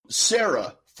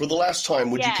Sarah, for the last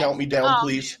time, would you count me down,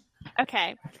 please?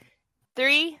 Okay.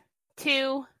 3,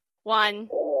 2, 1. And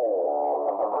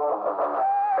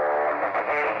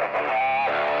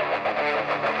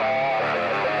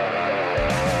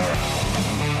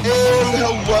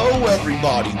hello,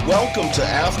 everybody. Welcome to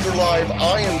Afterlife.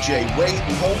 I am Jay Wade,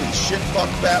 and holy shit, fuck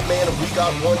Batman, and we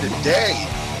got one today.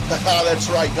 That's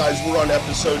right, guys. We're on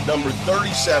episode number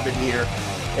 37 here,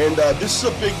 and this is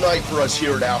a big night for us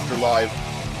here at Afterlife.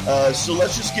 So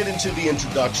let's just get into the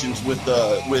introductions. With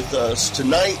us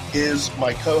tonight is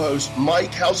my co-host,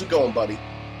 Mike. How's it going, buddy?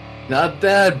 Not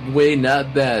bad, Wade,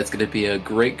 not bad. It's going to be a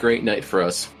great night for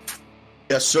us.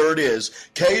 Yes, sir, it is.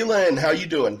 Kaylin, how you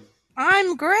doing?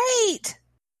 I'm great.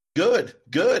 Good.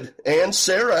 And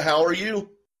Sarah, how are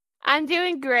you? I'm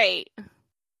doing great.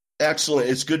 Excellent.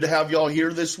 It's good to have y'all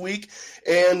here this week.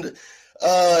 And,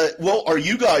 are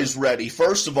you guys ready?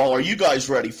 First of all, are you guys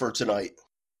ready for tonight?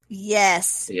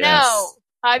 Yes. No.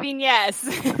 I mean, yes.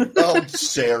 Oh,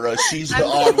 Sarah, she's the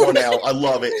odd one out. I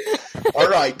love it. All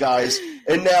right, guys.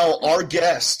 And now our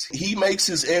guest, he makes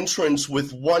his entrance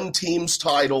with one team's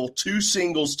title, 2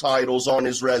 singles titles on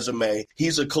his resume.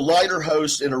 He's a Collider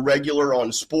host and a regular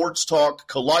on Sports Talk,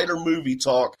 Collider Movie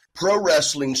Talk, Pro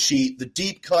Wrestling Sheet, The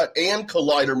Deep Cut, and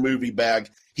Collider Movie Bag.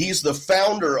 He's the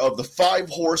founder of the 5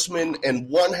 Horsemen and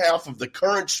one half of the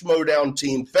current Schmodown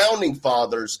team, Founding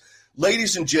Fathers.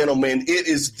 Ladies and gentlemen, it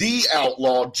is the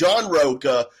Outlaw, John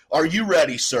Rocha. Are you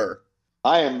ready, sir?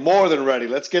 I am more than ready.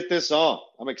 Let's get this on.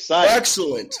 I'm excited.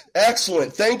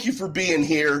 Excellent. Thank you for being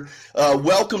here.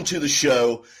 Welcome to the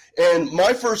show. And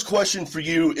my first question for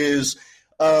you is,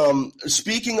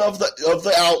 speaking of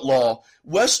the Outlaw,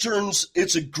 Westerns,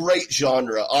 it's a great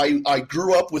genre. I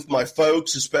grew up with my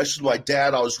folks, especially my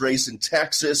dad. I was raised in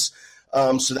Texas,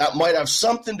 so that might have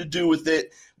something to do with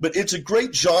it. But it's a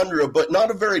great genre, but not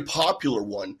a very popular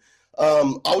one.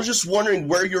 I was just wondering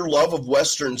where your love of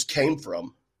Westerns came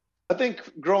from. I think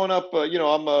growing up,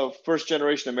 I'm a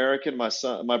first-generation American. My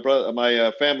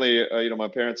family, my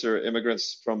parents are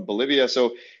immigrants from Bolivia.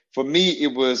 So for me,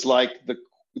 it was like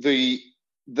the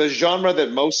genre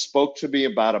that most spoke to me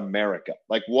about America.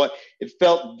 Like what it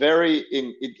felt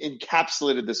it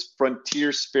encapsulated this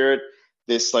frontier spirit,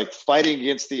 this like fighting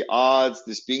against the odds,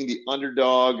 this being the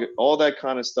underdog, all that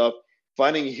kind of stuff,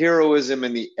 finding heroism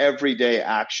in the everyday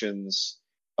actions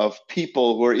of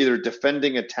people who are either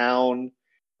defending a town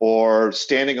or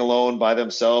standing alone by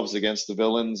themselves against the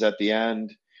villains at the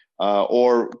end,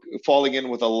 or falling in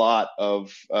with a lot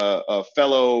of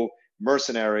fellow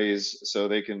mercenaries so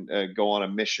they can go on a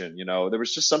mission. There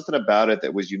was just something about it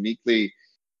that was uniquely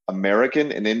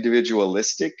American and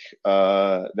individualistic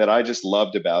that I just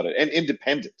loved about it, and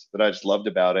independent that I just loved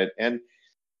about it. And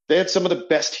they had some of the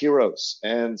best heroes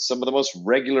and some of the most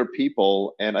regular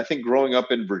people. And I think growing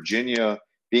up in Virginia,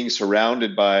 being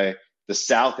surrounded by the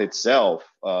South itself,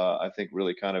 I think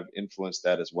really kind of influenced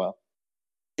that as well.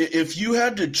 If you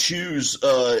had to choose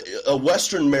a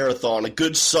Western marathon, a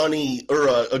good sunny or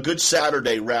a good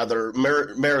Saturday rather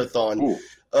marathon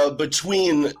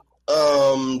between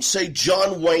say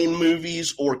John Wayne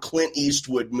movies or Clint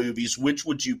Eastwood movies, which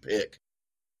would you pick?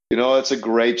 It's a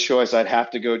great choice. I'd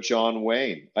have to go John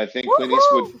Wayne. I think Clint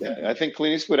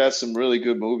Eastwood has some really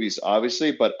good movies,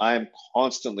 obviously, but I'm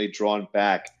constantly drawn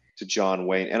back to John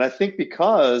Wayne. And I think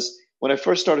because when I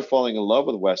first started falling in love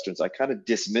with Westerns, I kind of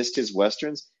dismissed his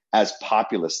Westerns as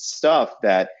populist stuff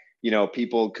that,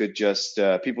 people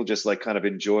just like kind of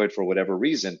enjoyed for whatever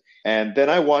reason. And then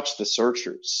I watched The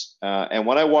Searchers. And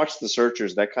when I watched The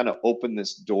Searchers, that kind of opened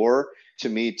this door to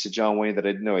me to John Wayne that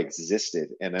I didn't know existed.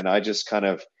 And then I just kind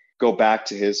of go back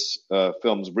to his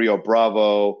films, Rio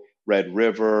Bravo, Red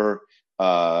River,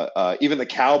 even The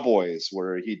Cowboys,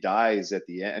 where he dies at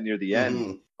the end, near the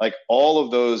end. Like all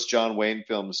of those John Wayne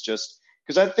films, just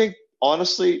because I think,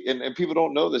 honestly, and people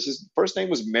don't know this, his first name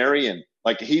was Marion.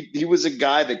 Like he was a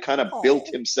guy that kind of built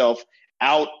himself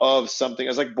out of something. It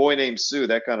was like Boy Named Sue,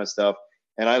 that kind of stuff.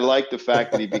 And I like the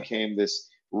fact that he became this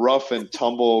rough and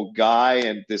tumble guy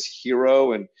and this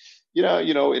hero. And,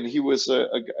 and he was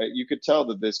you could tell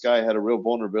that this guy had a real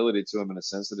vulnerability to him and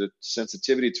a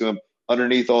sensitivity to him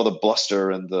underneath all the bluster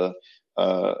and the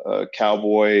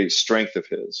cowboy strength of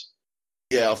his.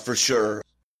 Yeah, for sure.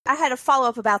 I had a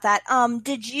follow-up about that.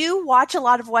 Did you watch a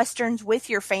lot of Westerns with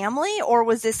your family, or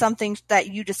was this something that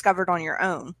you discovered on your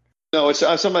own? No, it's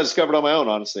something I discovered on my own,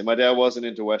 honestly. My dad wasn't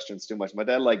into Westerns too much. My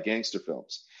dad liked gangster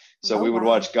films. So we would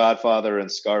watch Godfather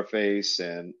and Scarface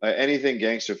and anything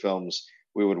gangster films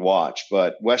we would watch.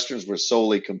 But Westerns were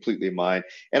completely mine.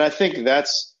 And I think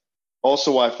that's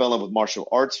also why I fell in love with martial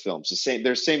arts films.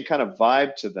 There's same kind of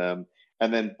vibe to them.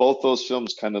 And then both those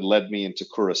films kind of led me into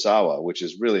Kurosawa, which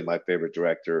is really my favorite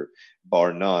director,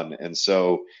 bar none. And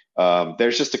so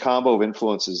there's just a combo of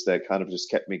influences that kind of just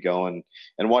kept me going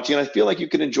and watching. And I feel like you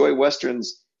can enjoy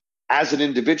Westerns as an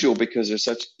individual because they're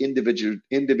such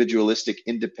individualistic,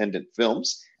 independent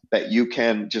films that you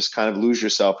can just kind of lose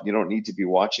yourself. You don't need to be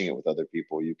watching it with other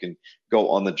people. You can go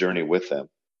on the journey with them.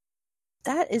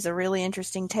 That is a really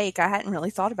interesting take. I hadn't really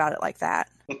thought about it like that.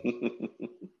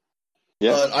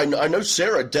 Yeah. I know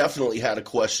Sarah definitely had a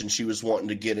question she was wanting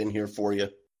to get in here for you.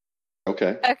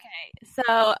 Okay. Okay,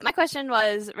 so my question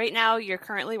was, right now you're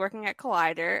currently working at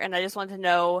Collider, and I just wanted to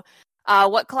know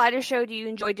what Collider show do you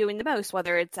enjoy doing the most,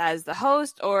 whether it's as the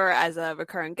host or as a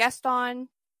recurring guest on?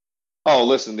 Oh,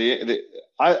 listen,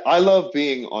 I love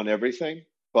being on everything,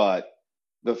 but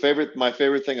my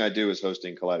favorite thing I do is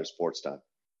hosting Collider Sports Time.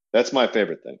 That's my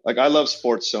favorite thing. Like, I love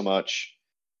sports so much,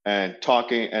 and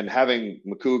talking and having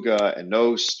Makuga and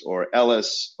Nost or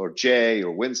Ellis or Jay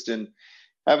or Winston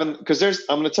because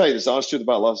I'm going to tell you this honest truth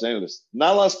about Los Angeles.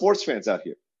 Not a lot of sports fans out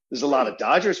here. There's a lot of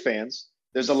Dodgers fans.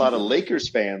 There's a lot of Lakers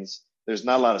fans. There's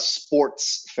not a lot of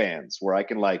sports fans where I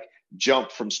can like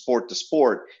jump from sport to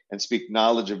sport and speak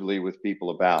knowledgeably with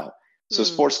people about. So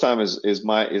Sports Time is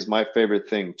my favorite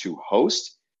thing to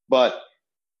host. But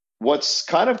what's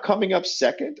kind of coming up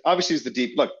second, obviously, is the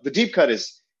deep. Look, the deep cut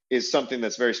is something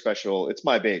that's very special. It's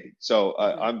my baby. So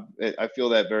I feel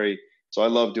that so I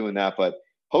love doing that. But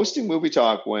hosting Movie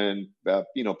Talk when,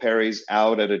 Perry's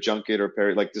out at a junket, or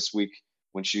Perry, like this week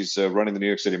when she's running the New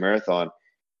York City Marathon,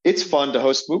 it's fun to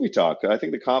host Movie Talk. I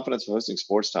think the confidence of hosting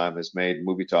Sports Time has made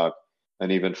Movie Talk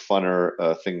an even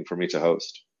funner thing for me to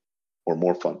host, or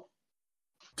more fun.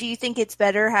 Do you think it's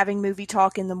better having Movie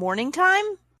Talk in the morning time?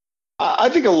 I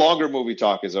think a longer Movie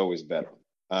Talk is always better.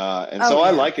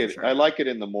 I like it. Sure. I like it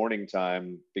in the morning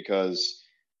time because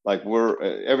like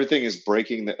everything is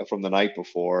breaking from the night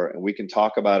before, and we can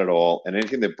talk about it all, and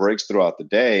anything that breaks throughout the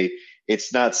day,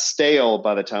 it's not stale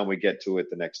by the time we get to it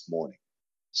the next morning.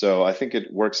 So I think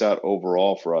it works out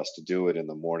overall for us to do it in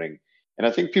the morning. And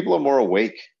I think people are more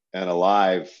awake and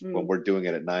alive when we're doing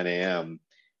it at 9 a.m.,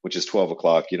 which is 12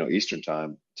 o'clock, Eastern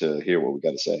time, to hear what we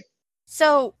got to say.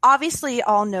 So obviously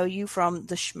I'll know you from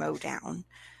the Schmodown.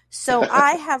 So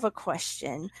I have a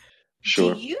question.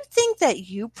 Sure. Do you think that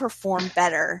you perform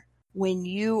better when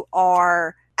you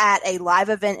are at a live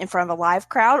event in front of a live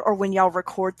crowd, or when y'all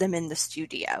record them in the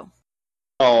studio?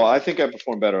 Oh, I think I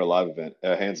perform better at a live event,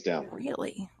 hands down.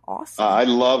 Really? Awesome. I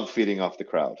love feeding off the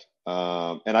crowd.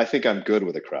 And I think I'm good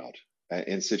with a crowd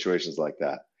in situations like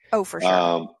that. Oh, for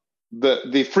sure.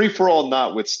 The free-for-all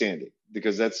notwithstanding,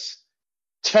 because that's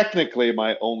technically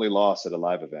my only loss at a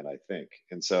live event, I think.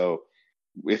 And so,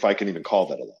 if I can even call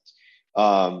that a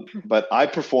loss. But I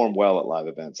perform well at live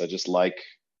events. I just like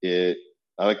it.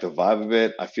 I like the vibe of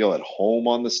it. I feel at home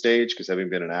on the stage because having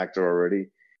been an actor already,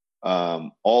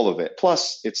 all of it.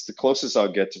 Plus, it's the closest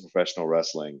I'll get to professional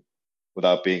wrestling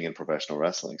without being in professional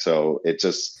wrestling. So it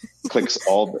just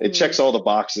it checks all the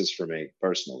boxes for me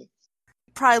personally.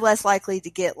 Probably less likely to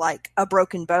get like a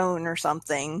broken bone or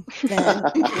something than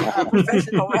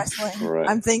professional wrestling. Right.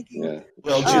 I'm thinking. Yeah.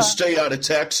 Well, just stay out of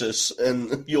Texas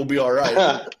and you'll be all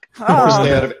right.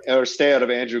 Or stay out of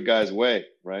Andrew Guy's way,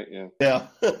 right? Yeah.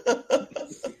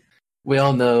 We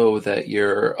all know that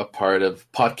you're a part of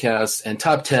podcasts, and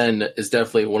Top 10 is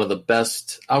definitely one of the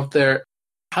best out there.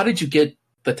 How did you get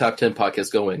the Top 10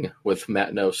 podcast going with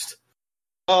Matt Nost?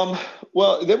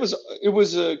 Well, it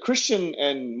was Christian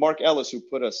and Mark Ellis who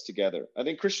put us together. I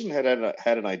think Christian had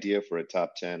an idea for a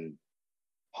Top 10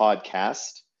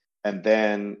 podcast, and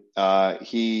then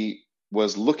he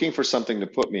was looking for something to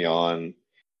put me on.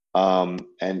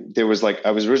 And there was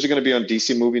I was originally going to be on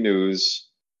DC Movie News,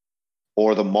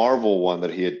 or the Marvel one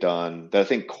that he had done that I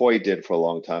think Coy did for a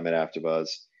long time at AfterBuzz.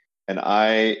 And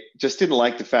I just didn't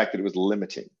like the fact that it was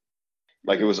limiting.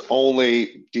 Like it was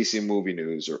only DC Movie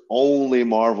News or only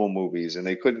Marvel movies, and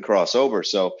they couldn't cross over.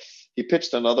 So he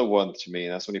pitched another one to me,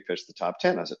 and that's when he pitched the Top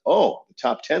 10. I said, oh, the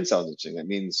Top 10 sounds interesting. That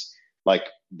means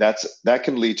that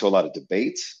can lead to a lot of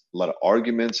debates, a lot of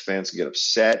arguments. Fans can get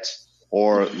upset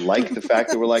or like the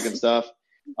fact that we're liking stuff.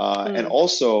 And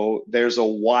also there's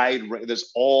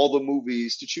there's all the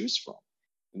movies to choose from.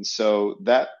 And so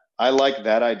I like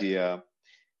that idea.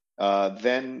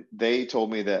 Then they told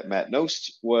me that Matt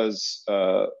Nost was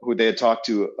who they had talked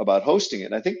to about hosting it.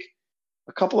 And I think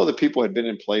a couple other people had been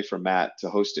in play for Matt to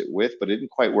host it with, but it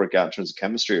didn't quite work out in terms of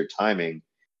chemistry or timing.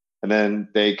 And then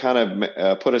they kind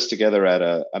of put us together at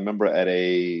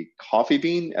a Coffee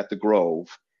Bean at the Grove.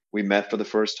 We met for the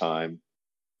first time,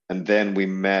 and then we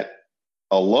met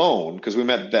alone because we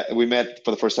met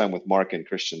for the first time with Mark and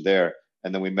Christian there.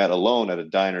 and then we met alone at a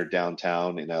diner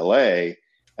downtown in LA.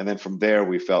 And then from there,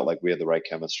 we felt like we had the right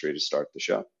chemistry to start the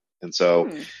show. And so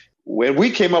when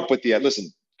we came up with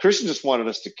listen, Christian just wanted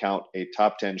us to count a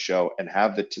top 10 show and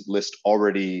have the list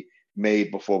already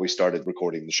made before we started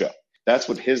recording the show. That's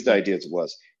what his ideas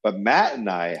was. But Matt and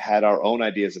I had our own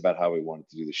ideas about how we wanted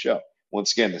to do the show.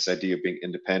 Once again, this idea of being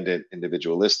independent,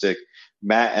 individualistic.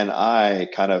 Matt and I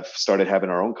kind of started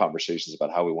having our own conversations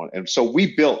about how we want. And so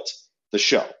we built the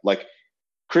show. Like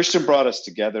Christian brought us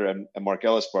together and Mark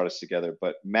Ellis brought us together,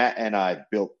 but Matt and I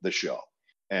built the show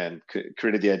and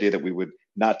created the idea that we would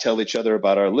not tell each other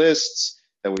about our lists,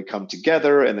 that we come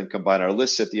together and then combine our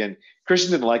lists at the end.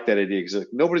 Christian didn't like that idea because like,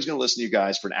 nobody's going to listen to you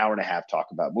guys for an hour and a half talk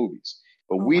about movies.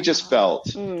 But we just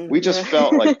felt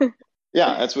like,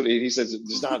 yeah, that's what he says.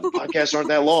 Podcasts aren't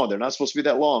that long. They're not supposed to be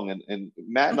that long. And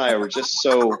Matt and I were just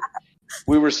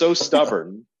we were so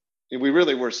stubborn. We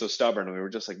really were so stubborn. And we were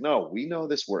just like, no, we know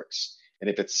this works. And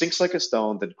if it sinks like a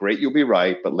stone, then great, you'll be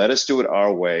right. But let us do it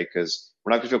our way because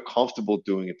we're not going to feel comfortable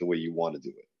doing it the way you want to do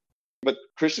it. But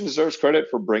Christian deserves credit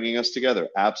for bringing us together.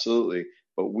 Absolutely.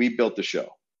 But we built the show.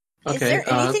 Okay, is there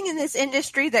anything in this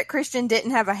industry that Christian didn't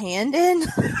have a hand in?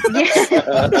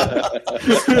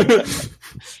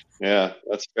 Yeah,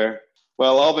 that's fair.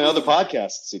 Well, all my other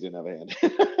podcasts, he didn't have a hand.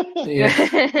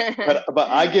 Yeah. But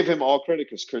I give him all credit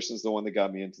because Christian's the one that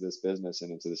got me into this business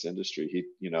and into this industry. He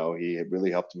had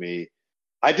really helped me.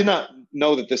 I did not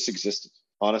know that this existed.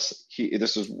 Honestly,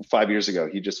 this was 5 years ago.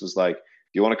 He just was like, "Do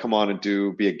you want to come on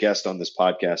and be a guest on this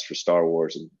podcast for Star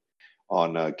Wars and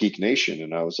on Geek Nation?"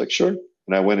 And I was like, "Sure."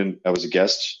 And I went and I was a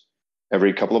guest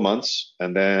every couple of months.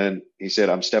 And then he said,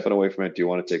 "I'm stepping away from it. Do you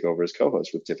want to take over as co-host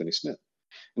with Tiffany Smith?"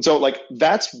 And so like,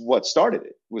 that's what started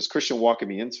it, was Christian walking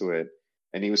me into it.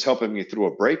 And he was helping me through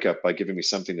a breakup by giving me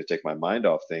something to take my mind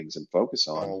off things and focus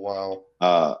on. Oh,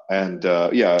 wow.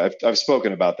 Yeah, I've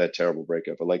spoken about that terrible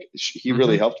breakup, but like he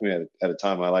really helped me at a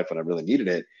time in my life when I really needed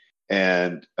it.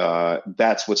 And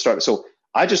that's what started. So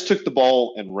I just took the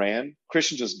ball and ran.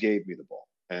 Christian just gave me the ball.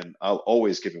 And I'll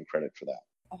always give him credit for that.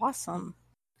 Awesome.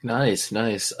 Nice.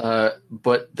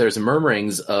 But there's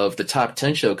murmurings of the Top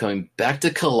 10 show coming back to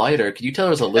Collider. Could you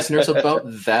tell us listeners about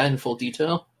that in full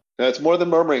detail? It's more than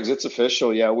murmurings. It's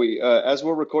official. Yeah, we as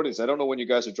we're recording this, I don't know when you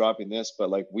guys are dropping this, but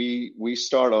like we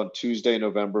start on Tuesday,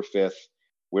 November 5th.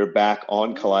 We're back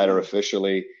on Collider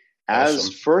officially. As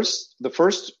the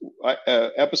first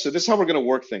episode, this is how we're going to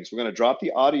work things. We're going to drop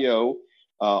the audio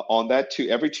on that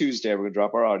every Tuesday. We're going to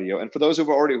drop our audio. And for those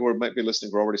who might be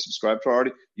listening, who are already subscribed to our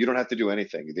audio, you don't have to do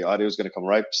anything. The audio is going to come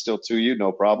right still to you,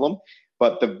 no problem.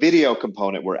 But the video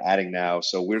component we're adding now,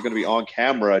 so we're going to be on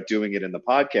camera doing it in the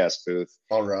podcast booth.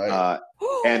 All right.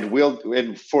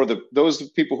 And for those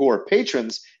people who are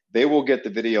patrons, they will get the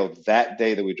video that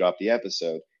day that we drop the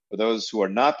episode. For those who are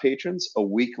not patrons, a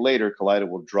week later, Collider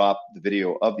will drop the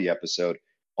video of the episode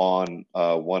on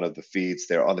one of the feeds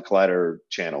there on the Collider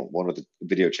channel, one of the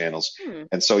video channels.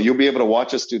 And so you'll be able to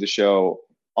watch us do the show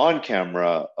on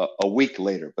camera a week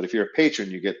later. But if you're a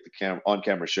patron, you get the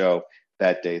on-camera show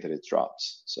that day that it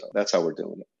drops. So that's how we're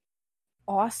doing it.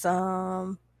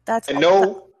 Awesome.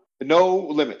 No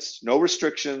limits, no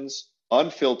restrictions,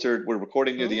 unfiltered. We're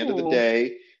recording near the end of the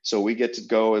day, so we get to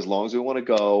go as long as we want to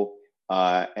go.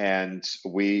 And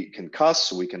we can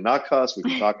cuss, we can not cuss, we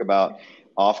can talk about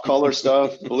off-color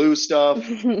stuff, blue stuff.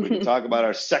 We can talk about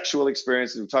our sexual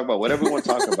experiences. We can talk about whatever we want to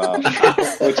talk about,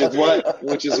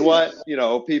 which is what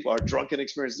people, our drunken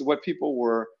experiences, what people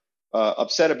were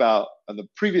upset about on the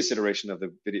previous iteration of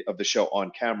the video of the show on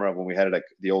camera when we had it at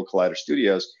the old Collider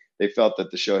Studios. They felt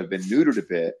that the show had been neutered a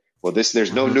bit. Well,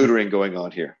 there's no neutering going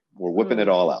on here. We're whipping it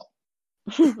all out.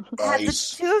 Have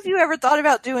the two of you ever thought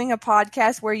about doing a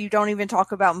podcast where you don't even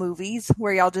talk about movies,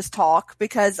 where y'all just talk?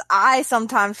 Because I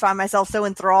sometimes find myself so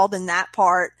enthralled in that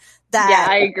part that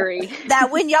I agree.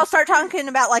 That when y'all start talking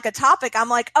about like a topic, I'm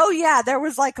like, oh yeah, there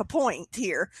was like a point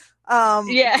here. Because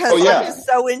I'm just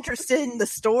so interested in the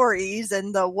stories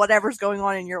and the whatever's going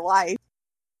on in your life.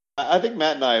 I think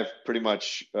Matt and I have pretty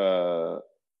much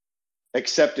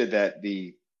accepted that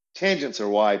the tangents are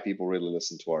why people really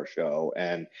listen to our show.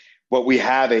 But we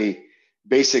have a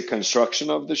basic construction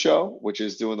of the show, which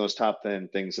is doing those top 10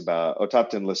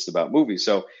 lists about movies.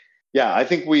 So yeah, I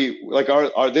think we like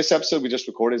this episode we just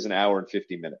recorded is an hour and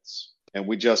 50 minutes. And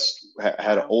we just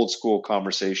had old school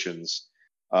conversations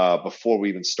before we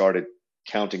even started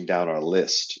counting down our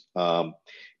list. But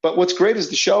what's great is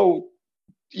the show,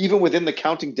 even within the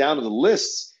counting down of the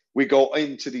lists, we go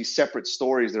into these separate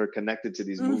stories that are connected to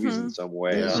these movies in some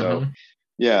way. Yeah.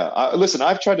 So listen,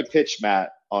 I've tried to pitch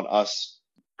Matt on us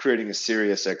creating a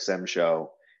Sirius XM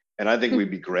show, and I think we'd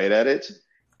be great at it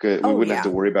We wouldn't have to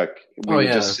worry about. We would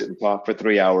just sit and talk for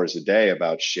 3 hours a day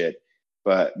about shit.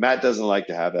 But Matt doesn't like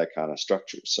to have that kind of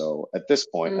structure. So at this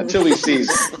point, until he sees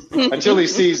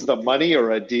the money or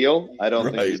a deal, I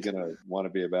don't think he's going to want to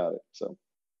be about it. So.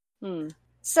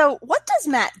 So what does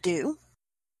Matt do?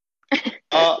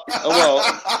 Kaylin.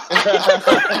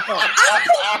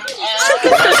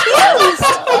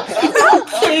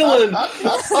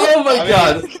 Oh my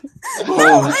God.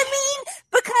 No, I mean,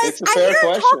 because I hear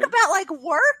him talk about like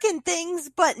work and things,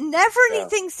 but never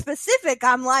anything specific.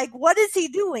 I'm like, what is he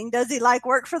doing? Does he like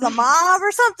work for the mob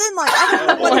or something? Like, I don't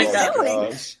know what he's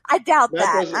doing. I doubt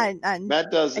that.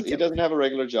 Matt does. He doesn't have a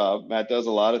regular job. Matt does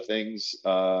a lot of things,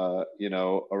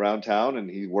 around town, and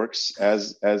he works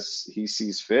as he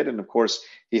sees fit. And of course,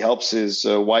 he helps his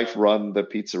wife run the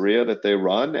pizzeria that they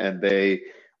run, and they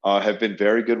have been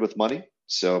very good with money.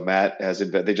 So Matt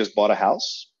they just bought a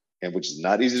house, and which is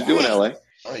not easy to do in LA.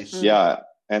 Nice. Yeah.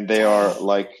 And they are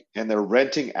they're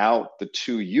renting out the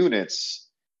 2 units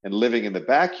and living in the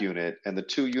back unit, and the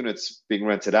 2 units being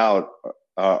rented out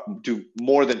do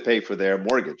more than pay for their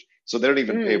mortgage. So they don't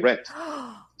even pay rent.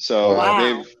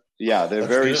 So they're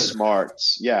very smart.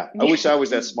 Yeah. I wish I was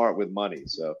that smart with money.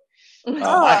 So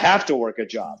I have to work a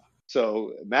job.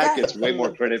 So Matt gets way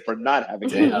more credit for not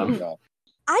having a job.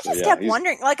 I just kept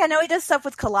wondering, like, I know he does stuff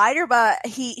with Collider, but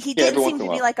he didn't seem to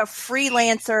be like a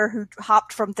freelancer who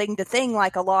hopped from thing to thing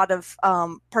like a lot of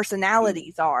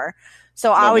personalities are.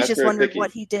 So I always just wondered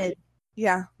what he did.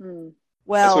 Yeah.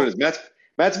 Well, that's what it is.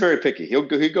 Matt's very picky.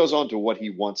 He goes on to what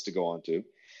he wants to go on to.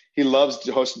 He loves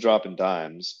to host and dropping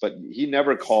dimes, but he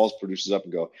never calls producers up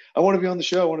and go, I want to be on the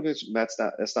show. I want to be.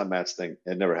 That's not Matt's thing.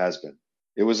 It never has been.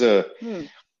 It was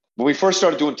when we first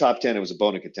started doing Top 10, it was a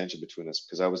bone of contention between us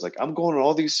because I was like, I'm going on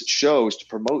all these shows to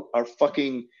promote our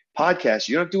fucking podcast.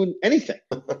 You're not doing anything.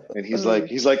 And he's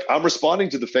like, I'm responding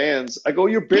to the fans. I go,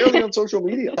 you're barely on social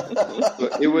media. So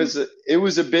it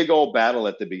was a big old battle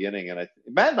at the beginning. And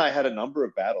Matt and I had a number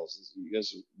of battles. You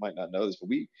guys might not know this, but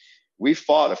we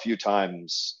fought a few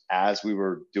times as we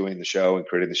were doing the show and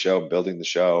creating the show and building the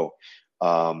show.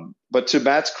 But to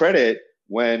Matt's credit,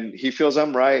 when he feels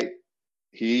I'm right,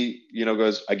 he,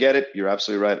 goes, I get it. You're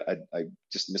absolutely right. I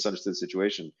just misunderstood the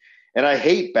situation. And I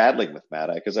hate battling with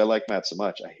Matt because I like Matt so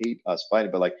much. I hate us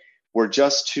fighting, but we're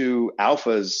just 2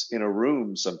 alphas in a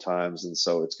room sometimes. And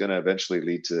so it's going to eventually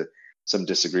lead to some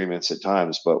disagreements at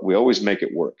times, but we always make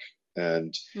it work.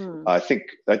 And I think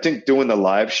doing the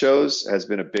live shows has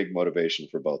been a big motivation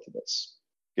for both of us,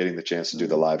 getting the chance to do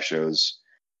the live shows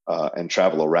and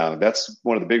travel around. That's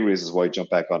one of the big reasons why we jump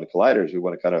back onto Colliders. We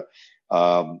want to kind of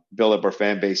build up our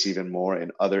fan base even more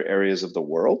in other areas of the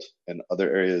world and other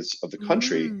areas of the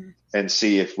country and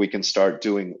see if we can start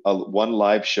doing one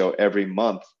live show every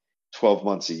month, 12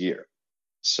 months a year.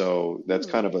 So that's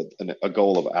kind of a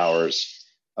goal of ours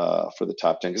for the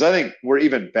Top 10, because I think we're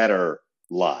even better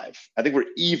live. I think we're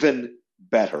even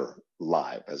better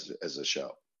live as a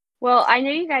show. Well, I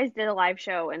know you guys did a live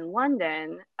show in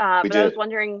London, but I was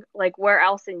wondering, where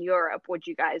else in Europe would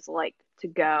you guys like to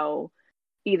go?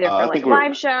 Either for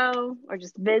live show or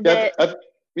just visit.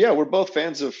 Yeah, we're both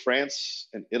fans of France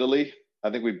and Italy.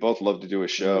 I think we both love to do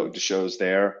do shows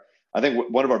there. I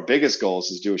think one of our biggest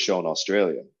goals is do a show in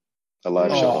Australia, a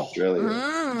live show in Australia.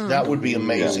 That would be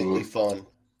amazingly fun.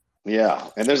 Yeah,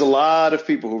 and there's a lot of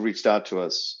people who reached out to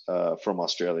us from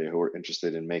Australia who are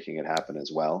interested in making it happen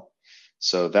as well.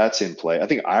 So that's in play. I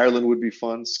think Ireland would be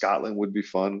fun. Scotland would be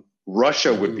fun.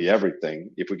 Russia would be everything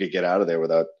if we could get out of there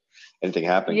without anything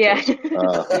happening. Yeah.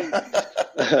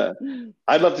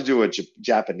 I'd love to do a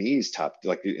Japanese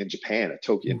in Japan,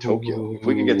 in Tokyo. If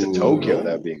we could get to Tokyo,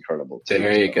 that'd be incredible too.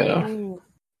 There you go.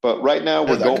 But right now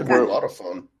we're a lot of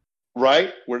fun.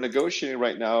 Right, we're negotiating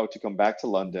right now to come back to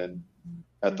London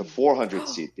at the 400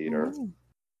 seat theater.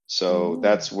 So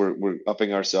that's we're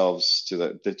upping ourselves to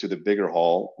the bigger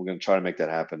hall. We're going to try to make that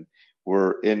happen.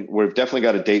 We've definitely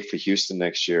got a date for Houston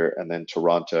next year, and then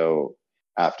Toronto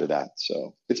after that.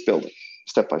 So it's building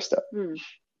step by step.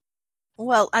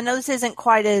 Well, I know this isn't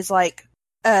quite as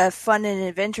fun and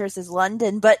adventurous as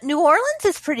London, but New Orleans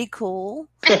is pretty cool.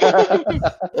 Tell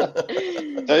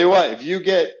you what, if you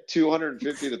get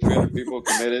 250 to 300 people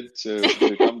committed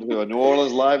to come to a New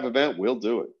Orleans live event, we'll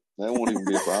do it. That won't even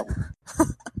be a problem.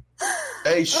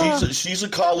 Hey, she's a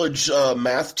college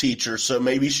math teacher, so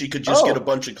maybe she could just get a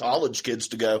bunch of college kids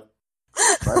to go.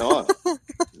 Right on.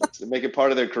 Let's make it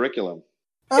part of their curriculum.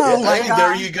 Oh my God.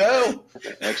 There you go.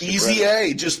 Easy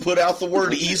A. Just put out the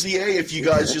word Easy A if you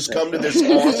guys just come to this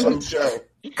awesome show.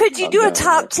 Could you do a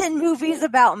top 10 movies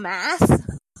about math?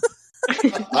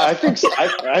 I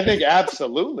think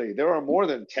absolutely. There are more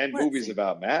than 10 movies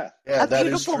about math. Yeah, A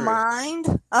Beautiful Mind.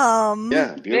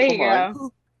 Yeah, Beautiful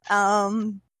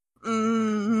Mind.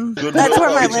 That's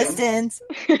where my list ends.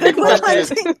 The question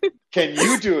is, can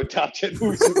you do a top 10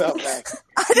 movies about math?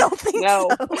 I don't think so.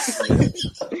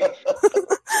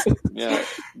 Yeah,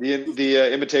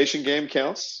 the Imitation Game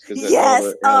counts.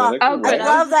 Yes, I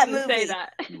love that movie. Say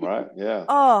that. Right? Yeah.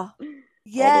 Oh,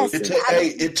 yes.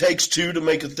 It takes two to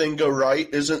make a thing go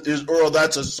right. That's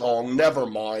a song. Never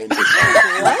mind.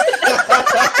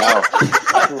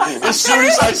 As soon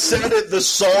as I said it, the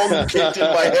song kicked in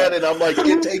my head, and I'm like,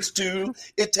 it takes two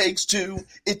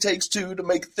to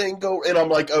make a thing go. And I'm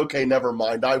like, okay, never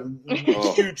mind.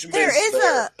 Huge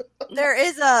miss there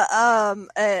is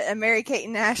a Mary Kate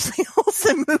and Ashley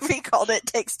Olsen movie called It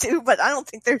Takes Two, but I don't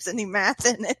think there's any math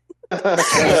in it.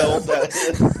 Well,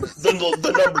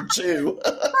 the number two.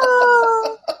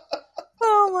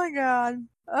 Oh my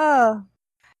god.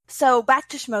 So back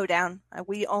to Schmodown.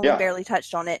 We only barely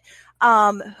touched on it.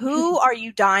 Who are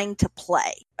you dying to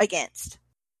play against?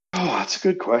 Oh, that's a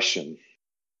good question.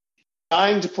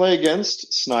 Dying to play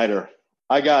against Snyder.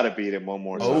 I gotta beat him one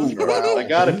more time. Wow. I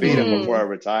gotta beat him before I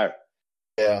retire.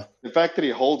 Yeah. The fact that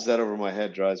he holds that over my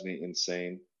head drives me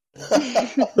insane. Because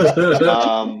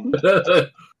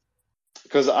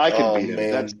I can beat him.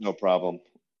 Man. That's no problem.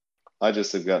 I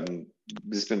just have gotten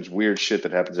this been weird shit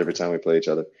that happens every time we play each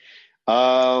other.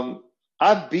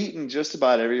 I've beaten just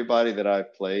about everybody that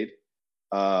I've played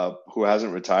who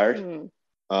hasn't retired.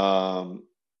 So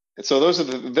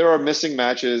there are missing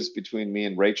matches between me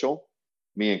and Rachel,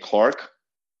 me and Clark.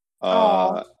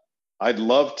 I'd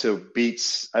love to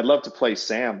play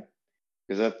Sam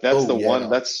because that's one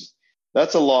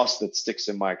that's a loss that sticks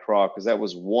in my craw because that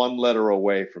was one letter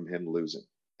away from him losing,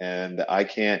 and I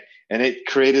can't. And it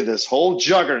created this whole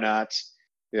juggernaut.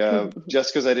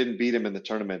 Just because I didn't beat him in the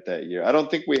tournament that year. I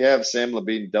don't think we have Sam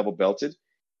Levine double belted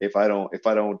if I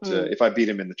beat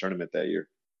him in the tournament that year.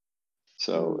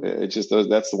 So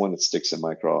that's the one that sticks in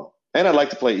my craw. And I'd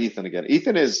like to play Ethan again.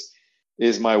 Ethan is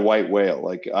my white whale.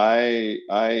 Like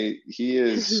he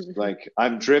is like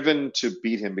I'm driven to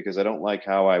beat him because I don't like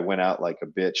how I went out like a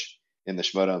bitch in the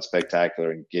Schmodown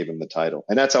Spectacular and gave him the title.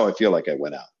 And that's how I feel like I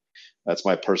went out. That's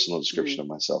my personal description of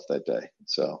myself that day.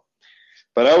 So.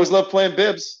 But I always love playing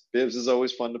Bibbs. Bibbs is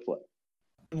always fun to play.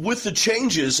 With the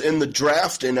changes in the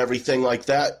draft and everything like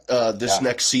that this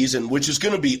next season, which is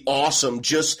going to be awesome,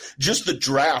 just the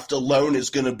draft alone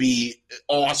is going to be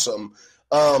awesome.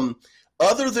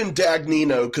 Other than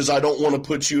Dagnino, because I don't want to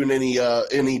put you in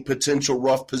any potential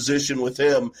rough position with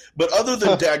him, but other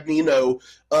than Dagnino,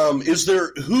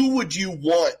 who would you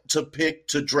want to pick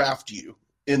to draft you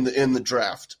in the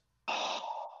draft?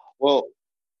 Well,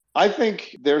 I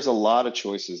think there's a lot of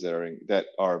choices that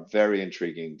are very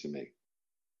intriguing to me.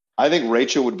 I think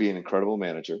Rachel would be an incredible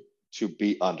manager to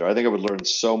be under. I think I would learn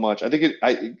so much. I think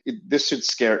this should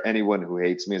scare anyone who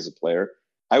hates me as a player.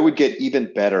 I would get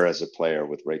even better as a player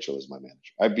with Rachel as my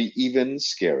manager. I'd be even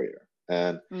scarier.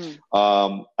 And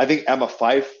I think Emma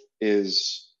Fyffe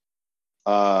is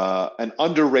an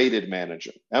underrated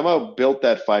manager. Emma built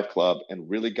that Fyffe Club and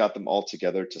really got them all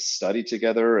together to study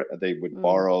together. They would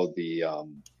borrow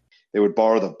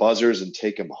the buzzers and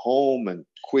take them home and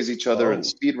quiz each other in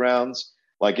speed rounds.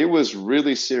 Like it was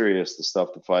really serious, the stuff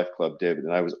the Fyffe Club did.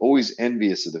 And I was always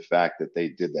envious of the fact that they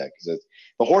did that because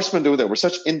the Horsemen do that. We're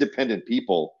such independent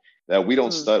people that we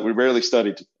don't study. We rarely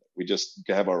study. We just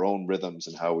have our own rhythms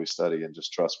and how we study and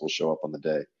just trust we'll show up on the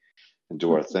day and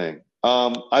do our thing.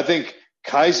 I think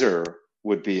Kaiser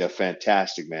would be a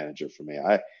fantastic manager for me.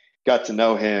 I got to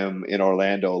know him in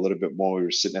Orlando a little bit more. We were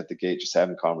sitting at the gate just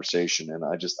having conversation, and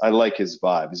I like his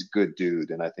vibe. He's a good dude,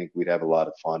 and I think we'd have a lot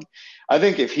of fun. I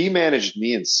think if he managed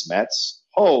me and Smets,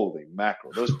 holy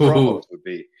mackerel, those promos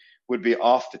would be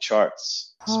off the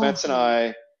charts. Smets and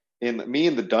I, me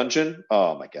in the dungeon,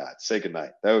 oh my God, say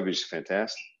goodnight. That would be just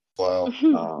fantastic.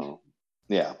 Wow.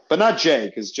 Yeah, but not Jay,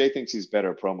 because Jay thinks he's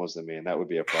better at promos than me, and that would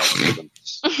be a problem with him.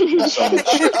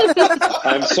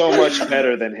 I'm so much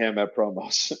better than him at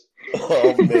promos.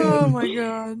 Oh, man. Oh, my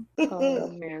God. Oh,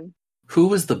 man. Who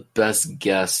was the best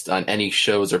guest on any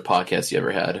shows or podcasts you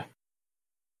ever had?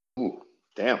 Ooh,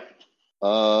 damn.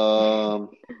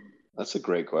 That's a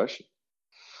great question.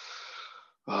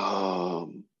 But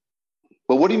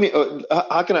what do you mean?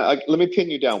 How can let me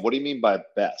pin you down. What do you mean by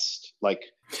best? Like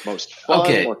most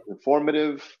fun, most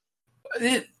informative?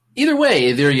 Either way,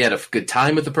 either you had a good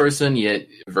time with the person, yet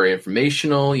very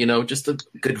informational, just a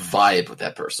good vibe with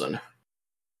that person.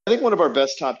 I think one of our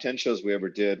best top 10 shows we ever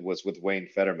did was with Wayne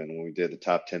Fetterman when we did the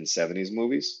top 10 70s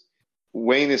movies.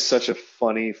 Wayne is such a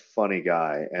funny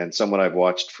guy, and someone I've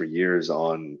watched for years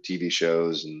on TV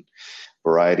shows and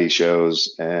variety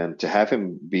shows, and to have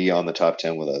him be on the top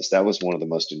 10 with us, that was one of the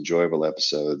most enjoyable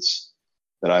episodes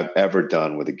that I've ever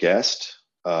done with a guest.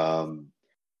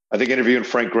 I think interviewing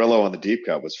Frank Grillo on the Deep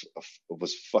Cut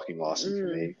was fucking awesome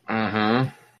for me. Mm-hmm.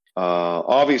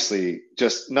 Obviously,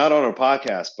 just not on a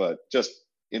podcast, but just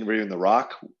interviewing The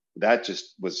Rock, that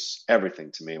just was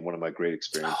everything to me and one of my great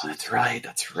experiences. Oh, that's right.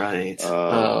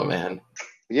 Oh man.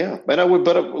 Yeah, but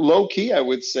low key, I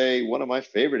would say one of my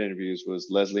favorite interviews was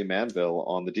Leslie Manville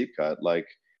on the Deep Cut. Like,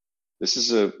 this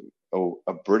is a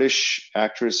British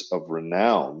actress of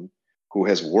renown who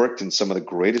has worked in some of the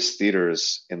greatest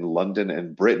theaters in London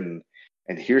and Britain,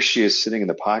 and here she is sitting in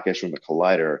the podcast room at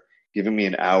Collider, giving me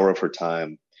an hour of her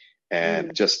time,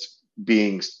 and just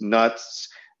being not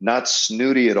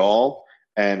snooty at all,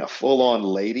 and a full-on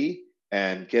lady,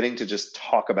 and getting to just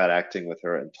talk about acting with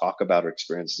her and talk about her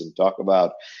experiences and talk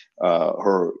about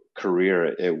her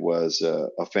career. It was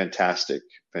a fantastic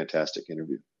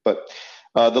interview. But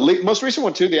the most recent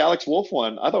one too, the Alex Wolff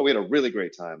one, I thought we had a really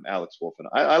great time. Alex Wolff, and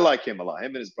I like him a lot.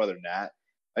 Him and his brother Nat.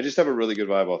 I just have a really good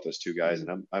vibe off those two guys,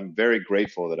 and I'm very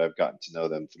grateful that I've gotten to know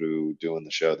them through doing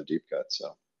the show, The Deep Cut.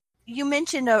 So. You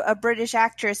mentioned a British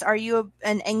actress. Are you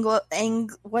an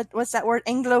what's that word?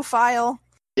 Anglophile?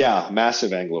 Yeah,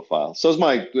 massive Anglophile. So is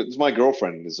my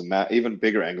girlfriend is even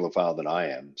bigger Anglophile than I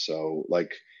am. So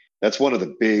like that's one of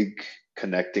the big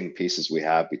connecting pieces we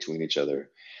have between each other.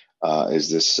 Is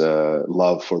this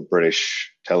love for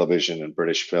British television and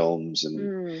British films.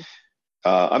 And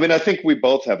I mean, I think we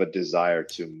both have a desire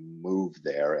to move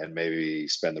there and maybe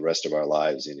spend the rest of our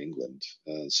lives in England.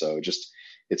 So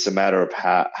it's a matter of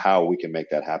how we can make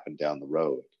that happen down the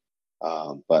road.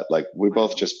 But like, we're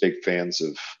both just big fans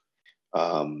of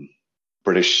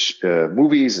British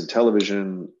movies and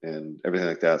television and everything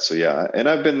like that. So yeah, and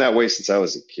I've been that way since I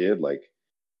was a kid. Like,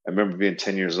 I remember being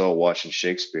 10 years old watching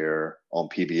Shakespeare on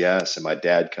PBS, and my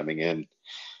dad coming in,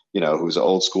 who's an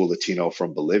old school Latino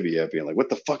from Bolivia, being like, "What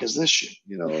the fuck is this shit?"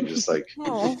 And just like,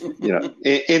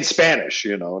 in Spanish,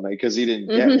 because he didn't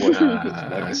get what.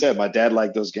 Like I said, my dad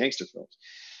liked those gangster films.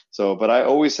 So, but I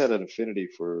always had an affinity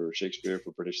for Shakespeare,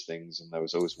 for British things, and I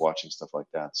was always watching stuff like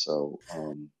that. So,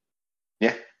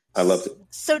 yeah, I loved it.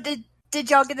 So,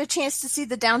 did y'all get a chance to see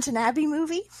the Downton Abbey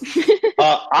movie?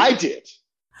 I did.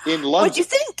 In London. What'd you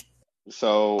think?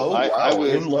 So I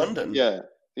was in London. Yeah,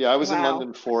 I was in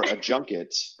London for a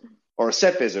junket or a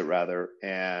set visit rather,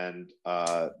 and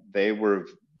they were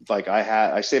like,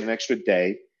 I stayed an extra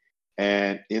day,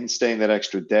 and in staying that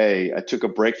extra day, I took a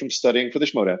break from studying for the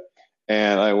Schmoedown,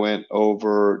 and I went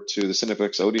over to the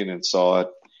Cineplex Odeon and saw it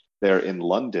there in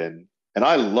London, and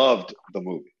I loved the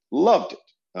movie, loved it,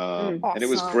 awesome. And it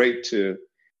was great to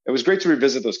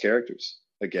revisit those characters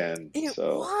again. It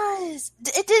was.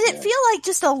 Did it feel like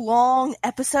just a long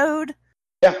episode?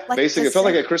 Yeah, like basically, it felt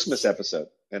like a Christmas episode,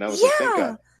 and I was like, thank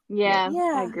God. Yeah,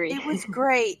 I agree. It was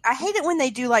great. I hate it when they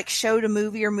do like show to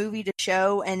movie or movie to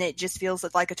show, and it just feels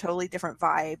like a totally different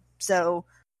vibe. So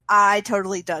I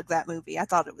totally dug that movie. I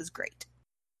thought it was great.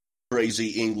 Crazy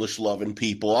English loving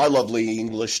people. I love Lee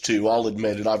English too. I'll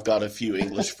admit it. I've got a few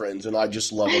English friends, and I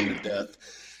just love them to death.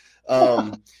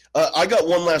 I got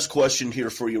one last question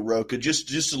here for you, Rocha.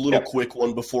 Just a little quick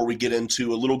one before we get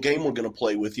into a little game we're going to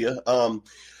play with you.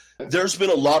 There's been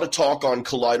a lot of talk on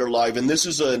Collider Live, and this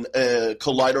is a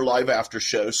Collider Live after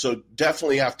show, so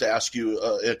definitely have to ask you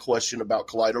a question about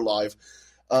Collider Live.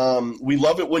 We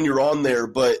love it when you're on there,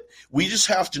 but we just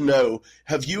have to know,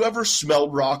 have you ever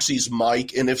smelled Roxy's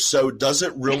mic, and if so, does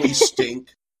it really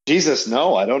stink? Jesus,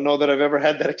 no. I don't know that I've ever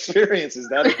had that experience. Is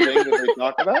that a thing that they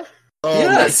talk about? Oh,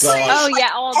 yes. My gosh. Oh yeah,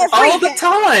 all the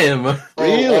time.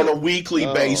 Really? On a weekly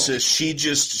basis, she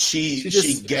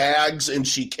gags and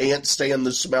she can't stand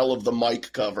the smell of the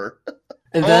mic cover.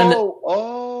 And then,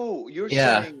 you're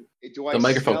saying, do I the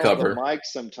microphone smell cover the mic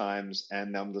sometimes,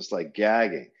 and I'm just like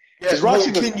gagging? Yeah,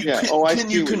 Roxy can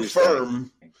you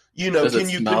confirm? Can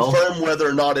you confirm whether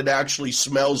or not it actually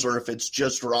smells, or if it's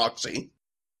just Roxy?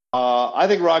 I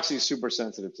think Roxy's super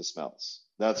sensitive to smells.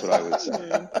 That's what I would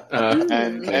say.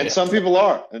 And some people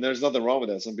are, and there's nothing wrong with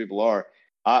that. Some people are.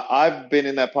 I've been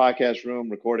in that podcast room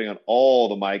recording on all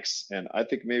the mics, and I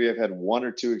think maybe I've had one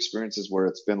or two experiences where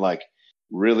it's been like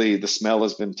really the smell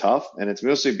has been tough, and it's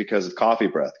mostly because of coffee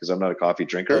breath, because I'm not a coffee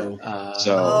drinker.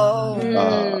 So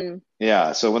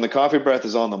when the coffee breath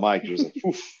is on the mic, you're just like,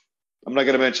 oof. I'm not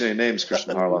going to mention any names,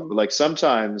 Christian Harloff, but like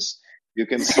sometimes you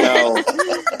can smell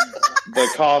the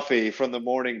coffee from the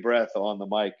morning breath on the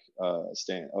mic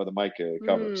stand or the mic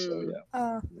cover. So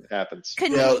it happens.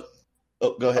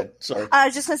 Oh, go ahead. Sorry. I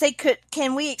was just going to say,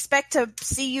 can we expect to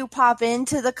see you pop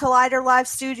into the Collider Live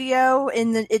studio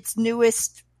in its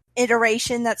newest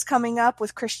iteration that's coming up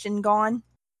with Christian gone?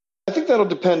 I think that'll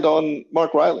depend on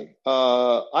Mark Riley.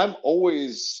 I'm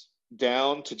always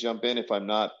down to jump in if I'm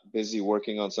not busy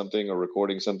working on something or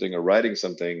recording something or writing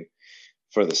something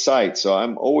for the site. So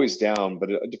I'm always down, but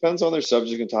it depends on their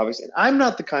subject and topics. And I'm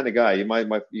not the kind of guy, you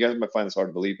guys might find this hard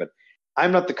to believe, but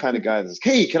I'm not the kind of guy that's,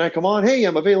 hey, can I come on? Hey,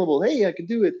 I'm available. Hey, I can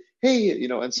do it. Hey,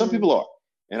 and some people are.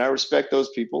 And I respect those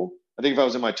people. I think if I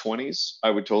was in my 20s, I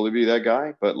would totally be that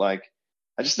guy. But like,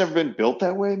 I just never been built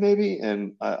that way, maybe.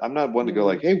 And I'm not one to go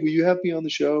like, hey, will you have me on the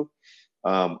show?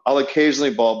 I'll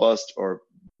occasionally ball bust or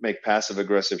make passive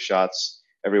aggressive shots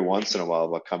every once in a while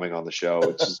about coming on the show.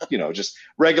 It's just, just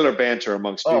regular banter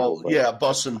amongst people. Yeah,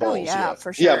 busting balls. Oh, yeah,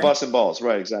 for sure. Yeah, busting balls.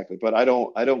 Right, exactly. But I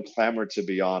don't clamor to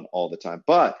be on all the time.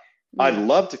 But I'd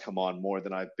love to come on more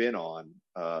than I've been on,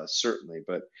 certainly.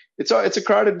 But it's a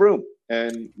crowded room.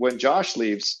 And when Josh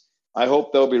leaves, I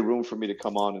hope there'll be room for me to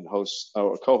come on and host,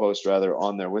 or co-host rather,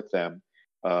 on there with them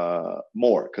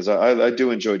more, because I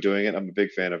do enjoy doing it. I'm a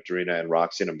big fan of Dorina and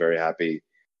Roxy, and I'm very happy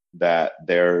that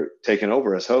they're taking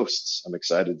over as hosts. I'm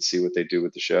excited to see what they do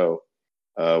with the show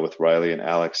with Riley and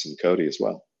Alex and Cody as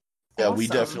well. Yeah, awesome. We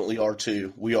definitely are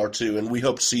too. We are too, and we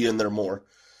hope to see you in there more.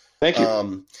 Thank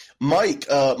you. Mike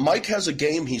has a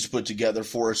game he's put together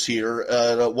for us here.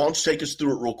 Why don't you take us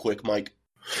through it real quick, Mike?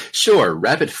 Sure.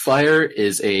 Rapid Fire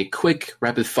is a quick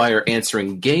rapid fire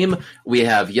answering game. We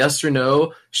have yes or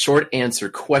no short answer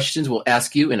questions we'll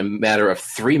ask you in a matter of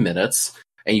 3 minutes,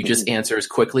 and you just answer as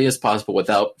quickly as possible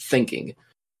without thinking.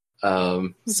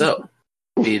 So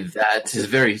that is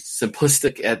very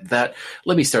simplistic at that.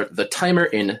 Let me start the timer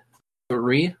in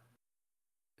 3,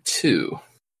 2,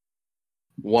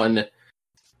 1.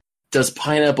 Does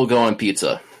pineapple go on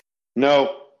pizza?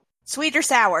 No. Sweet or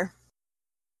sour?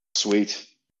 Sweet.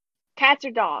 Cats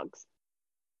or dogs?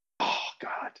 Oh,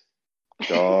 God.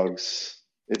 Dogs.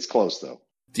 It's close, though.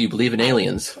 Do you believe in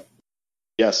aliens?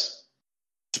 Yes.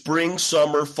 Spring,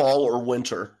 summer, fall, or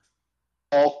winter?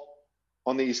 Fall.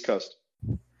 On the East Coast.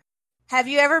 Have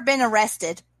you ever been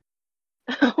arrested?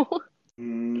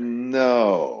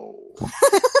 No.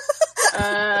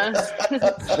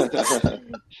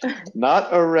 Not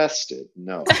arrested,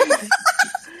 no.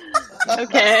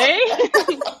 Okay.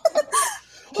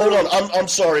 Hold on, I'm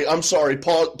sorry.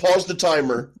 Pause the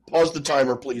timer. Pause the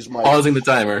timer, please, Mike. Pausing the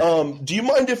timer. Do you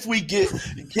mind if we can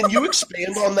you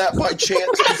expand on that by chance?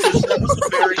 Because that was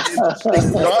very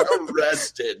interesting. Not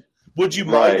arrested. Would you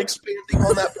mind expanding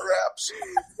on that, perhaps?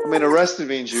 I mean, arrested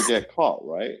means you get caught,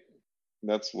 right?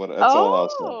 That's all I'll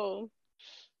say.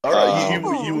 All right,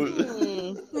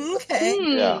 Okay.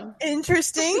 Yeah.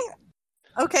 Interesting.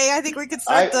 Okay, I think we could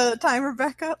start the timer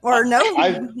back up. Or no,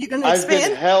 you going to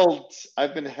expand?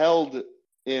 I've been held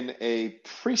in a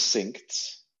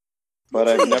precinct, but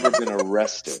I've never been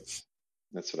arrested.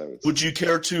 That's what I would say. Would you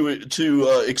care to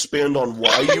expand on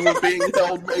why you were being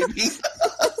held, maybe?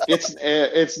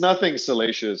 It's nothing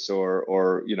salacious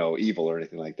or evil or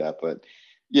anything like that, but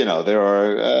there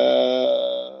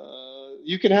are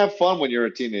you can have fun when you're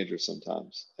a teenager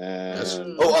sometimes. And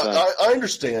I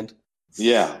understand.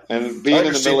 Yeah, and being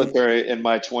in the military in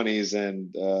my 20s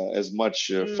and as much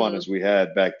fun as we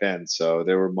had back then, so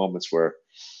there were moments where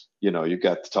you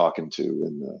got to talking to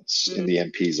in the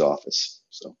MP's office.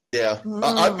 So yeah,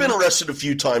 I've been arrested a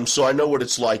few times, so I know what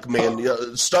it's like,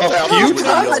 man. Stuff happens when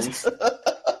you're young.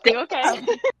 Okay.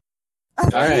 All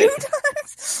right.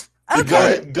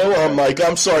 Okay. Go on, Mike.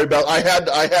 I'm sorry about. I had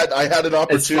an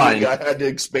opportunity. I had to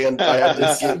expand. I had to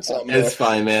get something. It's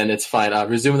fine, man. It's fine. I'm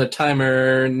resuming the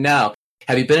timer now.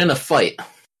 Have you been in a fight?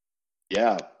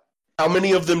 Yeah. How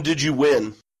many of them did you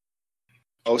win?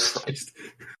 Most.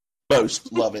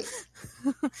 Love it.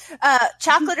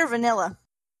 Chocolate or vanilla?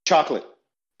 Chocolate.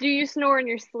 Do you snore in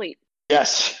your sleep?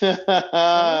 Yes.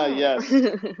 Yes.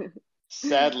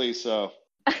 Sadly so.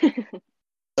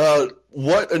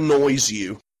 What annoys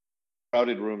you?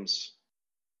 Crowded rooms.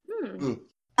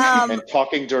 And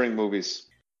talking during movies.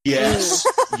 Yes.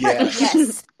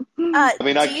 Yes. I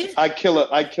mean, I kill a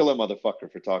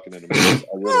motherfucker for talking in a movie.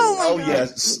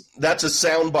 Yes, that's a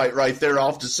soundbite right there.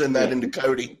 I'll have to send that into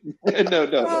Cody. No.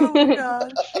 Oh my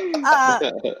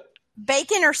gosh.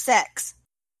 Bacon or sex?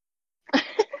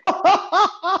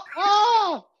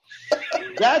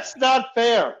 That's not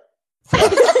fair.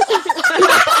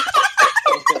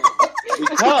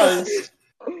 Because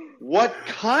what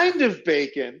kind of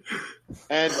bacon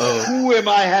and who am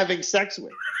I having sex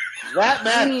with? That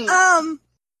matters.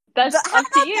 That's up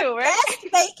to you, right? Best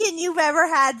bacon you've ever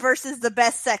had versus the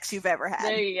best sex you've ever had.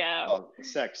 There you go.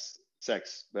 Sex.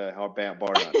 Sex. Bar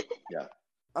none. Yeah.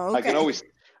 Okay.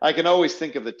 I can always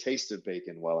think of the taste of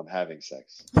bacon while I'm having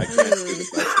sex. I can't do the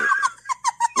breakfast.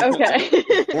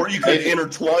 Okay. Or you could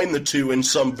intertwine the two in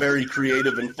some very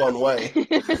creative and fun way.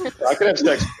 I could have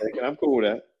sex with bacon. I'm cool with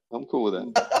that.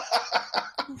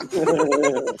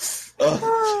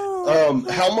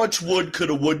 How much wood could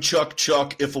a woodchuck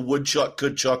chuck if a woodchuck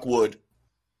could chuck wood?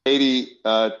 80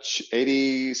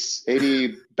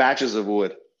 batches of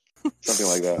wood. Something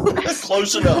like that.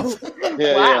 Close enough.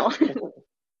 Yeah, Wow.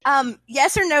 Yeah.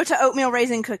 Yes or no to oatmeal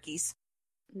raisin cookies?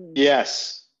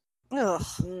 Yes. Ugh.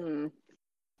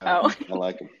 Oh. I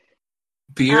like them.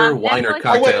 Beer, wine, or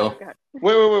cocktail?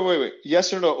 Wait.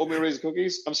 Yes or no, oatmeal raisin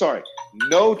cookies? I'm sorry.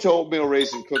 No to oatmeal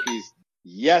raisin cookies.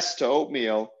 Yes to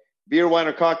oatmeal. Beer, wine,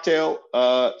 or cocktail?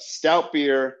 Stout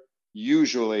beer,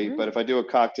 usually. But if I do a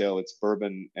cocktail, it's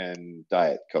bourbon and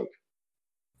Diet Coke.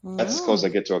 That's as close as I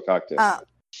get to a cocktail.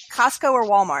 Costco or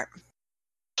Walmart?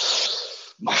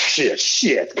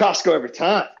 Shit. Costco every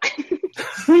time.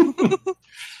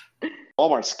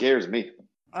 Walmart scares me.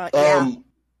 Yeah.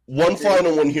 One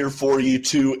final one here for you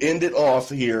to end it off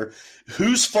here.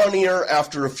 Who's funnier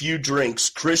after a few drinks,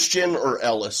 Christian or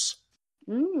Ellis?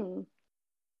 Damn.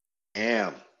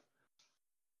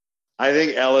 I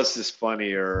think Ellis is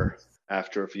funnier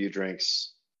after a few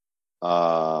drinks.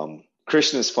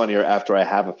 Christian is funnier after I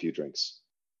have a few drinks.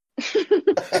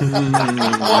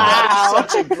 Wow.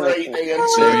 Such a great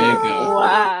answer. There you go.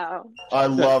 Wow. I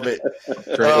love it.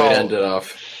 Great way to end it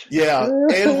off. Yeah,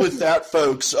 and with that,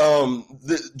 folks,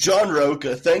 John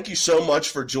Rocha, thank you so much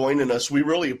for joining us. We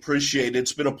really appreciate it.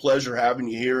 It's been a pleasure having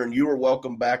you here, and you are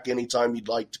welcome back anytime you'd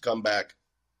like to come back.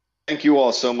 Thank you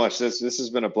all so much. This has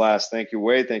been a blast. Thank you,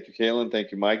 Wade. Thank you, Caitlin.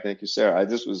 Thank you, Mike. Thank you, Sarah.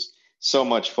 This was so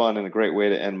much fun and a great way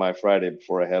to end my Friday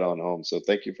before I head on home. So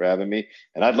thank you for having me,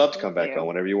 and I'd love to come back on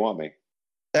whenever you want me.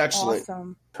 Excellent.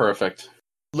 Awesome. Perfect.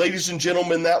 Ladies and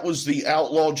gentlemen, that was the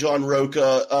Outlaw John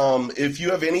Rocha. If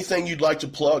you have anything you'd like to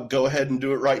plug, go ahead and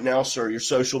do it right now, sir. Your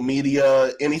social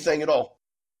media, anything at all.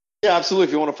 Yeah, absolutely.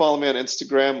 If you want to follow me on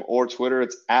Instagram or Twitter,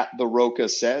 it's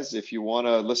 @TheRochaSays. If you want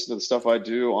to listen to the stuff I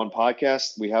do on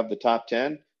podcasts, we have the Top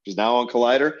 10, which is now on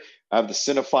Collider. I have the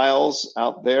Cinephiles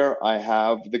out there. I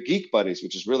have the Geek Buddies,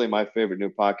 which is really my favorite new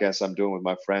podcast I'm doing with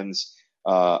my friends.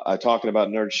 Talking about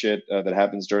nerd shit that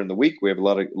happens during the week. We have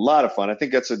a lot of fun. I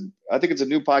think it's a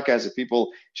new podcast that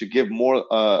people should give more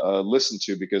listen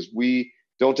to, because we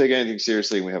don't take anything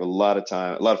seriously and we have a lot of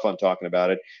fun talking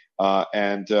about it.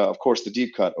 And of course, the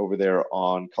Deep Cut over there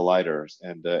on Collider,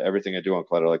 and everything I do on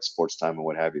Collider, like Sports Time and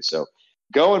what have you. So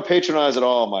go and patronize it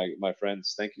all, my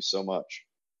friends. Thank you so much.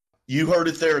 You heard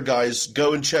it there, guys.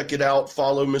 Go and check it out.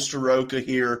 Follow Mr. Rocha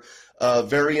here.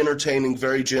 Very entertaining,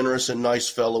 very generous, and nice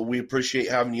fellow. We appreciate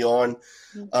having you on.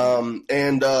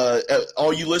 And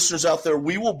all you listeners out there,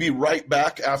 we will be right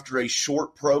back after a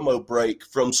short promo break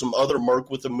from some other Merc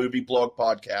with a Movie blog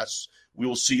podcasts. We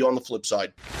will see you on the flip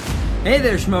side. Hey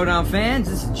there, Schmodown fans.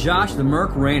 This is Josh the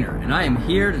Merc Rainer, and I am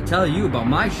here to tell you about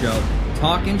my show,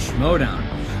 Talkin'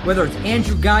 Schmodown. Whether it's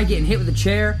Andrew Guy getting hit with a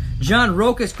chair, John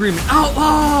Rocha screaming,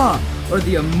 "Outlaw!" or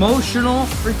the emotional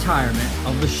retirement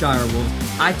of the Shire Wolves,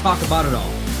 I talk about it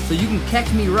all. So you can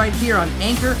catch me right here on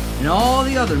Anchor and all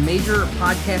the other major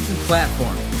podcasting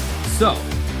platforms. So,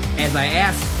 as I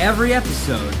ask every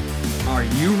episode, are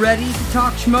you ready to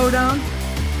talk Schmodown?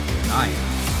 I am.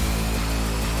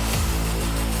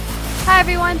 Hi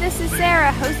everyone, this is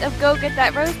Sarah, host of Go Get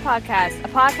That Rose podcast, a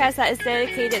podcast that is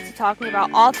dedicated to talking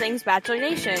about all things Bachelor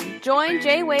Nation. Join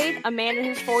Jay Wade, a man in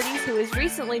his 40s who is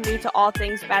recently new to all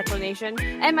things Bachelor Nation,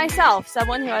 and myself,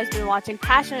 someone who has been watching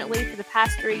passionately for the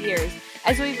past 3 years,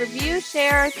 as we review,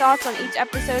 share our thoughts on each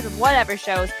episode of whatever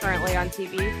show is currently on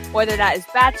TV, whether that is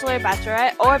Bachelor,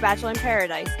 Bachelorette, or Bachelor in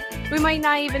Paradise. We might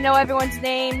not even know everyone's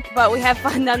name, but we have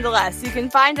fun nonetheless. You can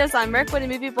find us on Merc with a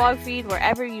Movie blog feed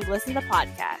wherever you listen to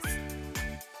podcasts.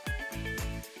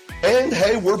 And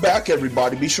hey, we're back,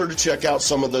 everybody. Be sure to check out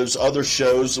some of those other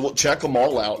shows. Well, check them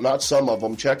all out. Not some of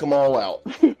them. Check them all out.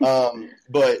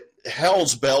 But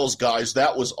Hell's Bells, guys,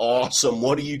 that was awesome.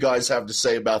 What do you guys have to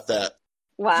say about that?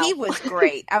 Wow. He was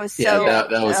great. I was that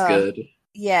was good.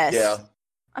 Yes. Yeah.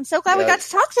 I'm so glad we got to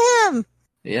talk to him.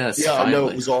 Yes. Yeah, finally. I know,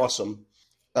 it was awesome.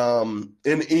 And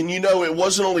you know, it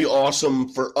wasn't only awesome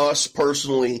for us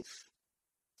personally,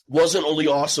 wasn't only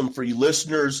awesome for you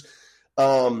listeners,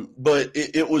 but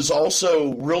it was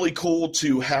also really cool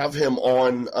to have him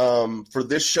on for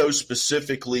this show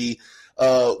specifically.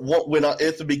 At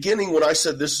the beginning, when I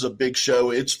said this is a big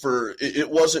show, it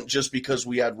wasn't just because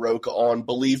we had Rocha on.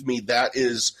 Believe me,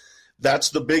 that's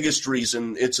the biggest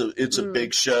reason it's a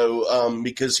big show,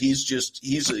 because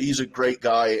he's a great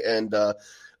guy, and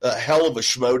a hell of a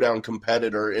Schmodown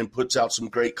competitor and puts out some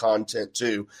great content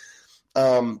too.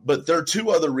 But there are two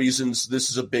other reasons this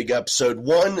is a big episode.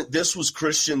 One, this was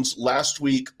Christian's last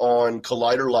week on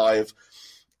Collider Live.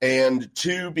 And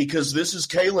two, because this is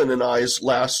Kaylin and I's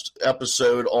last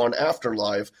episode on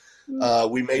Afterlive.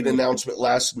 We made an announcement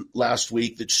last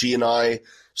week that she and I,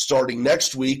 starting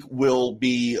next week, will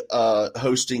be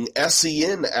hosting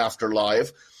SEN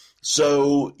Afterlive.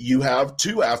 So you have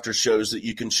two after shows that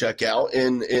you can check out,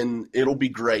 and it'll be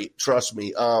great. Trust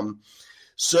me.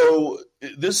 So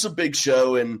this is a big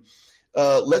show, and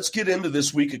let's get into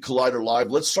this week of Collider Live.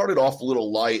 Let's start it off a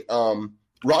little light.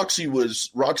 Roxy was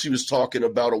talking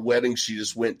about a wedding she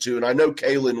just went to, and I know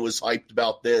Kaylin was hyped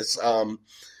about this.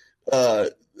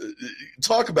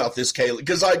 Talk about this, Kaylin,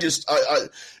 because I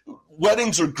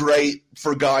weddings are great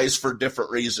for guys for different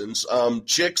reasons.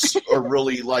 Chicks are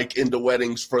really like into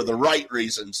weddings for the right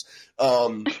reasons.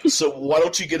 So why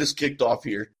don't you get us kicked off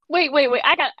here? Wait.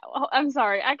 I'm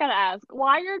sorry. I gotta ask,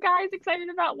 why are guys excited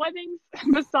about weddings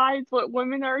besides what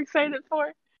women are excited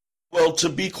for? Well, to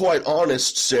be quite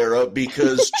honest, Sarah,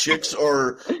 because chicks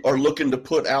are looking to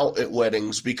put out at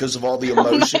weddings because of all the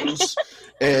emotions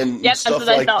and stuff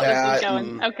like that.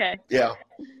 Okay. Yeah.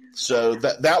 So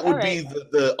that would be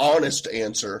the honest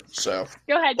answer. So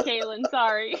go ahead, Kaylin.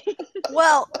 Sorry.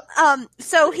 Well,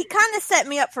 so he kind of set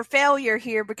me up for failure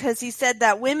here because he said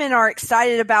that women are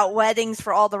excited about weddings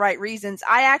for all the right reasons.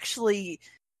 I actually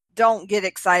don't get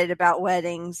excited about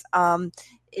weddings.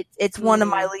 It's one of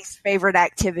my least favorite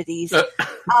activities. But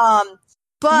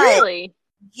really?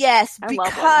 Yes,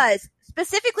 because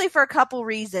specifically for a couple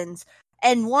reasons.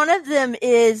 And one of them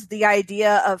is the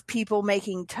idea of people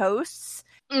making toasts.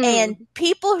 And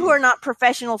people who are not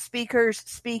professional speakers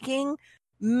speaking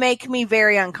make me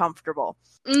very uncomfortable.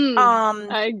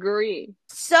 I agree.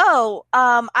 So,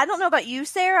 I don't know about you,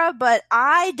 Sarah, but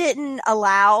I didn't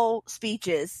allow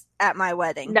speeches at my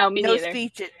wedding. No, me neither.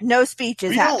 No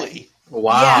speeches. Really?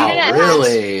 Wow, yeah.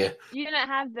 really? You didn't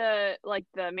have the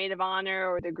maid of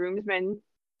honor or the groomsmen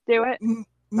do it?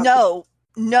 No.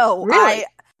 Really?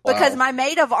 Because my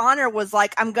maid of honor was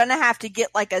like, I'm going to have to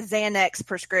get like a Xanax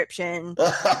prescription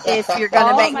if you're going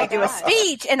to make me do a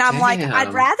speech. And I'm like,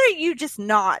 I'd rather you just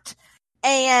not.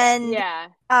 And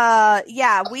I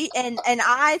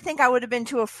think I would have been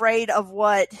too afraid of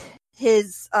what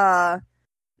his,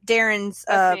 Darren's,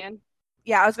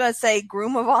 I was going to say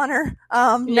groom of honor.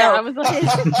 No, I was like,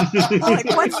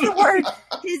 what's the word?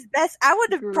 His best. I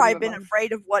would have probably been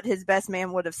afraid of what his best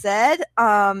man would have said.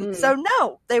 So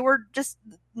no, they were just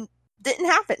didn't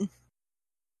happen.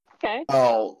 Okay.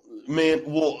 Oh man,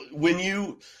 well when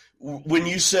you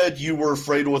said you were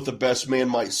afraid of what the best man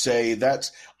might say,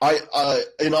 that's I'll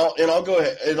go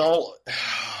ahead and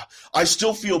I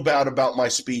still feel bad about my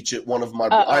speech at one of my.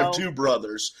 I have two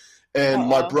brothers. And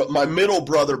my middle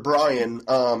brother, Brian,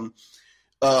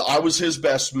 I was his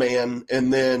best man.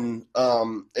 And then,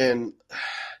 man,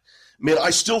 I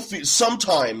still feel,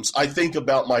 sometimes I think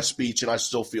about my speech and I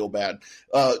still feel bad,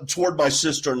 toward my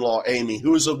sister-in-law, Amy,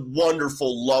 who is a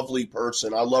wonderful, lovely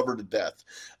person. I love her to death.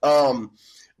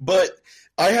 But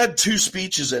I had two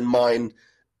speeches in mind.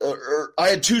 I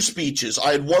had two speeches.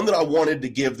 I had one that I wanted to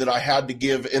give that I had to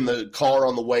give in the car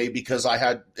on the way because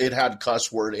it had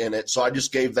cuss word in it. So I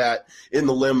just gave that in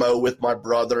the limo with my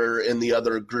brother and the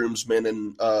other groomsmen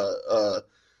and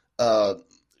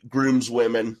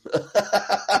groomswomen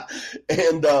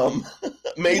and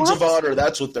maids of honor.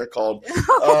 That's what they're called.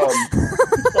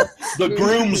 The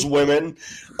groomswomen.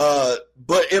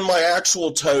 But in my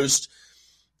actual toast,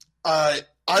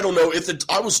 I don't know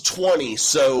I was 20,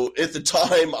 so at the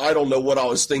time I don't know what I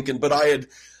was thinking, but I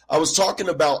was talking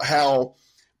about how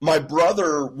my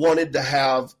brother wanted to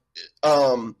have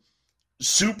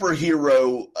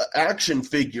superhero action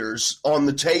figures on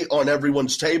on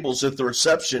everyone's tables at the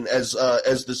reception as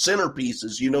the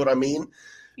centerpieces. You know what I mean?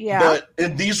 Yeah.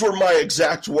 And these were my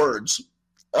exact words.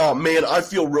 Oh man, I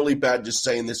feel really bad just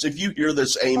saying this. If you hear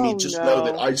this, Amy, know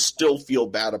that I still feel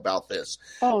bad about this.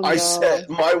 I said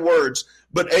my words,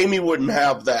 but Amy wouldn't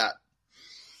have that.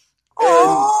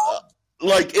 And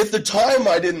at the time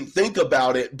I didn't think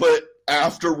about it, but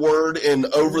afterward and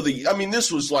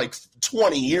this was like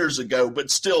 20 years ago,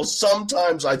 but still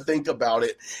sometimes I think about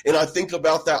it and I think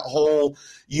about that whole,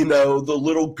 the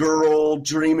little girl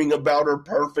dreaming about her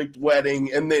perfect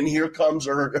wedding. And then here comes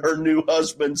her new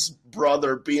husband's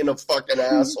brother being a fucking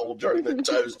asshole during the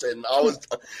toast. And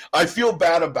I feel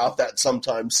bad about that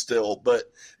sometimes still,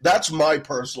 but that's my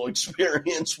personal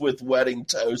experience with wedding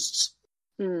toasts.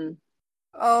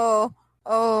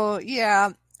 Oh,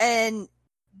 yeah. And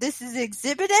this is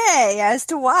Exhibit A as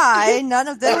to why none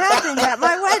of them happened at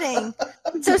my wedding.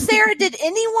 So, Sarah, did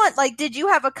you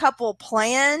have a couple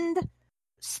planned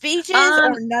speeches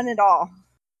or none at all?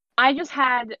 I just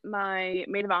had my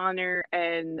maid of honor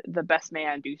and the best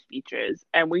man do speeches,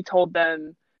 and we told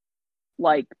them,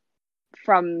 like,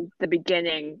 from the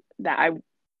beginning that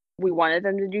we wanted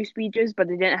them to do speeches, but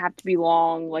they didn't have to be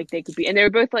long. Like, they could be, and they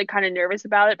were both like kind of nervous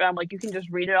about it, but I'm like, you can just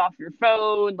read it off your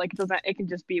phone. Like, it can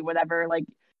just be whatever. Like,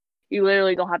 you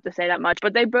literally don't have to say that much.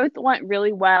 But they both went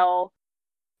really well,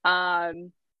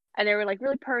 and they were like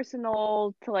really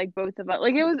personal to like both of us.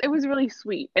 Like, it was really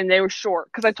sweet, and they were short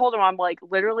because I told them, I'm like,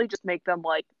 literally just make them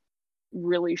like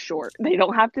really short. They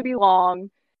don't have to be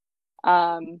long.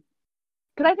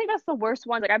 Because I think that's the worst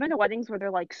one. Like, I've been to weddings where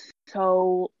they're like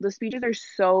the speeches are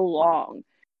so long.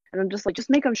 And I'm just like, just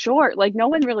make them short. Like, no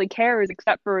one really cares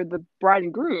except for the bride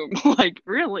and groom. Like,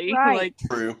 really? Right. Like,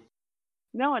 True.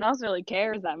 No one else really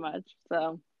cares that much.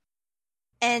 So.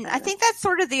 And I think that's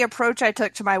sort of the approach I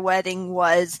took to my wedding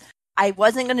was I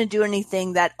wasn't going to do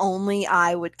anything that only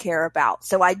I would care about.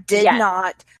 So I did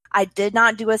not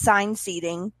do assigned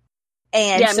seating.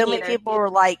 And so many people were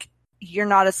like, you're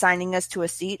not assigning us to a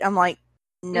seat. I'm like,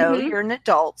 no, you're an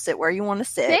adult. Sit where you want to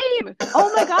sit. Same.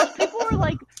 Oh my gosh, people were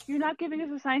like, "You're not giving us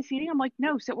assigned seating." I'm like,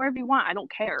 "No, sit wherever you want. I don't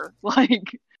care." Like,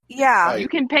 yeah, you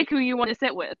can pick who you want to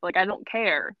sit with. Like, I don't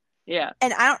care. Yeah.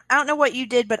 And I don't know what you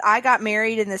did, but I got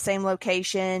married in the same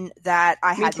location that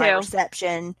I had my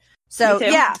reception. So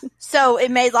yeah, so it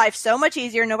made life so much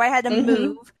easier. Nobody had to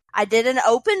move. I did an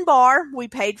open bar. We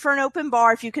paid for an open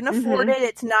bar. If you can afford it,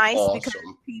 it's nice because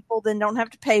people then don't have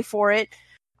to pay for it.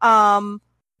 My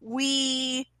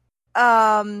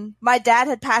dad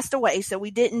had passed away, so we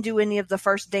didn't do any of the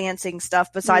first dancing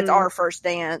stuff besides our first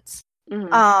dance.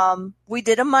 We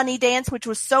did a money dance, which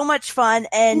was so much fun,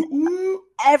 and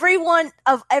everyone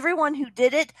who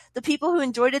did it, the people who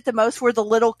enjoyed it the most were the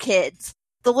little kids.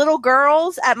 The little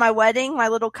girls at my wedding, my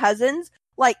little cousins,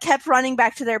 like kept running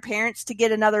back to their parents to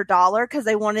get another $1 because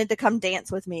they wanted to come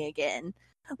dance with me again.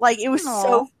 Like, it was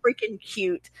so freaking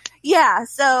cute. Yeah,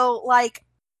 so like,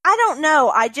 I don't know.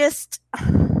 I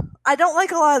don't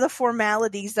like a lot of the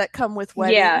formalities that come with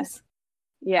weddings.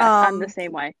 Yeah, I'm the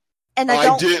same way. And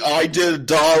I did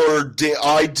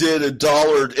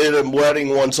 $1 in a wedding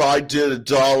once. I did a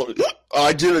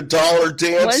 $1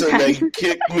 dance and they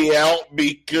kicked me out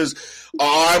because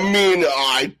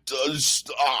I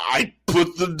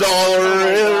put the $1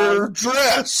 in her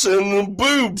dress and the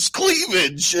boobs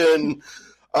cleavage and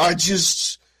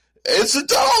it's a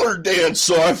 $1 dance,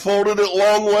 so I folded it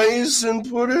long ways and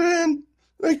put it in.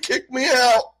 They kicked me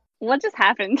out. What just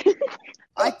happened?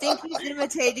 I think he's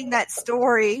imitating that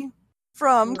story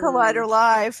from Collider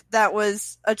Live that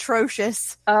was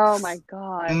atrocious. Oh my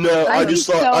god. No, I just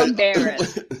thought so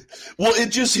embarrassed. Well, it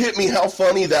just hit me how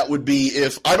funny that would be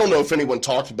if I don't know if anyone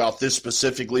talked about this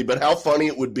specifically, but how funny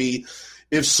it would be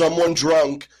if someone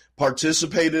drunk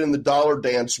participated in the $1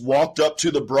 dance, walked up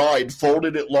to the bride,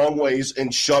 folded it long ways,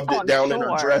 and shoved it down in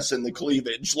her dress in the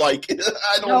cleavage. Like,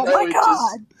 I don't know. My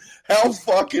God. How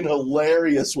fucking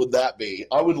hilarious would that be?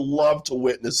 I would love to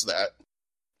witness that.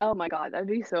 Oh my god, I'd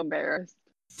be so embarrassed.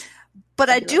 But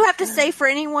I do have to say, for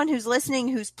anyone who's listening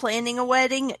who's planning a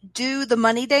wedding, do the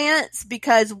money dance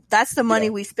because that's the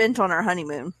money we spent on our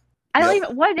honeymoon.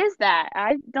 What is that?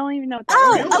 I don't even know what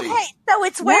that is. Really? Okay. So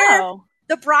it's where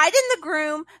the bride and the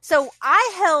groom. So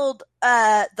I held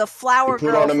the flower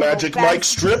girl. Put on a Magic Mike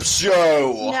strip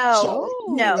show.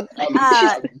 No.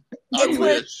 I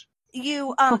wish.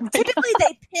 You typically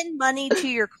they pin money to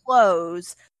your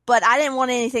clothes, but I didn't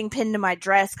want anything pinned to my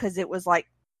dress because it was like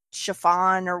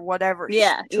chiffon or whatever.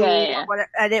 Yeah. Whatever.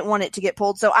 I didn't want it to get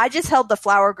pulled, so I just held the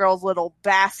flower girl's little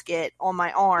basket on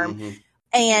my arm.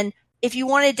 And if you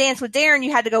wanted to dance with Darren,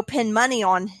 you had to go pin money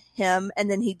on him,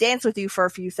 and then he'd dance with you for a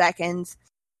few seconds.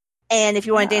 And if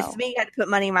you want to dance with me, you had to put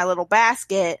money in my little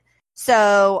basket.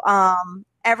 So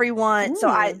everyone, so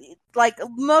I. Like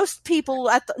most people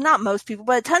not most people,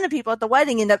 but a ton of people at the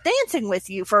wedding end up dancing with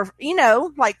you for,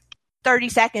 like 30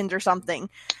 seconds or something.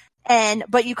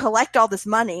 But you collect all this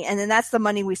money and then that's the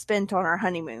money we spent on our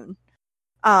honeymoon.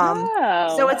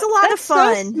 So it's a lot of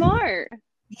fun. So smart.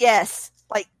 Yes.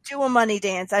 Like do a money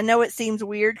dance. I know it seems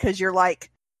weird because you're like,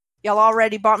 y'all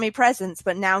already bought me presents,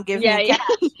 but now give me cash.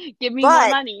 Give me more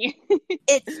money.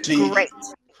 It's great.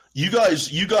 You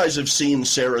guys have seen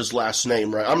Sarah's last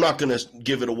name, right? I'm not going to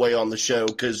give it away on the show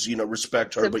because,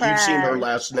 respect her, but you've seen her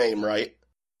last name, right?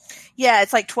 Yeah,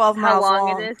 it's like 12 miles how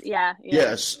long it is. Yeah.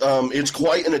 Yes, it's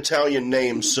quite an Italian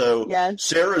name. So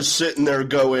Sarah's sitting there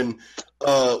going,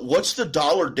 what's the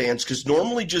dollar dance? Because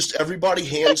normally just everybody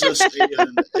hands us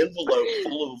an envelope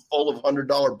full of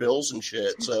 $100 bills and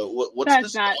shit. So what's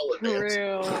this dollar dance?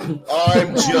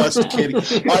 I'm just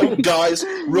kidding. Guys,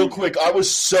 real quick, I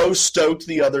was so stoked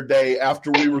the other day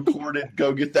after we recorded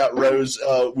Go Get That Rose.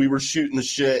 We were shooting the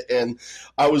shit, and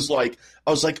I was like,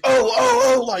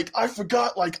 oh, like I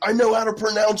forgot, like I know how to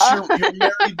pronounce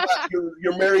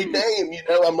your married name. You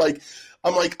know, I'm like,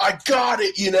 I got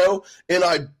it, you know, and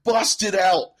I busted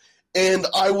out, and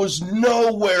I was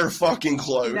nowhere fucking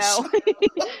close. No,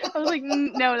 I was like,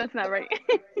 no, that's not right.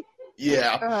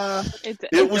 Yeah,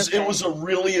 it was a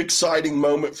really exciting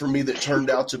moment for me that turned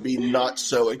out to be not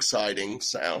so exciting.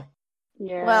 So,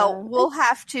 yeah. Well, we'll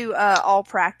have to all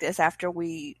practice after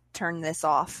we turn this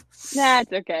off. Nah,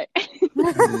 it's okay.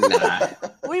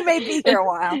 We may be here a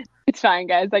while. It's fine,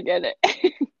 guys. I get it.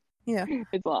 Yeah,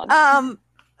 it's long.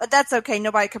 But that's okay.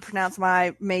 Nobody could pronounce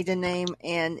my maiden name,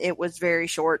 and it was very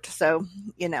short, so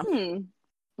you know.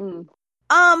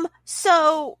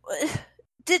 So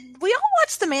did we all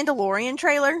watch the Mandalorian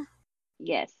trailer?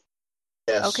 Yes.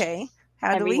 Okay.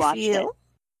 How do we feel?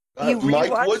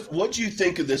 Mike, what do you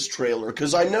think of this trailer?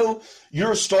 Because I know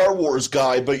you're a Star Wars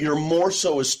guy, but you're more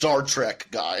so a Star Trek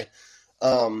guy.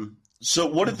 So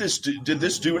what did this do? Did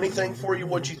this do anything for you?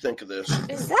 What do you think of this?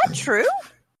 Is that true?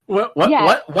 What?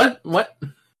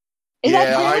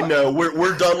 Yeah, I know.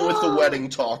 We're done with the wedding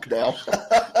talk now.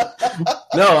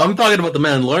 No, I'm talking about the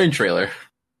Mandalorian trailer.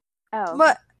 Oh.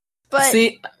 But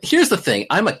see, here's the thing.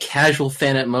 I'm a casual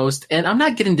fan at most, and I'm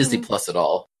not getting Disney Plus at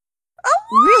all. Oh,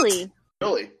 really?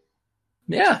 Really?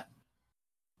 Yeah.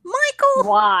 Michael!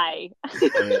 Why?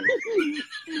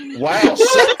 Wow,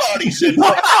 somebody said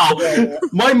wow.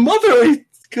 My mother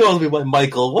calls me by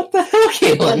Michael. What the hell,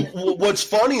 Caitlin? Well, what's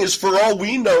funny is, for all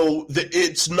we know, that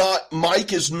it's not,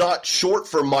 Mike is not short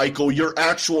for Michael. Your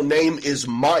actual name is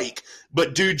Mike.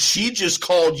 But, dude, she just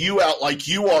called you out like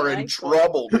you are in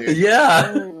trouble, dude.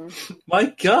 Yeah.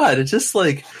 My God. It's just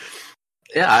like,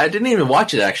 yeah, I didn't even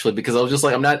watch it, actually, because I was just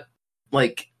like, I'm not,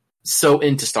 like, so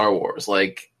into Star Wars.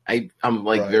 Like, I'm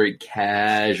like very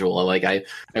casual. Like, I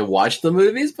watch the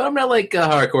movies, but I'm not like a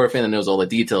hardcore fan that knows all the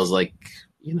details like,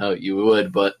 you know, you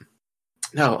would. But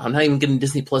no, I'm not even getting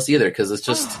Disney Plus either, because it's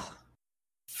just,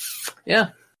 yeah.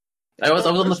 I was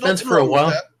on the fence for a while.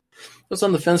 I was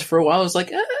on the fence for a while. I was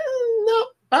like, no,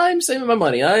 I'm saving my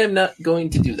money. I am not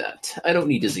going to do that. I don't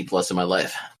need Disney Plus in my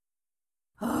life.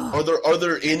 Are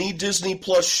there any Disney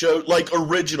Plus shows, like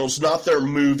originals, not their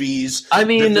movies? I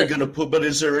mean, that they're going to put. But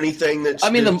is there anything that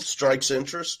strikes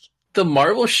interest? The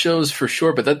Marvel shows for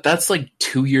sure, but that's like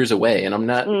 2 years away, and I'm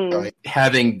not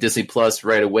having Disney Plus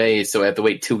right away, so I have to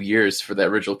wait 2 years for that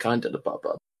original content to pop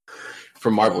up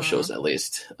for Marvel shows, at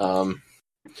least.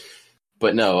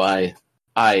 But no, I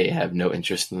have no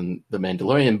interest in The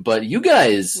Mandalorian, but you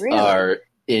guys are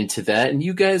into that, and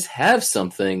you guys have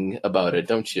something about it,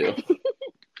 don't you?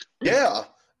 Yeah,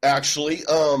 actually,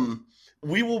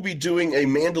 we will be doing a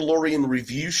Mandalorian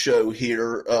review show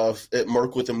here at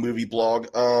Merc with a Movie Blog.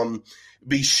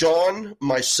 Be Sean,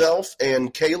 myself,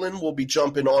 and Kaylin will be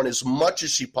jumping on as much as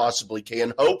she possibly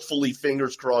can. Hopefully,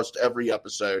 fingers crossed, every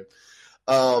episode.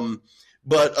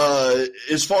 But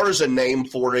as far as a name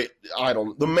for it,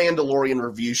 the Mandalorian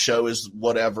Review Show is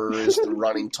whatever is the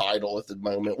running title at the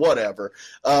moment, whatever.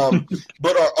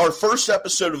 But our first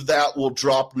episode of that will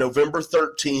drop November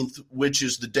 13th, which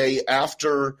is the day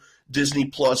after Disney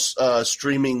Plus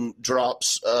streaming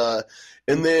drops.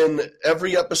 And then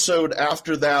every episode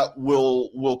after that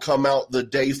will come out the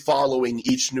day following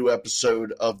each new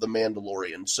episode of The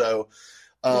Mandalorian. So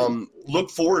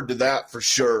look forward to that for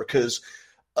sure, because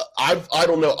I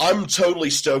don't know. I'm totally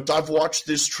stoked. I've watched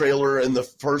this trailer and the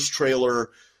first trailer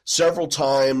several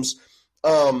times.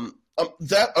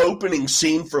 That opening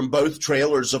scene from both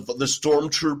trailers of the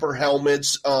stormtrooper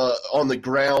helmets on the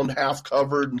ground, half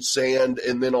covered in sand,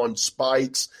 and then on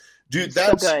spikes, dude,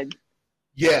 that's so good.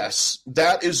 Yes,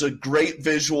 that is a great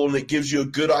visual, and it gives you a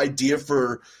good idea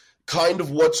for kind of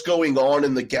what's going on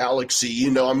in the galaxy.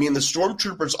 You know, I mean, the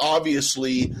stormtroopers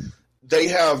obviously they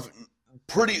have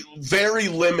very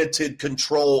limited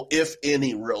control, if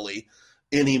any, really,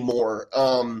 anymore.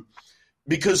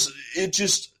 Because it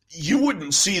just, you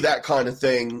wouldn't see that kind of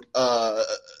thing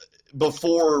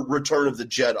before Return of the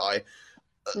Jedi.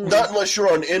 Not unless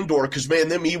you're on Endor, because, man,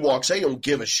 them Ewoks, they don't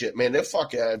give a shit, man. They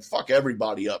fuck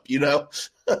everybody up, you know?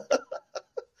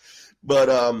 But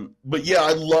yeah,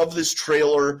 I love this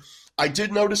trailer. I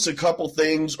did notice a couple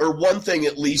things, or one thing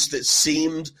at least that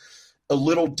seemed a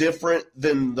little different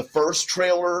than the first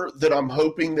trailer that I'm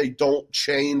hoping they don't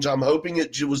change. I'm hoping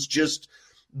it was just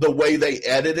the way they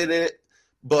edited it.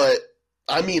 But,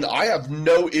 I mean, I have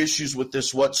no issues with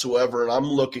this whatsoever, and I'm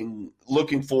looking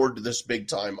forward to this big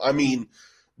time. I mean,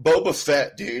 Boba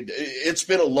Fett, dude, it's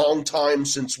been a long time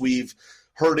since we've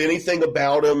heard anything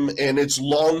about him, and it's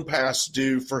long past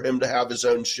due for him to have his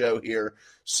own show here.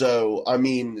 So, I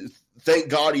mean, thank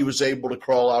God he was able to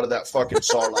crawl out of that fucking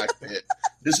Sarlacc pit.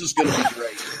 This is going to be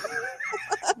great.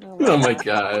 Oh, my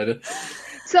God.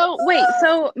 So, wait,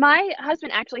 so my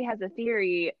husband actually has a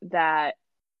theory that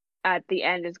at the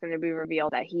end it's going to be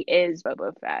revealed that he is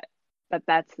Boba Fett, that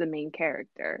that's the main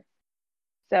character.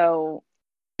 So...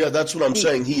 Yeah, that's what I'm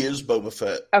saying. He is Boba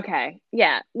Fett. Okay.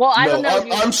 Yeah. Well, I don't know.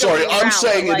 I'm sorry. I'm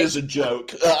saying it is a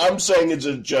joke. I'm saying it's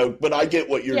a joke, but I get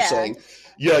what you're saying.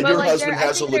 Yeah, but your husband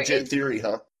has a legit theory,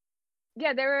 huh?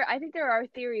 Yeah, I think there are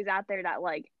theories out there that,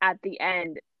 like, at the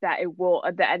end, that it will,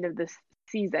 at the end of this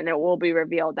season, it will be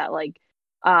revealed that, like,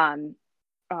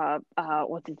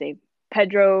 what's his name?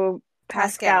 Pedro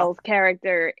Pascal's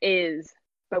character is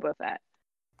Boba Fett.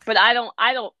 But I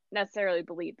don't necessarily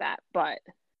believe that, but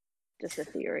just a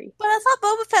theory. But I thought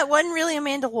Boba Fett wasn't really a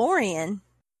Mandalorian.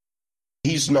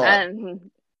 He's not.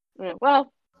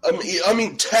 Well, I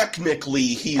mean, technically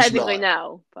he's not. Technically,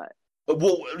 no, but.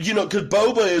 Well, you know, because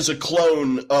Boba is a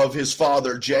clone of his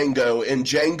father, Jango, and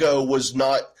Jango was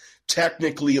not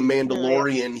technically a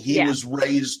Mandalorian. He was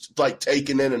raised, like,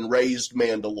 taken in and raised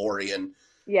Mandalorian.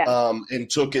 Yeah. And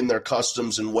took in their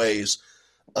customs and ways.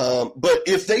 But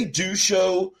if they do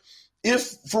show...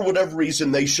 If, for whatever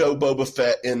reason, they show Boba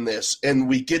Fett in this and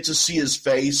we get to see his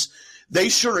face, they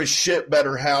sure as shit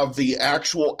better have the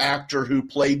actual actor who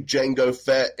played Jango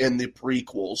Fett in the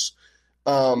prequels.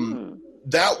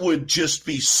 That would just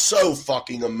be so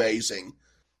fucking amazing.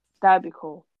 That'd be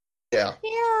cool. Yeah.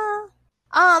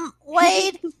 Yeah.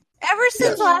 Wade, ever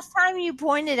since last time you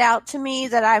pointed out to me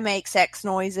that I make sex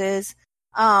noises,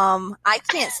 I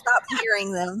can't stop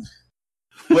hearing them.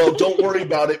 Well, don't worry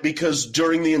about it, because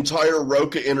during the entire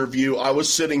Roka interview, I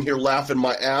was sitting here laughing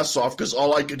my ass off because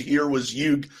all I could hear was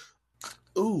you.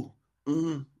 Ooh,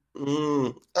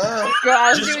 Girl,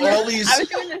 just all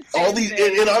these,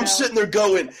 and I'm sitting there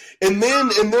going, and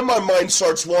then my mind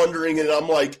starts wandering, and I'm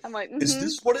like, is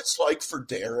this what it's like for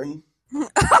Darren?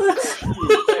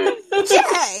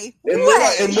 Jay, and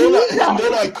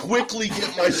then I quickly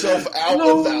get myself out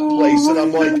of that place, and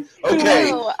I'm like,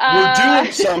 okay, we're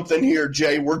doing something here,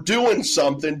 Jay. We're doing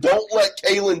something. Don't let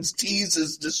Kaylin's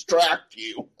teases distract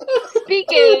you.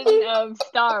 Speaking of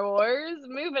Star Wars,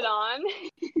 moving on.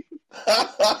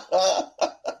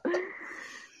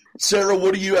 Sarah,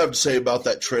 what do you have to say about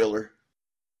that trailer?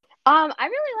 I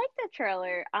really like that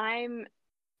trailer. I'm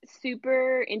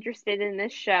super interested in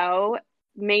this show,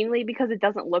 mainly because it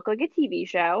doesn't look like a TV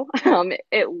show.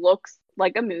 It looks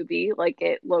like a movie. Like,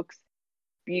 it looks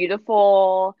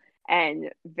beautiful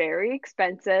and very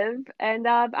expensive, and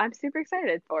I'm super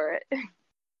excited for it.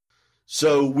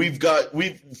 So we've got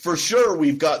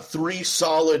three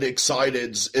solid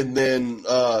exciteds, and then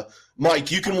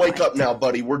Mike, you can wake up now,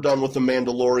 buddy. We're done with the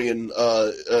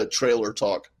Mandalorian trailer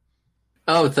talk.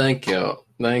 Oh, thank you,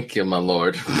 my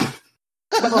lord.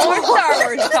 More Star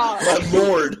Wars talk. My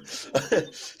lord.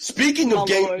 Speaking of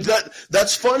game,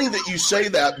 that's funny that you say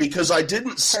that, because I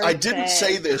didn't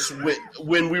say this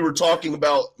when we were talking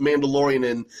about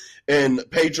Mandalorian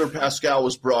and Pedro Pascal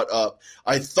was brought up.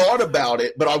 I thought about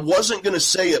it, but I wasn't going to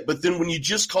say it. But then when you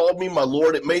just called me my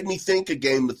lord, it made me think of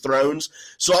Game of Thrones.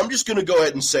 So I'm just going to go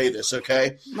ahead and say this,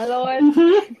 okay? My lord.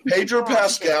 Pedro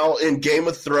Pascal in Game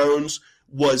of Thrones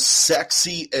was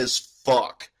sexy as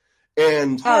fuck.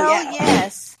 And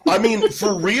yes. I mean,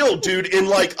 for real, dude. And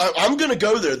like, I'm gonna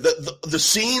go there. The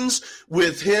scenes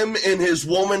with him and his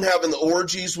woman having the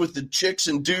orgies with the chicks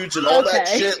and dudes and all that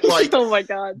shit. Like, oh my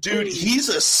god, dude, he's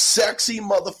a sexy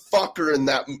motherfucker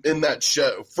in that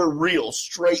show. For real,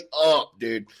 straight up,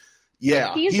 dude.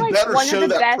 Yeah, he like better show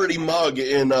that pretty mug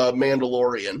in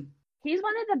Mandalorian. He's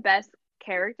one of the best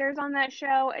characters on that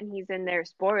show, and he's in there,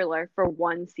 spoiler, for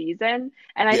one season.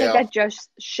 And I think that just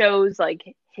shows like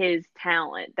his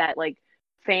talent, that like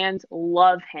fans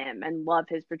love him and love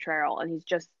his portrayal, and he's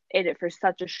just in it for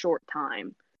such a short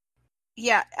time.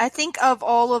 Yeah, I think of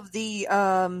all of the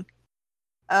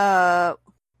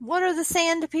what are the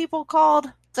sand people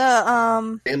called?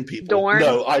 The Sand people. Dorn.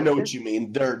 No, I know what you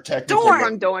mean. They're technically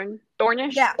from Dorn.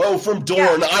 Dornish? Yeah. Oh, from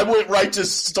Dorn. Yeah. I went right to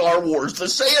Star Wars. The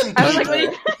Sand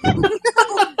people.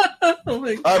 I was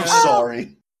like, I'm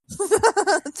sorry.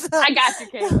 I got you,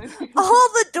 Caitlin.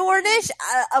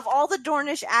 All the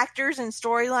Dornish actors and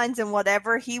storylines and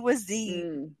whatever, he was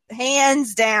the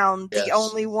hands down the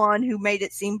only one who made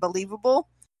it seem believable.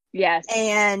 Yes.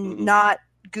 And not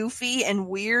goofy and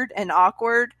weird and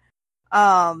awkward.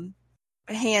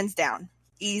 Hands down,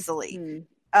 easily.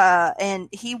 And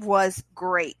he was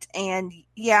great. And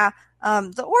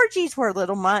the orgies were a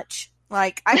little much.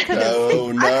 Like, I could have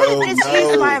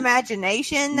used my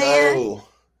imagination there.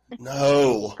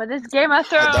 No. But it's Game of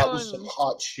Thrones. That was some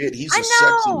hot shit. He's a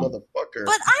sexy motherfucker.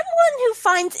 But I'm one who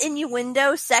finds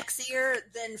innuendo sexier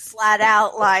than flat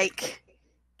out, like,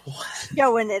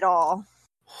 showing it all.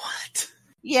 What?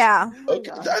 Yeah.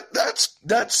 Okay,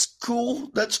 that's cool.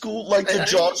 That's cool. Like the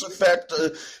Jaws effect.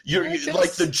 You're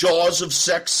like the Jaws of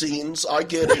sex scenes. I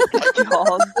get it. The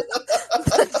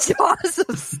Jaws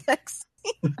of sex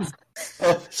scenes.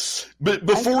 But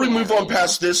before we move on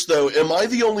past this, though, am I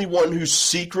the only one who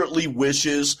secretly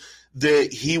wishes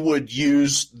that he would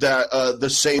use that the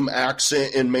same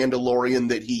accent in Mandalorian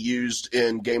that he used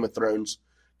in Game of Thrones?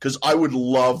 Because I would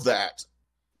love that.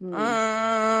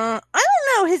 I don't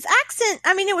know. His accent,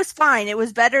 I mean, it was fine. It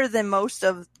was better than most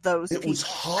of those. It was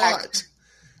hot.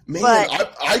 Man,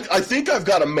 I think I've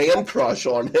got a man crush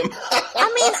on him.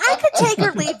 I mean, I could take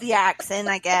or leave the accent,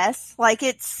 I guess. Like,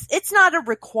 it's not a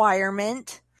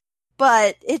requirement,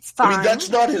 but it's fine. I mean, that's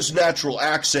not his natural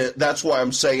accent. That's why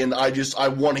I'm saying I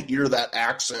want to hear that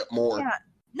accent more. Yeah.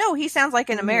 No, he sounds like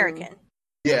an American.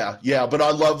 Yeah, but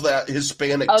I love that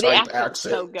Hispanic type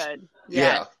accent. So good.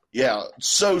 Yeah,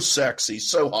 so sexy,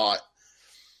 so hot.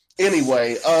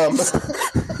 Anyway,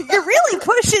 you're really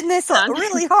pushing this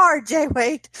really hard, Jay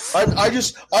Wade.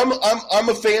 I'm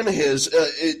a fan of his.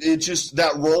 It just,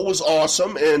 that role was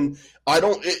awesome, and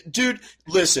dude,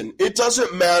 listen, it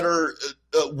doesn't matter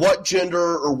what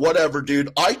gender or whatever,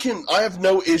 dude. I have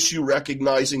no issue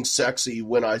recognizing sexy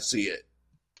when I see it.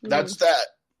 That's that.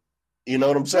 You know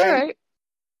what I'm saying? All right.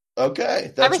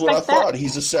 Okay, that's what I thought.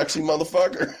 He's a sexy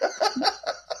motherfucker.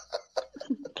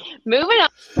 Moving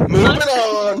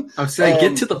on. I'm saying,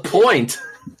 get to the point.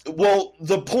 Well,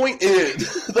 the point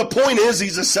is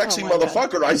he's a sexy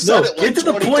motherfucker. God. I said it. Get to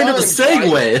the point of the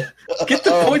segue. Right? Get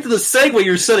the point of the segue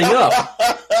you're setting up.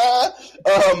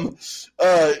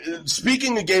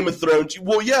 Speaking of Game of Thrones,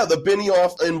 well, yeah, the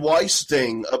Benioff and Weiss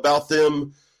thing about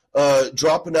them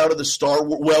dropping out of the Star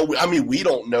Wars. Well, I mean, we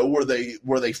don't know. Were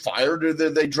they fired or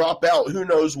did they drop out? Who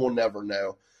knows? We'll never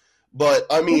know. But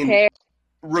I mean.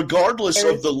 Regardless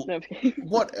of the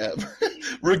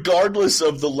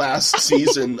last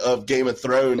season of Game of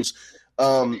Thrones,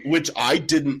 which I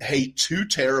didn't hate too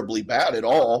terribly bad at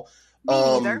all. Me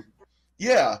neither.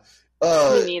 Yeah.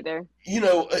 Me neither. You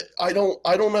know, I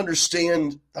don't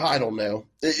understand. I don't know.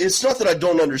 It's not that I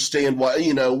don't understand why,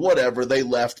 whatever, they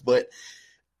left, but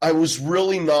I was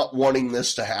really not wanting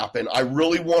this to happen. I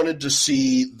really wanted to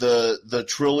see the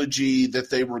trilogy that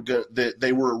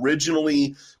they were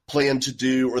originally planned to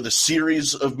do, or the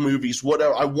series of movies,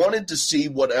 whatever. I wanted to see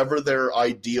whatever their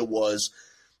idea was,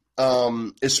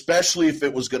 especially if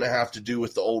it was going to have to do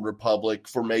with the Old Republic,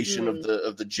 formation of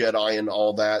the Jedi and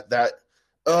all that.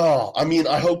 I mean,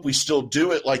 I hope we still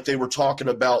do it, like they were talking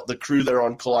about the crew there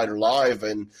on Collider Live,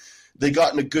 and they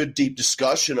got in a good deep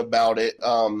discussion about it.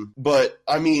 But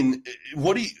I mean,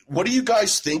 what do you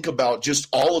guys think about just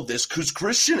all of this? Because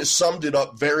Christian has summed it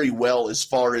up very well as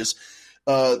far as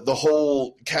the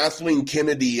whole Kathleen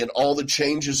Kennedy and all the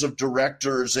changes of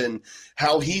directors and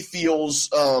how he feels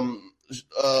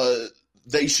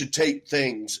they should take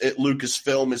things at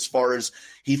Lucasfilm, as far as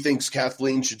he thinks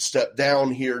Kathleen should step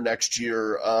down here next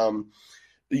year.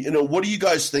 What do you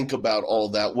guys think about all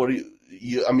of that? Do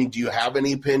you have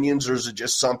any opinions, or is it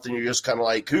just something you're just kind of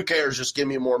like, who cares? Just give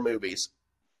me more movies.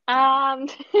 Sarah?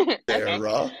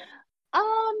 Okay.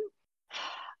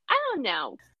 I don't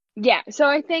know. Yeah, so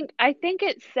I think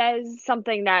it says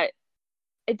something that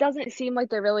it doesn't seem like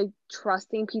they're really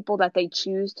trusting people that they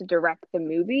choose to direct the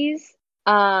movies,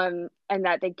 and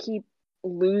that they keep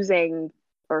losing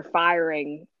or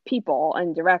firing people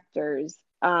and directors.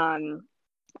 And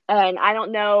I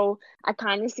don't know, I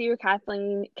kind of see where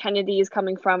Kathleen Kennedy is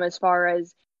coming from, as far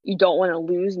as you don't want to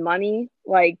lose money.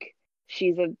 Like,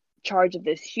 she's in charge of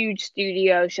this huge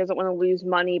studio. She doesn't want to lose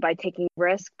money by taking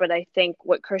risk. But I think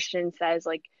what Christian says,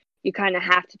 like, you kind of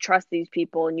have to trust these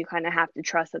people, and you kind of have to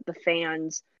trust that the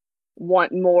fans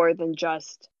want more than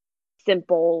just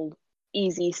simple,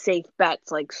 easy, safe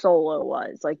bets like Solo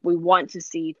was. Like, we want to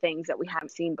see things that we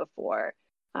haven't seen before,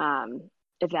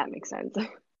 if that makes sense.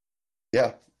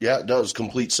 Yeah, it does.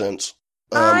 Complete sense.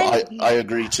 I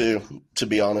agree too, to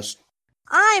be honest.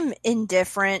 I'm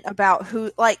indifferent about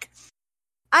who, like,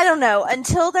 I don't know.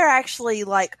 Until they're actually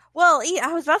like, well,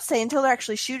 I was about to say until they're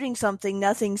actually shooting something,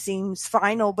 nothing seems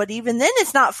final. But even then,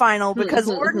 it's not final because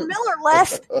Lord and Miller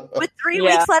left with 3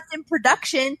 weeks left in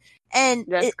production, and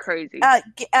that's crazy.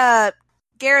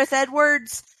 Gareth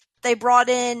Edwards, they brought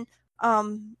in,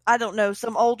 I don't know,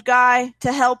 some old guy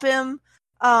to help him.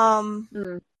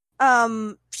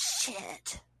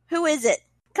 Shit. Who is it?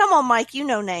 Come on, Mike. You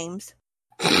know names.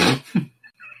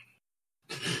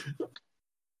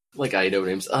 Like I know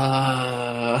names. They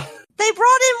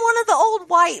brought in one of the old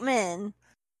white men.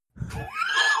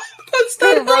 That's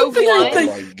not Rogue One. Oh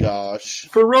my gosh.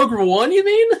 For Rogue One, you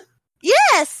mean?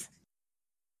 Yes.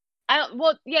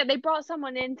 They brought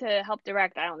someone in to help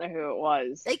direct. I don't know who it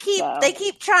was. They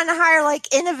keep trying to hire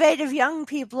like innovative young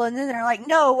people, and then they're like,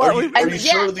 "No, what Are you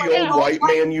sure the old white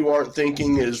man you aren't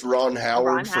thinking is Ron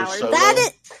Howard for Solo? That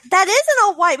is an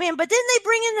old white man, but didn't they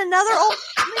bring in another old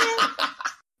man?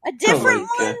 A different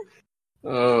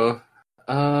one?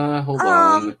 Hold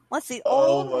on. Let's see,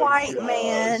 old white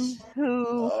man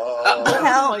who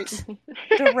helped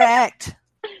direct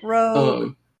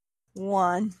Rogue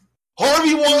One.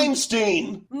 Harvey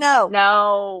Weinstein.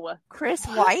 No. Chris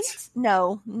White?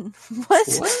 No.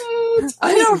 What?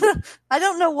 I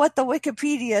don't know what the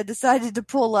Wikipedia decided to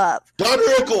pull up. Don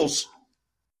Rickles.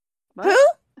 Who?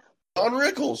 Don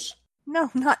Rickles.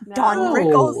 No, not Don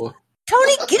Rickles.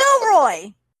 Tony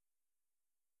Gilroy.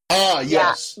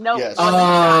 Yes. Yeah. Yes.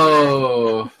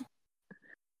 Oh.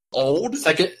 Old?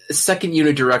 Second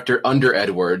unit director under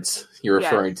Edwards, you're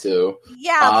referring to.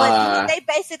 Yeah, but they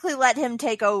basically let him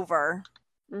take over.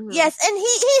 Mm-hmm. Yes, and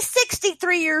he's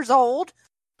 63 years old.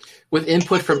 With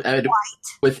input from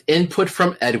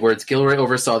Edwards, Gilroy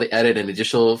oversaw the edit and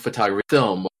additional photography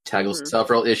film, tackles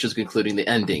several issues, including the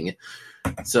ending.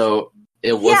 So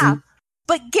it wasn't. Yeah,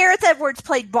 but Gareth Edwards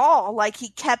played ball. Like he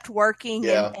kept working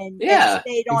and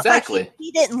stayed on. Exactly. Like,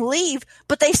 he didn't leave,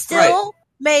 but they still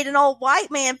made an old white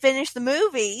man finish the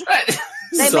movie. Right.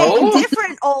 They made a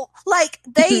different old, like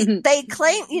they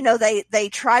claim, they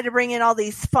try to bring in all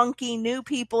these funky new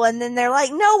people, and then they're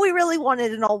like, no, we really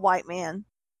wanted an old white man.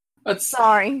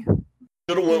 Sorry.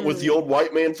 Should have went with the old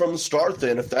white man from the start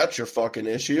then, if that's your fucking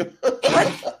issue.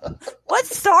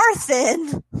 What's Star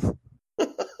Thin?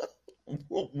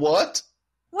 What?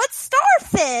 What's Star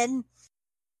Thin?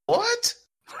 What?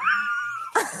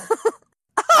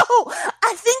 Oh,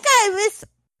 I think I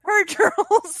misheard your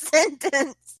whole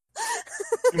sentence.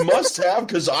 You must have,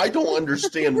 because I don't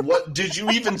understand. What did you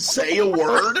even say a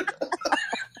word?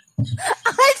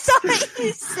 I thought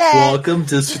you said. Welcome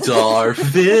to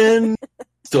Starfin.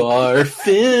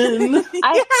 Starfin.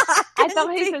 I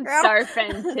thought he said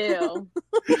Starfin too.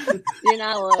 You're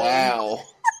not alone. Wow.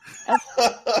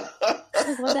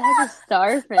 What the heck is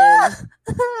Starfin?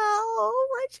 Oh,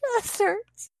 my chest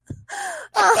hurts.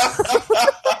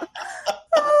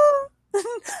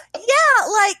 Yeah,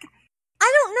 like,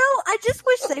 I don't know. I just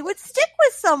wish they would stick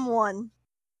with someone.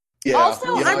 Yeah,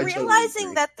 also, I'm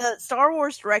realizing that the Star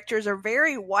Wars directors are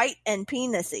very white and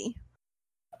penisy.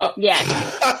 Yes.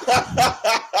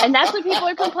 And that's what people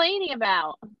are complaining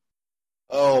about.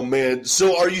 Oh, man.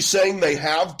 So are you saying they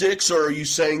have dicks, or are you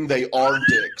saying they are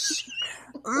dicks?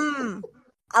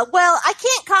 Well, I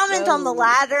can't comment on the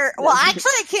latter. Well,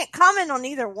 actually, I can't comment on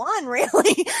either one,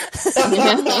 really.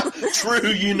 True,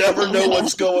 you never know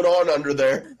what's going on under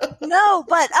there. No,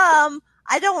 but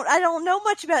I don't know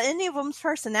much about any of them's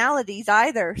personalities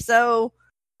either. So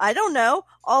I don't know.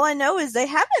 All I know is they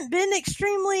haven't been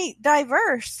extremely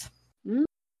diverse.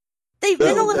 They've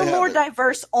been a little more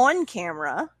diverse on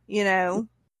camera, who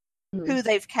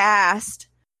they've cast,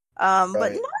 but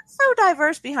not so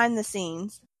diverse behind the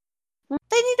scenes.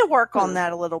 They need to work on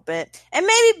that a little bit. And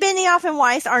maybe Benioff and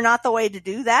Weiss are not the way to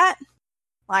do that.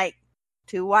 Like,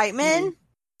 two white men.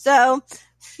 So,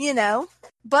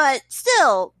 but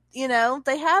still,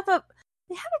 they have a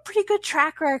pretty good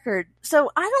track record. So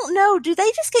I don't know. Do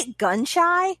they just get gun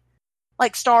shy?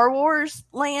 Like Star Wars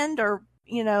land, or,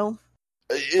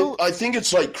 I think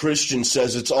it's like Christian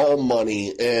says, it's all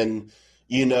money. And,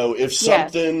 if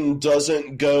something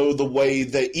doesn't go the way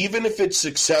even if it's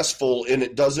successful and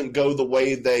it doesn't go the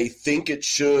way they think it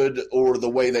should or the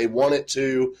way they want it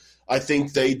to, I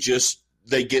think they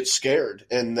get scared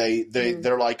and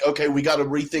they're like, okay, we got to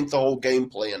rethink the whole game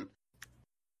plan.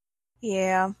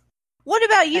 Yeah. What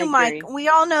about you, Mike? We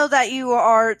all know that you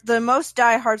are the most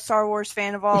diehard Star Wars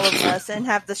fan of all of us and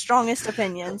have the strongest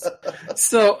opinions.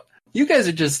 So you guys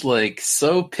are just like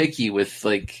so picky with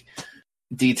like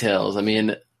details. I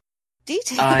mean,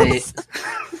 details.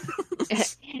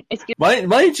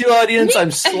 Mind you, audience,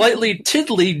 I'm slightly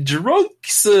tiddly drunk,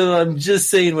 so I'm just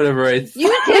saying whatever I thought.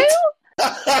 You too?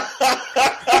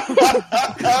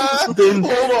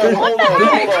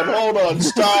 Hold on.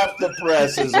 Stop the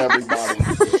presses, everybody.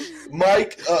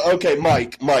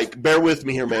 Mike, bear with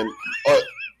me here, man.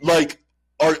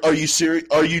 Are you serious?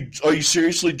 Are you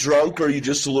seriously drunk, or are you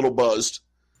just a little buzzed?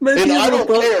 And I don't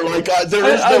care. There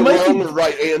is no wrong or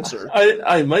right answer.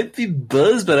 I might be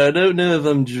buzzed, but I don't know if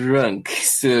I'm drunk.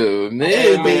 So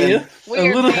maybe a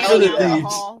little bit of each.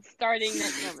 Starting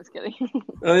next. No, I'm just kidding.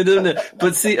 I don't know,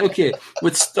 but see, okay,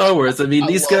 with Star Wars, I mean,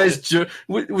 these guys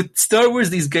with Star Wars,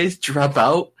 these guys drop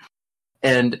out,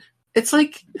 and it's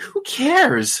like, who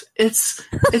cares? It's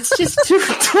just two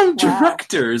dumb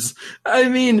directors. I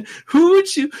mean, who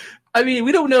would you? I mean,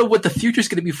 we don't know what the future is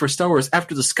going to be for Star Wars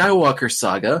after the Skywalker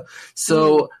saga.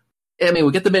 So, I mean,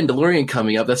 we get the Mandalorian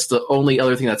coming up. That's the only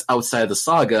other thing that's outside of the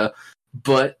saga,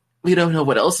 but we don't know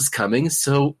what else is coming.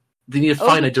 So they need to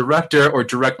find a director or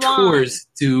directors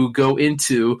to go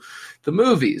into the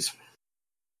movies.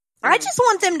 I just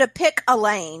want them to pick a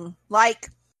lane. Like,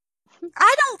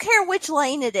 I don't care which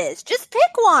lane it is. Just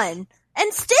pick one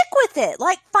and stick with it.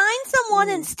 Like, find someone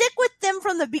and stick with them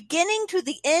from the beginning to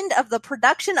the end of the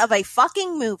production of a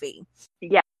fucking movie.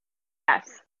 Yes.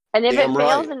 And if it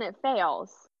fails, then it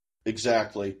fails.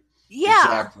 Exactly.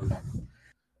 Yeah. Exactly.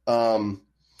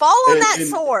 Fall on that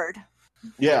sword.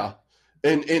 Yeah.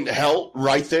 And hell,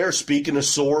 right there, speaking of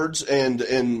swords and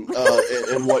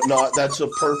whatnot, that's a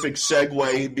perfect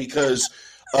segue because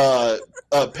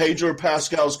Pedro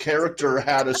Pascal's character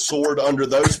had a sword under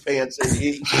those pants, and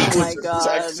he was a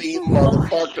sexy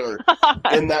motherfucker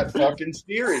in that fucking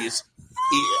series.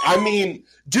 I mean,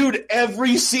 dude,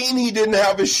 every scene he didn't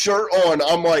have his shirt on,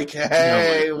 I'm like,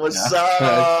 hey, what's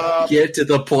up? Get to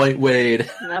the point, Wade.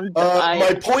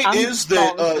 My point is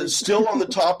that, still on the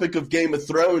topic of Game of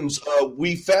Thrones,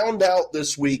 we found out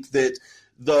this week that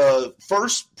the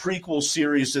first prequel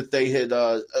series that they had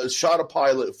shot a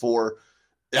pilot for,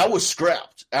 that was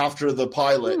scrapped after the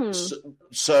pilot.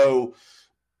 So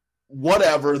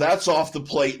whatever, that's off the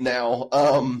plate now.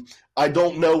 I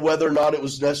don't know whether or not it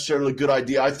was necessarily a good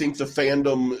idea. I think the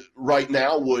fandom right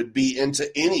now would be into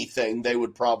anything they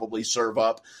would probably serve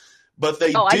up. But they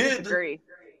did. I disagree.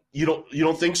 You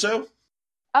don't think so?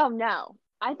 Oh no.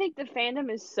 I think the fandom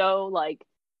is so like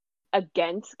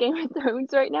against Game of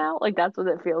Thrones right now. Like that's what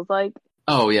it feels like.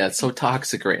 Oh yeah, it's so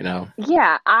toxic right now.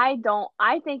 Yeah, I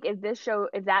think if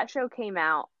that show came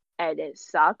out and it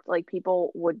sucked, like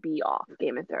people would be off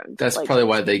Game of Thrones. That's like, probably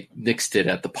why they nixed it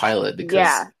at the pilot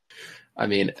because I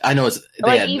mean, I know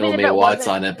they had Naomi Watts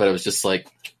on it, but it was just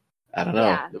like, I don't know.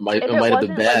 Yeah. It might have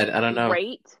been bad. Like, I don't know.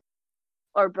 Great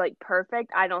or like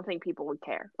perfect. I don't think people would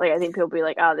care. Like I think people would be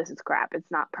like, "Oh, this is crap.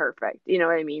 It's not perfect." You know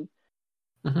what I mean?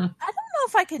 I don't know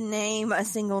if I could name a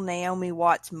single Naomi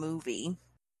Watts movie.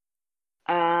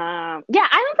 I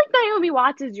don't think Naomi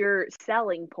Watts is your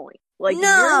selling point. Like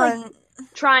you're like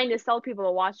trying to sell people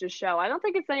to watch the show. I don't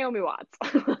think it's Naomi Watts.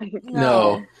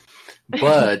 No,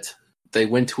 but they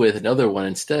went with another one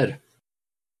instead.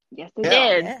 Yes, they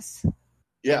did. Yes.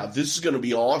 Yeah, this is going to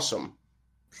be awesome.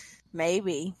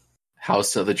 Maybe.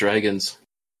 House of the Dragons.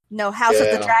 No, House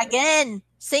of the Dragon.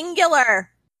 Singular.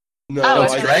 No,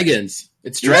 it's dragons.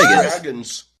 It's dragons.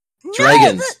 Dragons.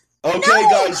 Dragons. Okay,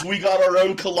 guys, we got our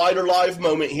own Collider Live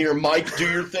moment here. Mike, do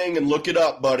your thing and look it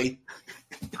up, buddy.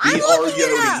 I'm looking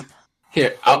it up.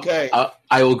 Here,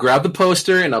 I will grab the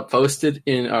poster and I'll post it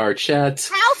in our chat.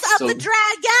 House of the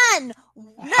Dragon.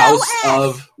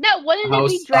 Wouldn't it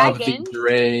be dragons? House of the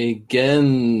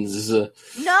Dragons.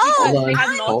 No,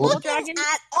 I'm looking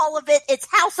at all of it. It's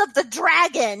House of the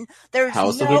Dragon. There's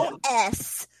no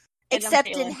S except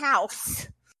in house.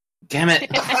 Damn it.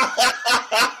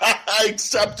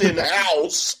 Except in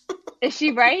house. Is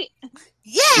she right?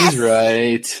 Yes. She's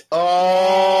right.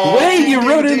 Oh. Wait, you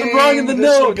wrote it wrong in the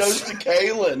notes. This one goes to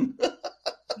Kaylin.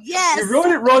 Yes. You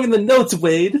wrote it wrong in the notes,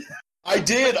 Wade. I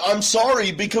did. I'm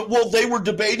sorry because they were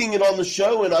debating it on the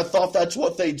show, and I thought that's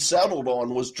what they'd settled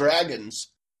on was dragons.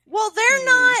 Well, they're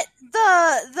not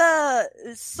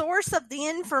the source of the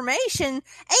information,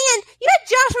 and you had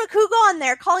Josh McCouga on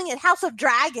there calling it House of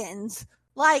Dragons.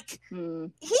 Like he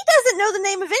doesn't know the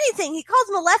name of anything. He calls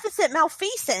Maleficent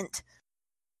Malfeasant.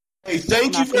 Hey,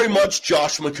 thank you very much,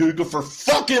 Josh McCouga, for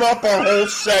fucking up our whole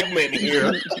segment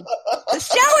here. The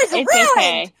show is ruined.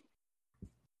 Okay.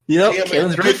 Yep,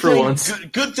 Kaylin's right for once.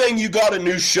 Good thing you got a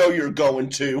new show you're going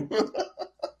to.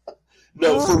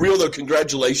 No, for real though,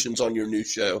 congratulations on your new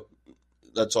show.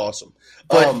 That's awesome.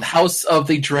 But House of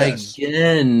the Dragon.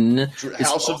 Yes.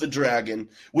 House of the Dragon,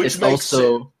 which makes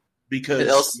also sense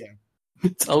because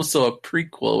it's also a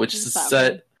prequel, which is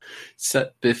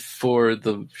set before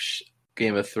the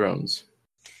Game of Thrones.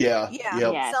 Yeah,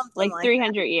 like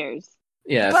 300 years.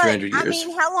 Yeah, but, 300 years. I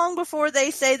mean, how long before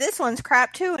they say this one's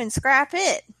crap too and scrap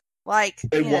it? Like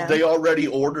they already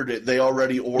ordered it. They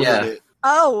already ordered it.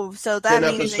 Oh, so that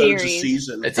 10 means episodes a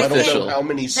season. It's I official. don't know how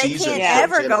many seasons. They can't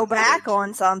ever go back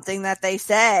on something that they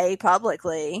say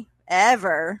publicly.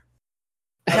 Ever.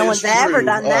 No one's ever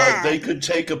done that. They could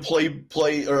take a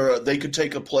they could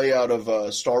take a play out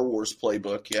of Star Wars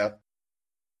playbook. Yeah.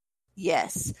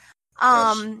 Yes.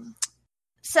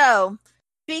 So,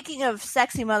 speaking of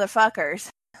sexy motherfuckers,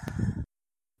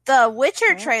 the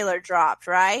Witcher trailer dropped,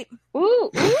 right?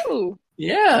 Ooh.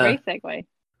 Yeah. Great segue.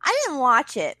 I didn't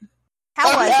watch it.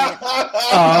 How was it?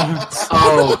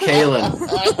 Kaylin.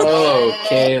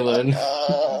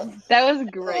 Kaylin. That was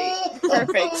great.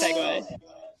 Perfect segue.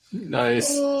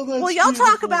 Nice. Well, y'all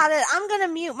talk about it. I'm going to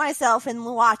mute myself and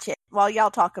watch it while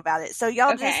y'all talk about it. So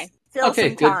y'all just fill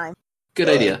some time. Good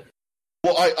idea.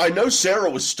 Well, I know Sarah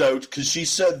was stoked because she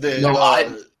said that. No,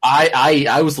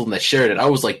 I was the one that shared it. I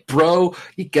was like, bro,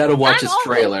 you got to watch this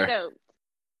trailer.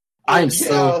 I'm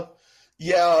so...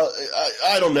 Yeah,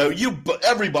 I don't know.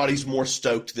 Everybody's more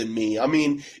stoked than me. I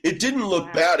mean, it didn't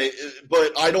look bad,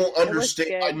 but I don't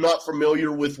understand. I'm not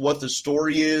familiar with what the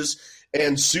story is,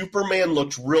 and Superman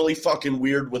looked really fucking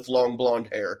weird with long blonde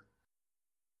hair.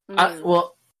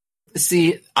 Well,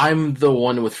 see, I'm the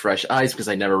one with fresh eyes because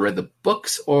I never read the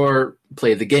books or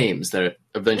played the games that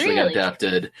eventually got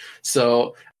adapted.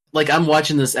 So... like, I'm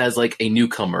watching this as, like, a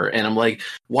newcomer, and I'm, like,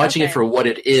 watching it for what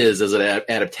it is as an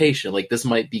adaptation. Like, this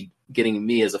might be getting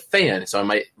me as a fan, so I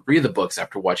might read the books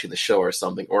after watching the show or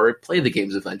something, or play the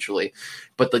games eventually.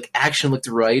 But the action looked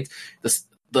right.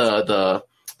 The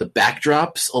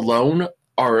backdrops alone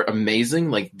are amazing.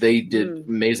 Like, they did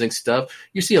amazing stuff.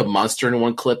 You see a monster in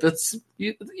one clip. It's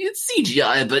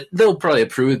CGI, but they'll probably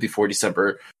approve it before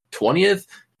December 20th.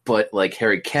 But, like,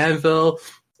 Harry Cavill...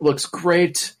 looks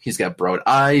great. He's got broad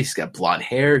eyes. He's got blonde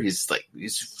hair. He's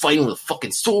fighting with a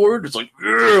fucking sword. It's like,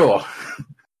 ugh.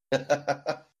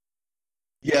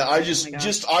 Yeah, I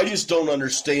just don't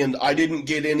understand. I didn't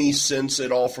get any sense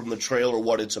at all from the trailer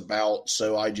what it's about.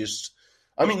 So I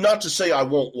mean, not to say I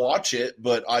won't watch it,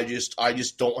 but I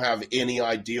just don't have any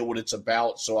idea what it's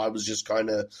about. So I was just kind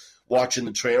of watching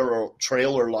the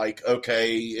trailer like,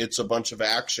 okay, it's a bunch of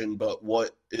action, but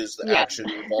what is the action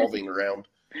revolving around?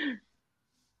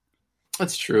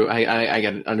 That's true. I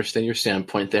got to understand your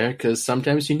standpoint there, because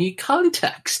sometimes you need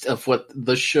context of what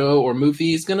the show or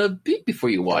movie is going to be before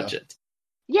you watch it.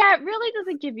 Yeah, it really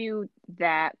doesn't give you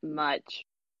that much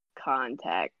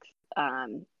context.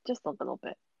 Just a little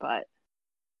bit, but...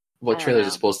 What trailers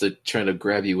are supposed to try to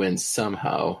grab you in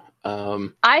somehow?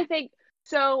 I think...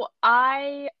 So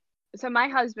my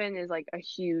husband is, like, a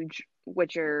huge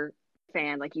Witcher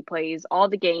fan. Like, he plays all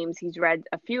the games. He's read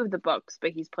a few of the books,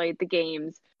 but he's played the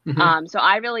games. Mm-hmm. So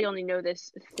I really only know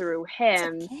this through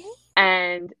him.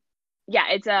 And yeah,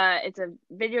 it's a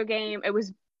video game. It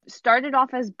was started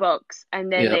off as books,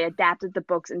 and then they adapted the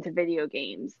books into video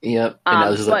games. Yep.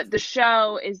 But the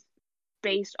show is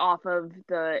based off of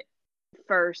the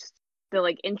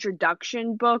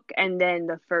introduction book and then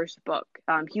the first book.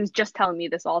 He was just telling me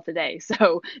this all today,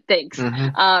 so thanks.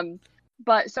 Mm-hmm.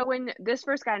 But so when this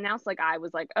first got announced, like, I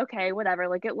was like, okay, whatever,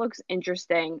 like, it looks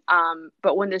interesting.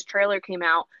 But when this trailer came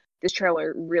out, this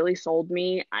trailer really sold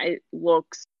me. It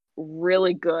looks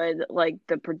really good. Like,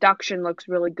 the production looks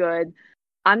really good.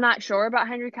 I'm not sure about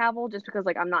Henry Cavill just because,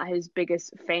 like, I'm not his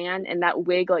biggest fan, and that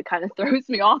wig, like, kind of throws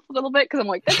me off a little bit because I'm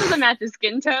like, that doesn't match his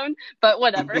skin tone, but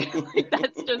whatever. Like,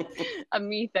 that's just a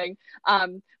me thing.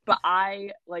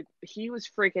 But he was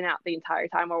freaking out the entire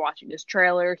time we're watching this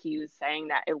trailer. He was saying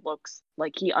that it looks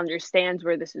like he understands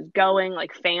where this is going.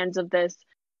 Like, fans of this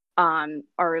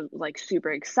are, like,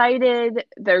 super excited.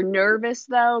 They're nervous,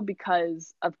 though,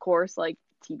 because, of course, like,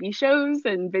 TV shows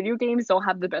and video games don't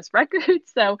have the best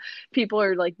records, so people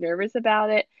are, like, nervous about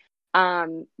it.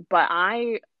 But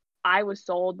I was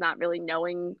sold, not really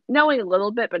knowing a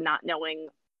little bit, but not knowing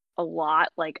a lot.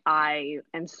 Like, I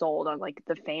am sold on, like,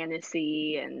 the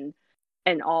fantasy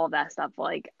and all of that stuff.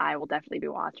 Like, I will definitely be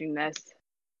watching this,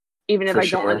 even if I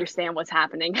don't understand what's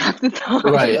happening half the time.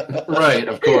 Right,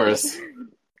 of course.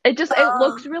 It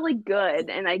looks really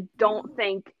good, and I don't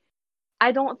think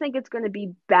it's going to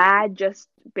be bad just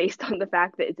based on the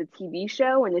fact that it's a TV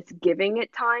show and it's giving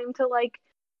it time to, like,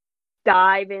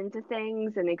 dive into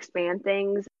things and expand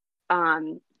things,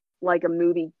 like a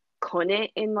movie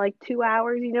couldn't in, like, 2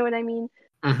 hours. You know what I mean?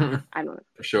 Mm-hmm. I don't know.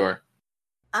 For sure.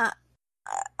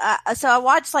 So I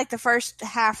watched, like, the first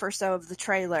half or so of the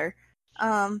trailer.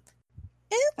 It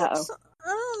looks, I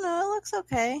don't know. It looks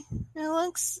okay. It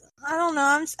looks. I don't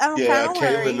know. I'm kind of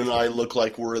worried. Kaylin and I look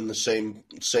like we're in the same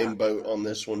boat on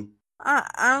this one.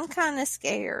 I'm kind of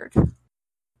scared.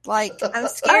 Like, I'm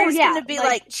scared it's going to be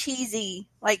like cheesy,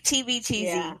 like TV cheesy.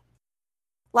 Yeah.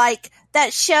 Like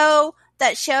that show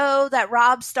that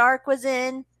Rob Stark was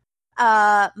in,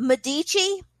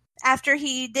 Medici, after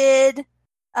he did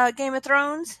Game of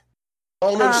Thrones.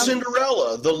 Oh no,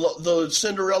 Cinderella, the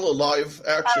Cinderella live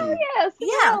action. Oh yeah,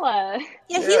 Cinderella.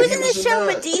 Yeah, he was in the show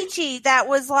Medici that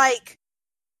was like,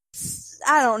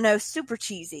 I don't know, super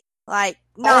cheesy. Like,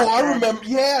 I remember.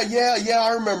 Yeah,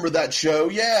 I remember that show.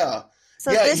 Yeah.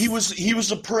 So he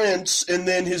was a prince, and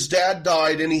then his dad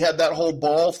died, and he had that whole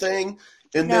ball thing,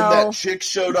 and then that chick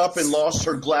showed up and lost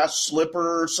her glass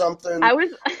slipper or something.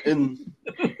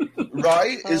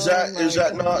 Right? Is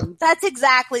that not? That's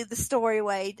exactly the story,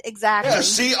 Wade. Exactly. Yeah.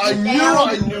 See, I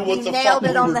knew what the fuck we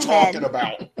were talking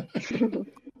about.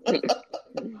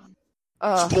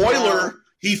 Spoiler: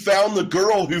 he found the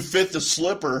girl who fit the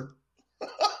slipper.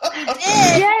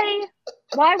 Yay!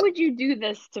 Why would you do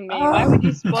this to me? Why would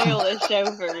you spoil this show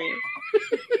for me?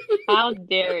 How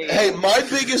dare you? Hey, my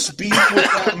biggest beef with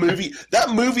that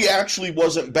movie actually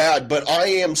wasn't bad, but I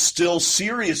am still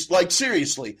serious. Like,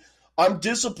 seriously, I'm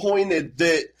disappointed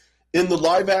that in the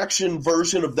live-action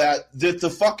version of that the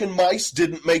fucking mice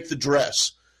didn't make the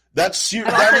dress. That is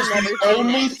the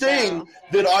only thing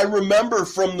that I remember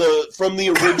from the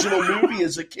original movie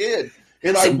as a kid.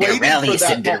 And I waited for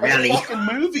that fucking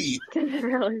movie.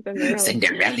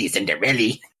 Cinderella.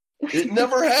 It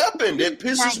never happened. It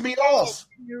pisses me off.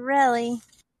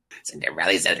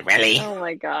 Cinderella. Oh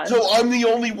my god. So I'm the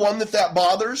only one that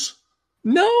bothers?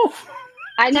 No.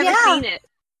 I've never seen it.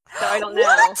 So I don't know.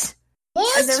 What?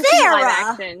 I've never seen live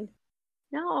action.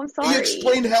 No, I'm sorry. He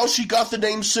explained how she got the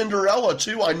name Cinderella,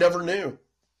 too. I never knew.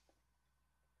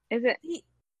 Is it?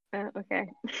 Okay.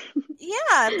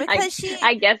 Yeah, because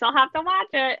I guess I'll have to watch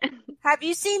it. Have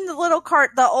you seen the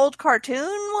old cartoon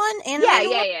one?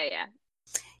 Yeah.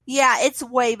 Yeah, it's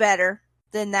way better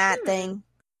than that thing.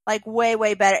 Like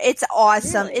way better. It's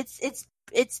awesome. Really?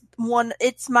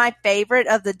 It's my favorite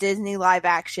of the Disney live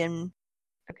action.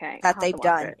 Okay. That they've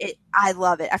done. I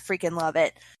love it. I freaking love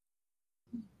it.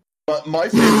 My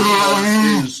favorite part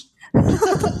is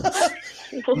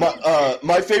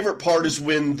my favorite part is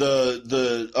when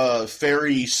the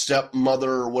fairy stepmother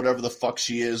or whatever the fuck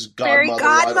she is,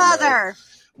 godmother.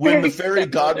 When the fairy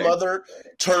godmother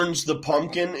turns the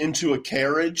pumpkin into a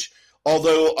carriage,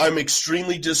 although I'm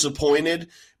extremely disappointed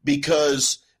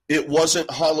because it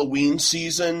wasn't Halloween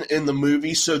season in the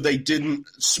movie, so they didn't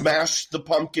smash the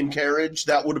pumpkin carriage.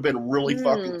 That would have been really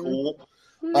fucking cool.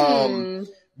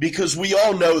 Because we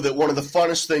all know that one of the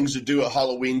funnest things to do at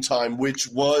Halloween time, which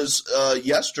was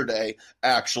yesterday,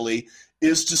 actually,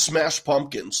 is to smash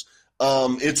pumpkins.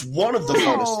 It's one of the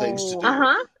funnest things to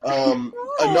do.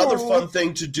 Another fun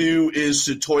thing to do is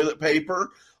to toilet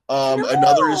paper.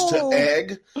 Another is to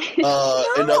egg.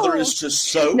 Another is to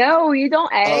soap. No, you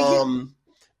don't egg.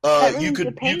 You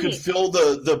could fill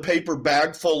the paper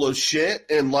bag full of shit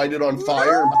and light it on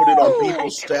fire and put it on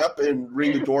people's step and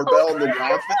ring the doorbell and then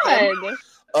laugh at them.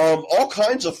 All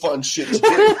kinds of fun shit to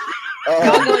do.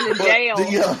 Y'all going to jail.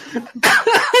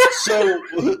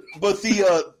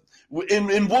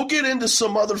 And we'll get into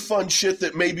some other fun shit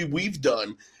that maybe we've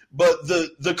done. But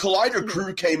the Collider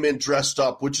crew came in dressed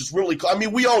up, which is really cool. I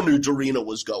mean, we all knew Dorina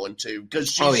was going to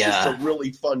because she's just a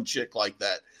really fun chick like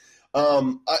that.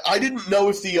 I didn't know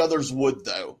if the others would,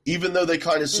 though, even though they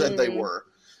kind of said they were.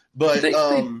 But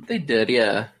they did,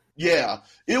 yeah. Yeah,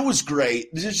 it was great.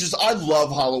 It's just, I love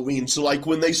Halloween. So, like,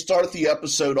 when they start the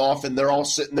episode off and they're all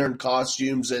sitting there in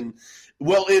costumes and,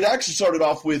 well, it actually started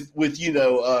off with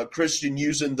Christian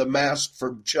using the mask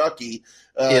from Chucky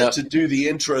to do the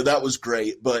intro. That was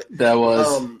great. But that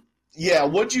was.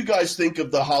 What'd you guys think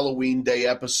of the Halloween Day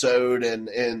episode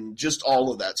and just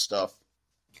all of that stuff?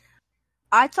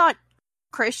 I thought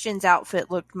Christian's outfit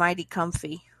looked mighty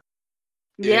comfy.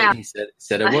 Yeah. He said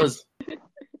it was.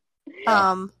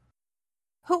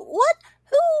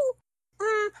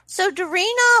 So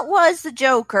Dorina was the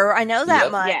Joker. I know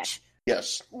that much.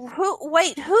 Yes. Who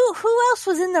else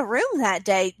was in the room that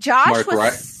day? Josh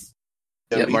was.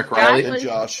 Mark Riley and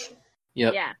Josh.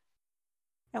 Yep. Yeah.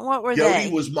 And what were Jody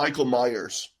they? was Michael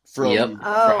Myers from for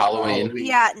Halloween.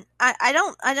 Yeah, I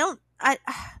don't.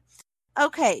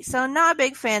 Okay, so I'm not a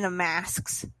big fan of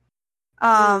masks.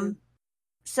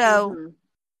 So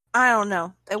I don't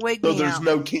know. They wigged me out. So there's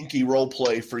no kinky role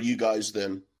play for you guys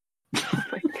then.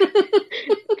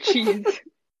 Jeez.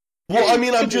 Well, I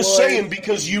mean, I'm just saying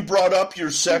because you brought up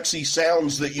your sexy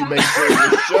sounds that you make during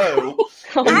the show,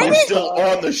 and you're still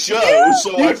on the show,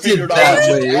 so I figured I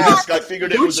would just ask. I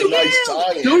figured it was a nice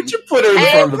tie-in. Don't you put her in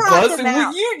front of the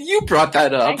bus? You brought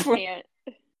that up. I can't.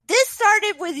 this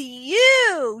started with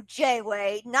you, Jay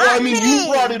Wade, not well, I mean, me.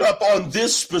 you brought it up on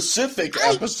this specific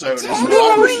episode. I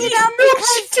did bring it up No,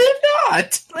 she did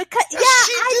not. because She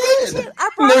I did. did too. I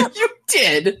brought No, up you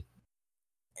did.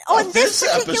 on this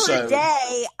this particular episode.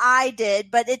 day. I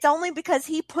did, but it's only because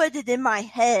he put it in my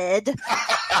head.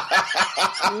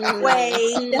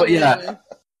 Wade. But yeah.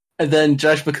 And then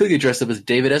Josh McCougar dressed up as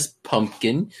David S.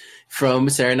 Pumpkin from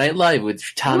Saturday Night Live,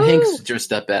 which Tom Hanks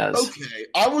dressed up as. Okay,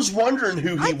 I was wondering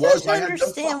who he I was. don't I had no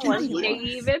understand fucking what he clue.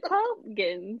 David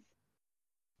Pumpkins.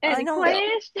 I Any don't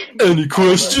questions? Any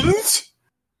questions?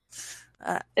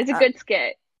 It's a good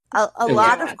skit. A Yeah.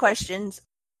 lot of questions.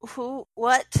 Who?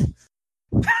 What?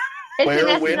 It's Where,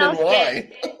 an when, SNL and why?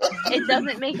 skit. It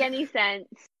doesn't make any sense.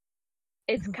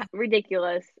 It's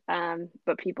ridiculous,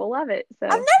 but people love it. So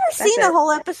I've never seen it. a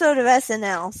whole episode of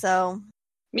SNL, so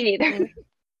Me neither.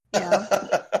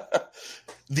 yeah.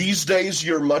 These days,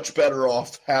 you're much better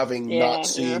off having Yeah, not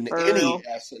seen for any real.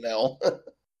 SNL.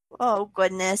 Oh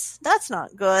goodness, that's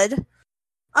not good.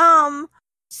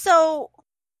 So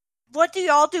what do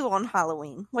y'all do on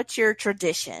Halloween? What's your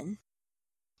tradition?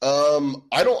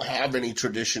 I don't have any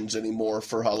traditions anymore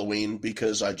for Halloween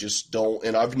because I just don't,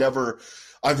 and I've never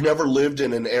lived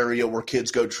in an area where kids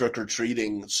go trick or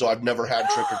treating, so I've never had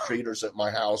trick or treaters at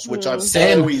my house, which I've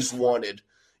Same. always wanted.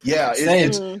 Yeah,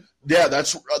 Same.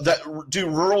 that's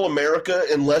rural America.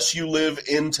 Unless you live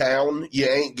in town, you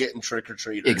ain't getting trick or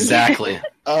treaters. Exactly.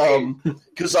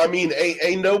 Because I mean,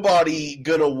 ain't nobody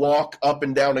gonna walk up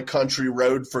and down a country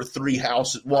road for 3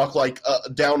 houses, walk like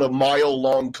down a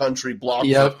mile-long country block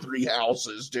Yep. for 3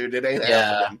 houses, dude. It ain't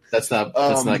Yeah, happening. that's not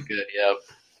good. Yep.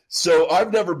 So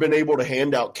I've never been able to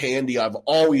hand out candy. I've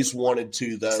always wanted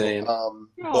to, though. Same.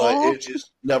 But it's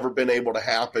just never been able to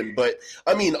happen. But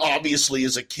I mean, obviously,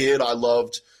 as a kid, I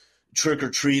loved trick or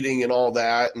treating and all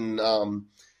that. And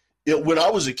when I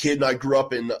was a kid, and I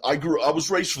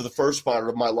was raised for the first part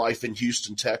of my life in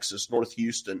Houston, Texas, North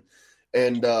Houston,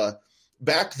 and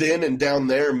back then and down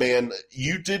there, man,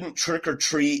 you didn't trick or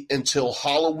treat until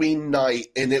Halloween night,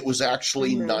 and it was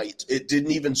actually night. It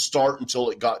didn't even start until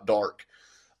it got dark.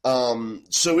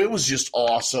 So it was just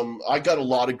awesome. I got a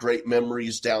lot of great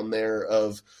memories down there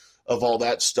of all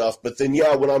that stuff. But then,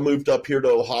 yeah, when I moved up here to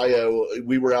Ohio,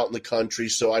 we were out in the country,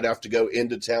 so I'd have to go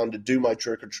into town to do my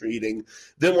trick-or-treating.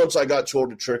 Then once I got told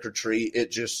to trick-or-treat,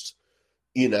 it just,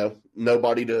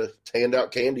 nobody to hand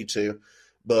out candy to.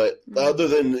 But other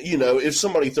than, if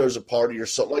somebody throws a party or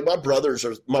something, like my brothers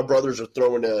are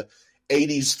throwing a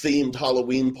 80s themed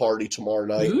Halloween party tomorrow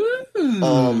night.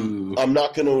 I'm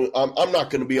not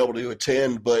gonna be able to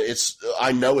attend, but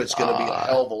I know it's gonna be a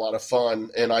hell of a lot of fun,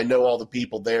 and I know all the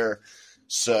people there,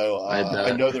 so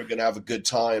I know they're gonna have a good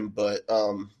time. But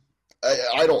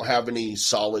I don't have any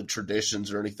solid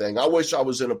traditions or anything. I wish I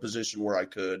was in a position where I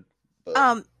could.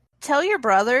 But. Tell your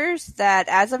brothers that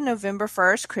as of November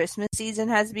 1st, Christmas season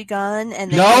has begun.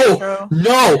 And No!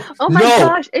 Oh my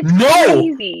gosh, it's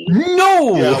crazy.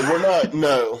 No! Yeah, we're not.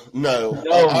 No.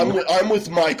 I'm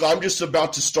with Mike. I'm just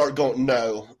about to start going.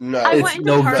 No. It's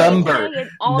November.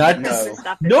 I've been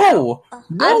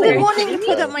wanting to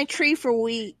put up my tree for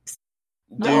weeks.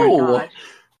 No.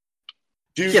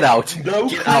 Dude, Get out. No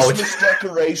Get Christmas out.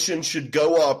 decoration should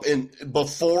go up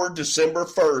before December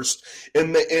 1st,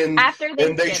 and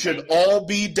they should all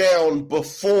be down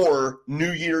before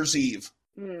New Year's Eve.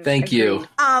 Thank you.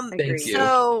 Thank you.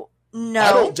 So no,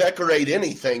 I don't decorate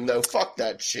anything though. Fuck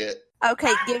that shit.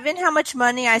 Okay, given how much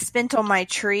money I spent on my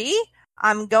tree,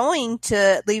 I'm going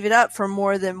to leave it up for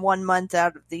more than 1 month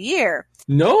out of the year.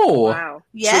 No. Wow.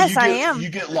 Yes, I am. You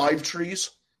get live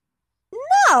trees?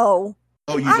 No.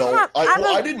 Oh, you don't?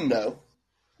 I didn't know.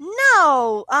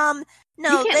 No. No.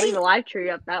 You can't leave a live tree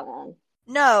up that long.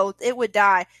 No, it would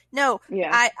die. No.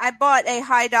 Yeah. I bought a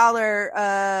high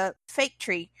dollar fake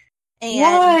tree. And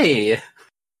Why?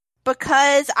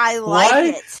 Because I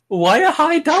like it. Why a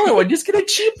high dollar one? Just get a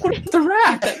cheap one at the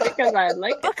rack. Because I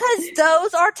like it. Because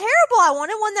those are terrible. I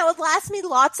wanted one that would last me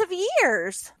lots of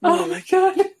years. Oh my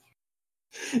god.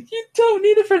 You don't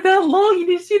need it for that long.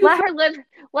 You just need Let her live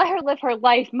her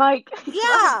life, Mike.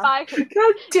 Yeah.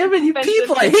 God damn it, you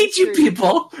people. I hate you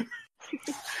people.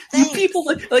 You people,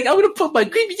 like I'm going to put my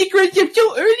creepy decorations up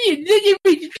so early and then you... I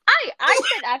said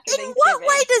after Thanksgiving. In what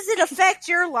way does it affect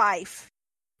your life?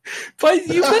 But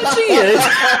you mentioning it.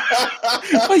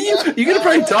 But you're going to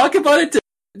probably talk about it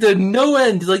to no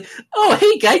end. Like, oh,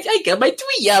 hey guys, I got my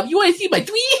tweet up. You want to see my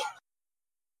tweet?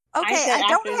 Okay, I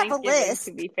don't have a list,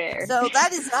 to be fair. so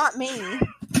that is not me.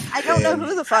 I don't know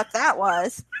who the fuck that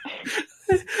was.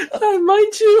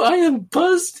 Mind you, I am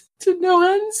buzzed to no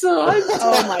end, so I'm...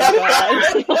 Oh my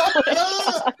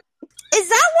god. Is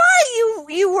that why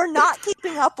you were not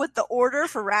keeping up with the order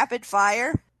for rapid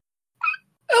fire?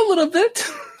 A little bit.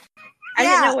 I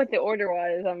didn't know what the order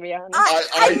was, I'll be honest.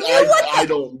 I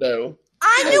don't know.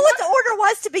 I knew what the order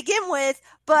was to begin with,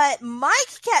 but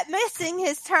Mike kept missing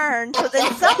his turn, so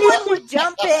then someone would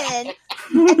jump in,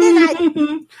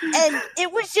 and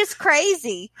it was just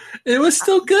crazy. It was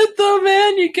still good, though,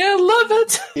 man. You gotta love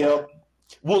it. Yeah.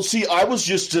 Well, see, I was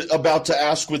just about to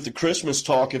ask with the Christmas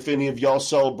talk if any of y'all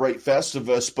celebrate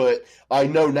Festivus, but I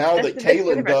know now that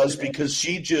Kaylin does because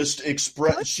she just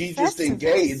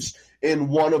engaged in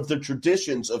one of the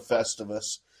traditions of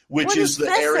Festivus, which is the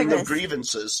airing of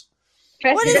grievances.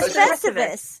 What is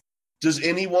Festivus? Does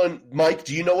anyone, Mike,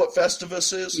 do you know what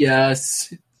Festivus is?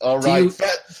 Yes. All right.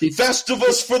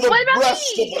 Festivus for the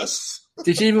rest of us.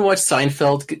 Did you even watch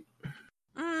Seinfeld?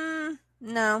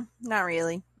 No, not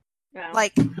really. No.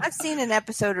 Like, I've seen an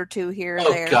episode or two here or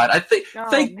there. Oh, God.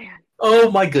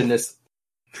 Oh, my goodness.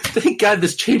 Thank God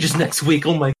this changes next week.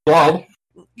 Oh, my God.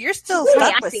 You're still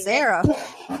stuck with Sarah.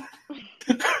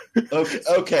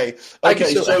 Okay. So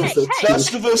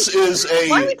Festivus is a.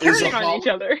 Why are we turning on each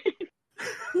other?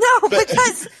 No,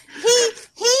 because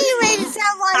he made it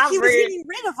sound like he was getting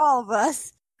rid of all of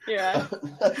us. Yeah,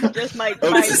 just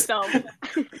myself.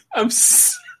 I'm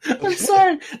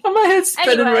sorry. My head's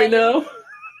spinning right now.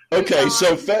 Okay,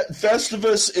 so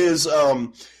Festivus is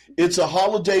it's a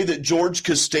holiday that George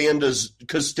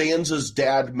Costanza's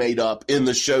dad made up in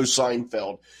the show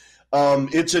Seinfeld.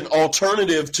 It's an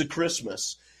alternative to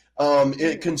Christmas.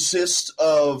 It consists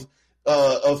of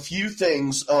a few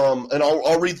things, and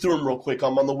I'll read through them real quick.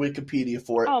 I'm on the Wikipedia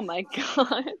for it. Oh my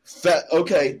God.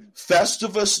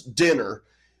 Festivus dinner.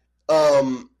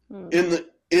 A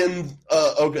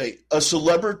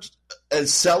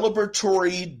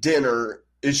celebratory dinner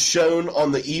is shown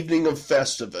on the evening of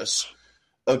Festivus.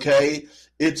 Okay,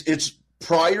 it's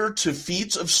prior to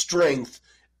feats of strength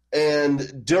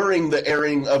and during the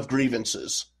airing of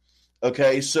grievances.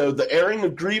 Okay, so the airing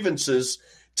of grievances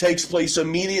takes place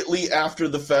immediately after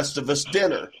the Festivus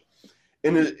dinner,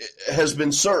 and it has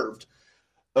been served.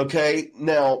 Okay,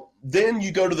 now then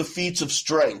you go to the feats of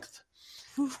strength.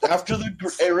 After the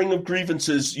airing of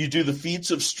grievances, you do the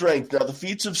feats of strength. Now, the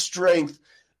feats of strength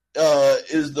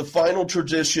is the final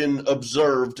tradition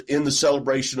observed in the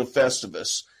celebration of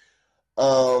Festivus.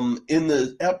 In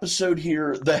the episode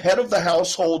here, the head of the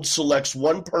household selects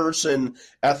one person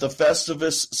at the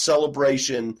Festivus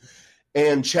celebration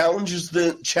and challenges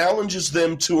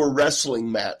them to a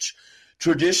wrestling match.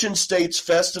 Tradition states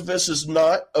Festivus is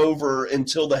not over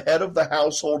until the head of the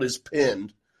household is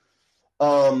pinned.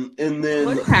 And then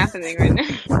what's happening right now?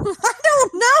 I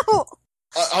don't know.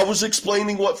 I was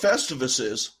explaining what Festivus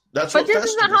is. That's but what Festivus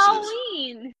is. But this isn't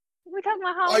Halloween. We're talking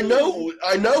about Halloween.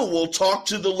 I know. We'll talk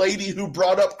to the lady who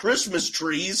brought up Christmas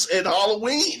trees at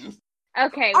Halloween.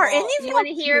 Okay. Are any of you want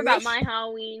to hear about my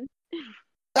Halloween?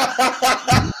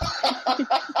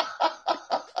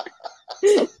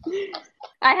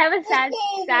 I have a sad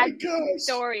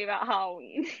story about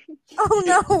Halloween. Oh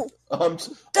no!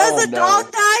 Does a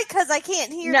dog die? Because I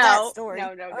can't hear that story.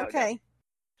 No. Okay. No.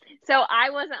 So I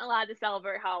wasn't allowed to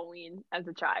celebrate Halloween as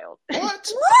a child.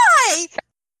 What? Why?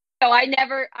 So I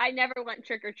never went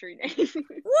trick or treating.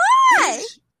 Why?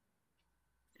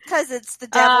 Because it's the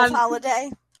devil's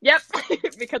holiday. Yep,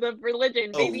 because of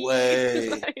religion, baby. No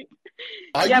way.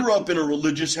 I grew up in a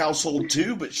religious household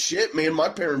too, but shit, man, my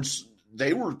parents,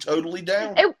 they were totally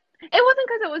down. It wasn't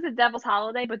because it was a devil's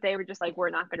holiday, but they were just like, we're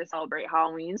not going to celebrate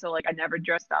Halloween. So like, I never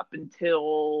dressed up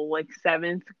until like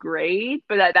 7th grade.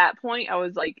 But at that point, I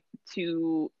was like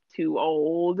too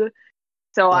old.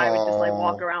 So I would just like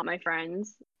walk around with my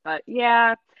friends. But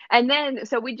yeah. And then,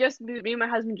 so me and my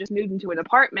husband just moved into an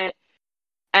apartment,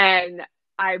 and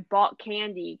I bought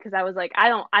candy because I was like, I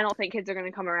don't think kids are going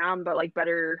to come around, but like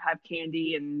better have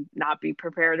candy and not be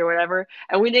prepared or whatever.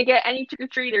 And we didn't get any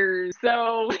trick-or-treaters.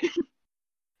 So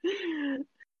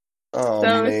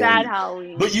sad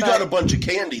Halloween. But you got a bunch of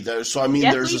candy though, so I mean,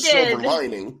 yes, there's a silver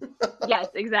lining. Yes,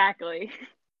 exactly.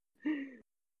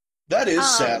 That is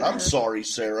sad. I'm sorry,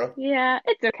 Sarah. Yeah,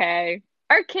 it's okay.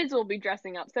 Our kids will be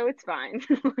dressing up, so it's fine.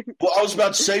 Well, I was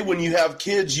about to say, when you have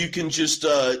kids, you can just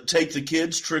take the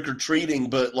kids trick-or-treating,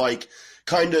 but like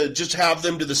kind of just have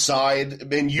them to the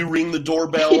side, and you ring the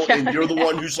doorbell, and you're the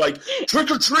one who's like,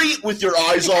 trick-or-treat, with your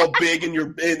eyes all big, and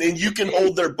you can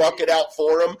hold their bucket out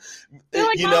for them. They're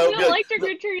like, Mom, you don't like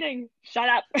trick-or-treating. Shut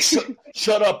up.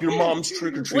 Shut up, your mom's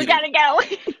trick-or-treating. We gotta go.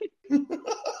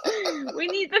 We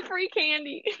need the free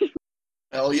candy.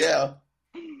 Hell yeah.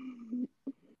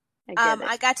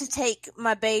 I got to take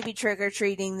my baby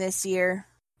trick-or-treating this year.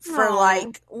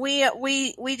 for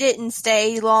we didn't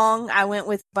stay long. I went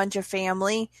with a bunch of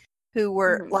family who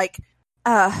were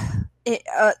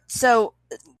so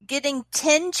getting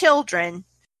 10 children,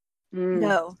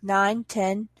 no, 9,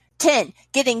 10, 10,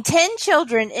 getting 10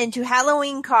 children into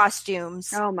Halloween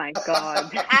costumes. Oh my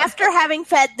God. After having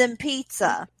fed them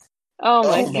pizza. Oh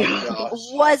my gosh.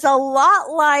 Was a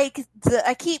lot like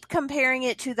I keep comparing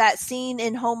it to that scene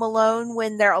in Home Alone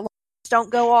when their alarms don't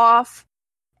go off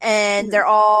and they're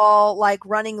all like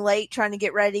running late trying to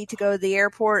get ready to go to the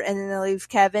airport and then they leave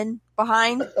Kevin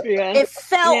behind. Yeah. It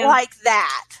felt like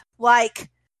that. Like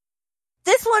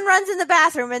this one runs in the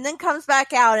bathroom and then comes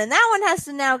back out and that one has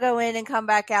to now go in and come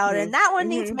back out and that one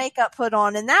needs makeup put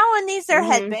on and that one needs their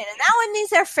headband and that one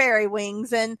needs their fairy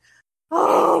wings and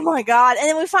oh my God. And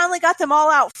then we finally got them all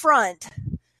out front.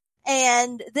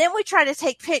 And then we try to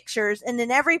take pictures. And in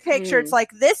every picture, it's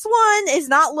like, this one is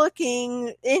not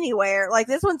looking anywhere. Like,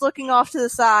 this one's looking off to the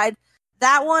side.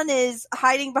 That one is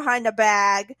hiding behind a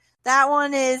bag. That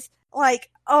one is like,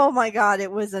 oh my God,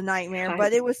 it was a nightmare.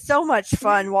 But it was so much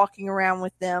fun walking around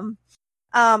with them.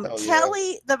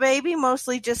 Kelly, the baby,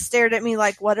 mostly just stared at me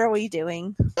like, what are we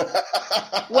doing?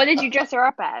 What did you dress her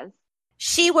up as?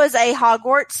 She was a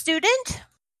Hogwarts student.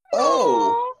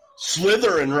 Oh,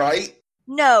 Slytherin, right?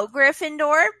 No,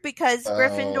 Gryffindor, because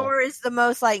Gryffindor is the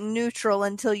most like neutral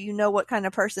until you know what kind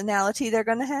of personality they're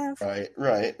going to have. Right.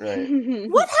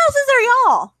 What houses are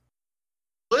y'all?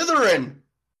 Slytherin.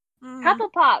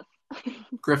 Hufflepuff.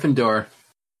 Gryffindor.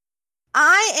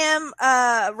 I am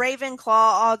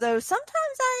Ravenclaw, although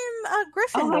sometimes I am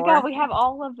Gryffindor. Oh my God, we have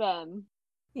all of them.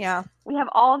 Yeah. We have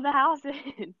all of the houses.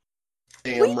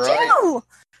 Damn we do.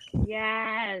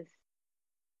 Yes.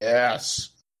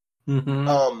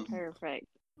 Mm-hmm. Perfect.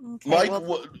 Okay, Mike,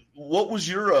 what was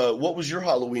your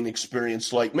Halloween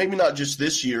experience like? Maybe not just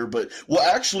this year, but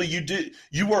actually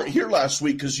you weren't here last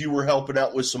week because you were helping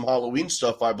out with some Halloween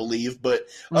stuff, I believe. But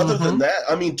other than that,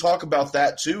 I mean, talk about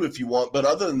that too if you want. But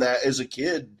other than that, as a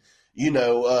kid, you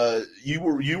were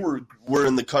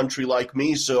in the country like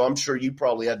me, so I'm sure you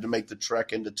probably had to make the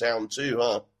trek into town too,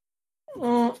 huh?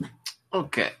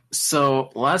 Okay, so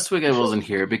last week I wasn't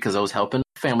here because I was helping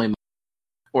family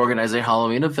organize a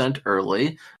Halloween event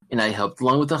early, and I helped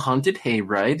along with the haunted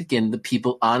hayride, getting the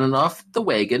people on and off the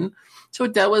wagon. So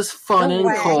that was fun and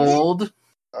cold.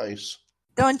 Nice.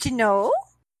 Don't you know?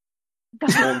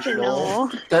 Don't you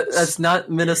know? That's not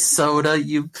Minnesota.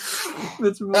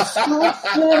 That's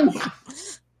Wisconsin.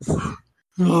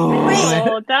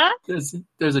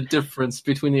 There's a difference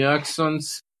between the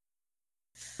accents.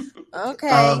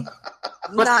 Okay.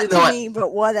 Not to me,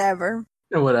 but whatever.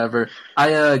 Whatever.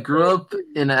 I grew up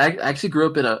in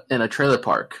a trailer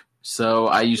park. So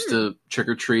I used to trick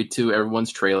or treat to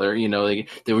everyone's trailer. You know,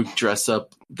 they would dress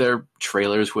up their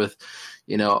trailers with,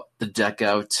 the deck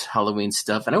out Halloween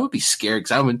stuff, and I would be scared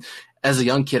because as a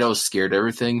young kid, I was scared of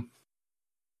everything.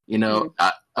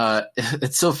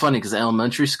 It's so funny because in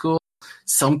elementary school,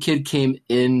 some kid came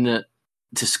in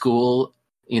to school,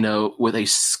 with a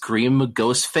Scream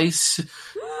ghost face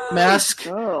mask,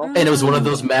 and it was one of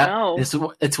those masks.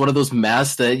 It's one of those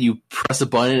masks that you press a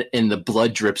button and the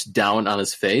blood drips down on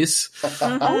his face.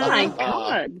 Oh my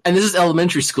God! And this is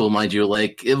elementary school, mind you.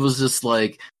 Like it was just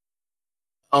like,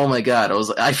 oh my God!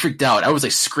 I freaked out. I was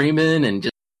like screaming and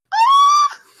just.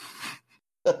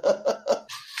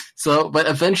 So, but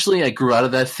eventually I grew out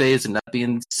of that phase and not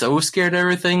being so scared of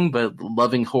everything, but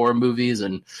loving horror movies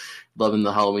and loving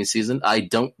the Halloween season. I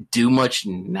don't do much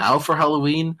now for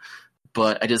Halloween,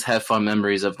 but I just have fond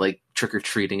memories of like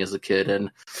trick-or-treating as a kid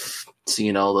and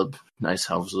seeing all the nice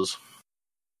houses.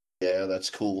 Yeah,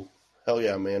 that's cool. Hell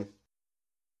yeah, man.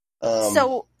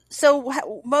 So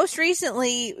most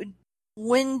recently,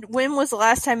 when was the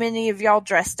last time any of y'all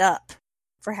dressed up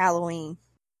for Halloween?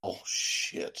 Oh,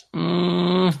 shit.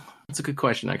 That's a good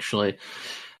question, actually.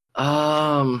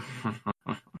 Last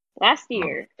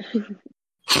year.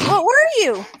 What were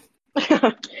you?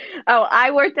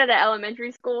 I worked at an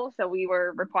elementary school, so we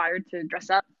were required to dress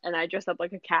up, and I dressed up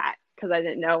like a cat because I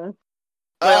didn't know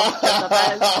what else to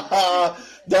dress up as.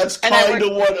 That's kind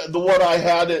of what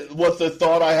the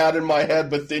thought I had in my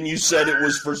head, but then you said it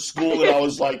was for school, and I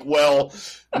was like, well,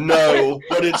 no,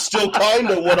 but it's still kind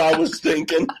of what I was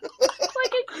thinking.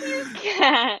 Like a cute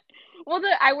cat. Well,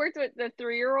 I worked with the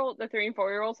 3 and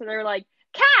 4-year-olds, so they were like,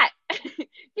 "Cat,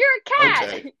 you're a cat."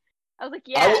 Okay. I was like,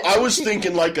 "Yeah." I was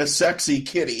thinking like a sexy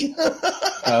kitty.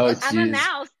 Oh, I'm a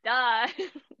mouse, duh.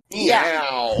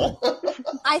 Meow.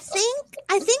 I think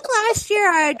last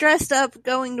year I dressed up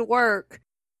going to work,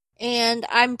 and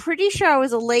I'm pretty sure I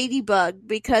was a ladybug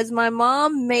because my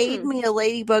mom made me a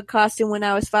ladybug costume when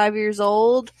I was 5 years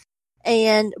old.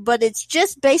 but it's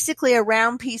just basically a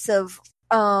round piece of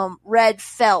red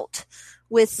felt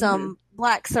with some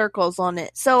black circles on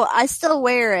it. So I still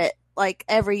wear it like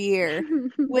every year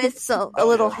with a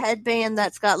little headband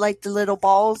that's got like the little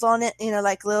balls on it,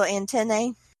 like little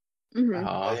antennae.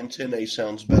 Antennae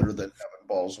sounds better than having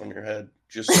balls on your head.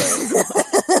 Just saying.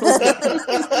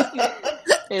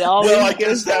 Well, I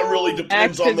guess that really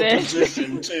depends on the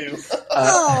position too.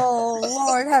 Oh,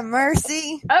 Lord have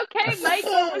mercy. Okay, Mike.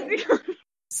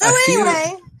 So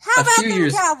anyway, how about them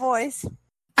Cowboys?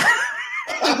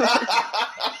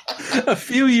 A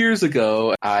few years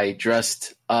ago, I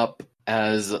dressed up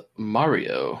as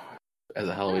Mario as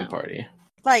a Halloween party.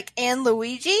 Like and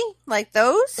Luigi? Like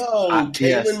those? Oh,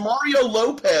 Caitlin, yes. Mario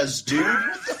Lopez, dude.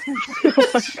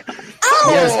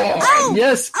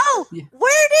 Yes. Oh,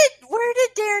 where did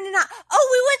Darren and I? Oh,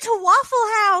 we went to Waffle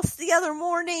House the other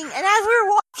morning, and as we were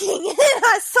walking in,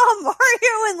 I saw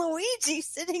Mario and Luigi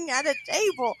sitting at a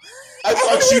table. I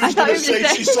thought she was going to say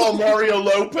she saw Mario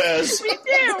Lopez. Me too.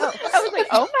 I was like,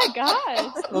 oh my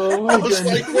god. Oh my I was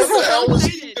like, what the hell was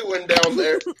he doing down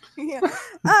there? Yeah. No,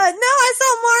 I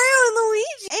saw Mario and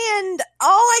Luigi, and all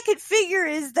I could figure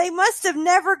is they must have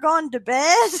never gone to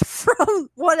bed from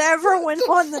whatever went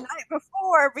on the night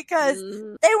before, because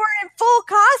they were in full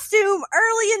costume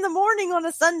early in the morning on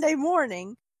a Sunday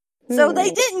morning. So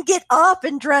they didn't get up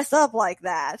and dress up like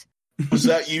that. Was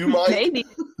that you, Mike? Maybe.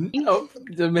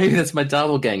 Maybe that's my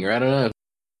doppelganger. I don't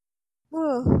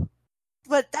know.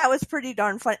 But that was pretty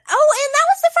darn funny. Oh, and that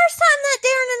was the first time that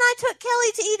Darren and I took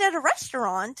Kelly to eat at a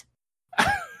restaurant.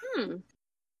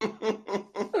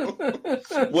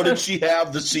 What did she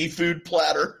have? The seafood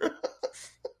platter?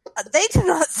 They do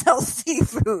not sell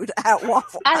seafood at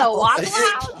Waffle House. At a Waffle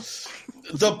House?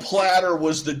 The platter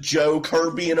was the joke. Her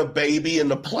being a baby in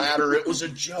the platter. It was a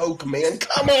joke, man.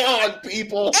 Come on,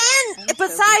 people. And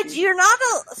besides, you're not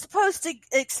supposed to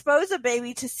expose a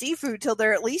baby to seafood till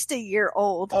they're at least a year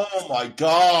old. Oh, my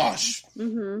gosh.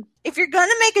 Mm-hmm. If you're going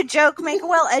to make a joke, make a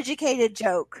well-educated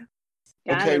joke.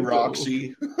 Okay,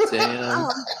 Roxy. Damn.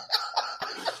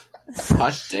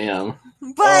 Gosh, damn.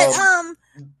 But,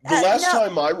 the last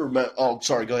time I remember... Oh,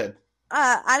 sorry, go ahead.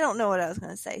 I don't know what I was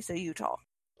going to say, so you talk.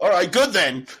 All right, good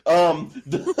then.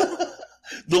 The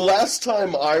last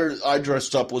time I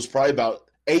dressed up was probably about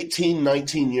 18,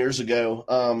 19 years ago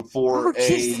for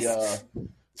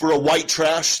a white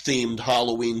trash themed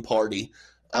Halloween party.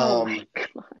 My God.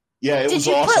 Yeah, it was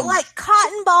awesome. Did you put like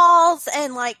cotton balls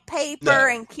and like paper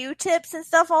and Q-tips and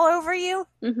stuff all over you?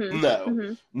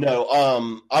 Mm-hmm.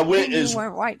 No. I went you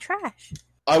weren't white trash.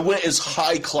 I went as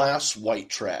high class white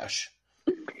trash.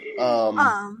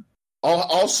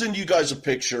 I'll send you guys a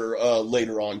picture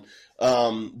later on.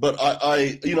 But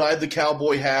I had the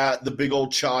cowboy hat, the big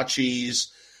old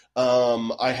chachis.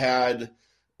 I had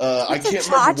I can't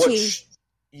remember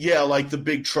what. Like the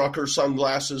big trucker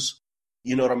sunglasses.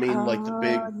 You know what I mean? Like the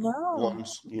big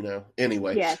ones.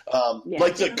 Anyway. Yes.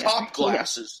 Like the cop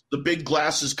glasses, the big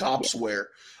glasses cops wear.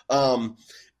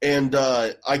 And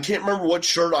I can't remember what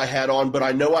shirt I had on, but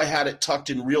I know I had it tucked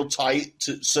in real tight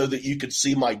so that you could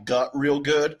see my gut real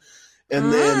good.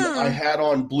 And then I had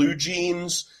on blue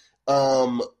jeans,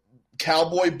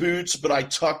 cowboy boots, but I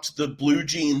tucked the blue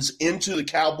jeans into the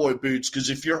cowboy boots because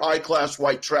if you're high-class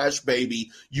white trash, baby,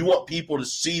 you want people to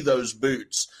see those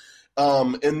boots.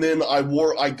 And then I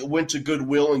went to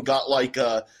Goodwill and got like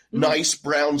a nice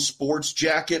brown sports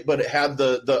jacket, but it had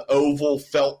the oval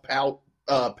felt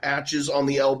patches on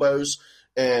the elbows.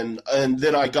 And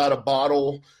then I got a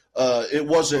bottle. It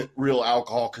wasn't real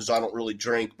alcohol because I don't really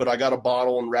drink, but I got a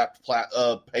bottle and wrapped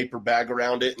paper bag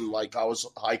around it, and like I was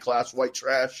high class white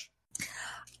trash.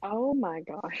 Oh my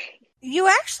gosh! You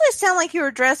actually sound like you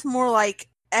were dressed more like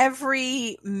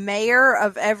every mayor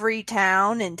of every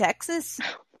town in Texas.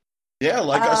 Yeah,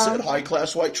 like I said, high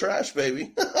class white trash,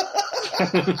 baby.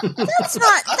 That's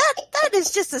not that is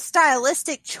just a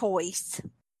stylistic choice.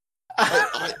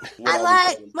 I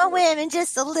like my women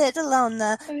just a little on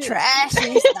the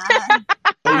trashy side.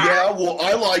 Oh yeah, well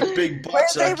I like big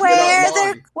butts. Where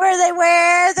they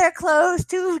wear their clothes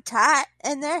too tight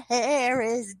and their hair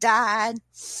is dyed.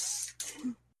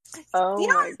 Oh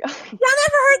my God! Y'all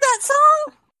never heard that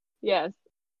song? Yes.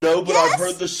 No, but I've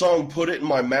heard the song "Put It in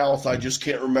My Mouth." I just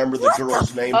can't remember the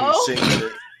girl's name who's singing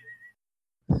it.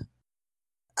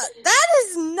 That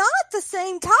is not the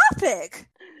same topic.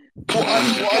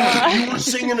 Well, you were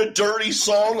singing a dirty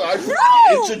song.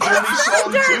 It's a dirty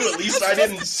song too. At least I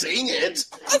didn't sing it.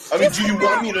 I mean, do you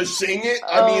want me to sing it?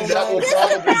 I mean, that will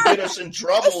probably get us in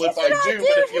trouble if I do.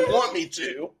 But if you want me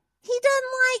to, he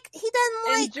doesn't like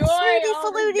Enjoy fruity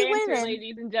all faluty the banter, women,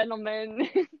 ladies and gentlemen.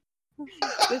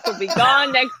 This will be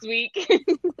gone next week.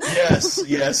 Yes,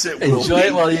 it will. Enjoy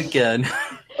it while you can.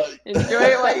 Enjoy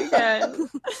it while you can.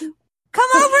 Come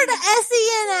over to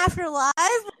SEN Afterlife.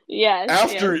 Yes.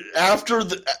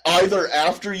 Either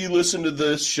after you listen to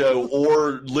this show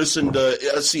or listen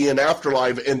to SEN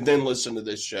Afterlife and then listen to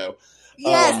this show.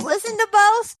 Yes, listen to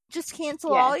both. Just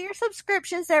cancel all your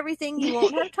subscriptions, everything. You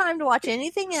won't have time to watch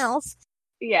anything else.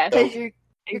 Yes. Because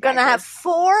you're going to have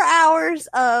 4 hours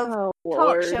of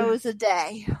talk shows a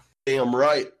day. Damn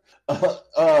right.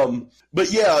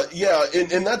 But yeah,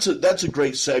 and that's a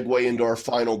great segue into our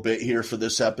final bit here for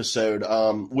this episode,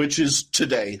 which is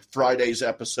today, Friday's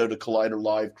episode of Collider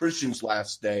Live, Christian's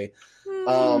last day.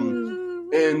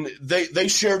 And they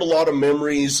shared a lot of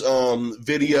memories,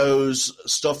 videos,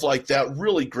 stuff like that,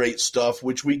 really great stuff,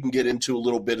 which we can get into a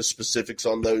little bit of specifics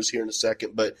on those here in a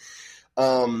second. But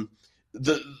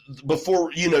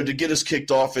before, to get us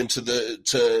kicked off into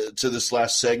to this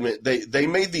last segment, they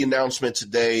made the announcement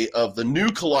today of the new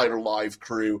Collider Live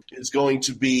crew is going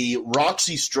to be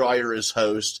Roxy Stryer as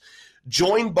host,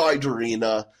 joined by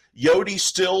Darina, Yodi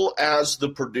still as the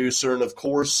producer, and of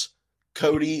course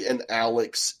Cody and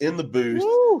Alex in the booth.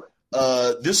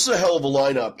 This is a hell of a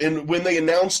lineup. And when they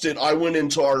announced it, I went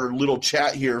into our little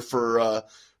chat here for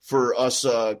us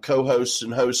co-hosts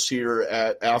and hosts here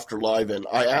at Afterlive, and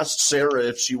I asked Sarah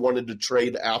if she wanted to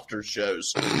trade after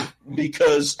shows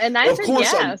because, and I said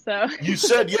yes. So you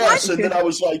said yes, and then I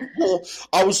was like,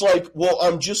 well,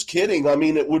 I'm just kidding. I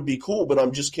mean, it would be cool, but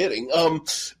I'm just kidding.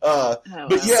 But yeah,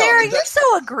 Sarah, you're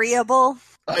so agreeable.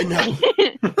 I know.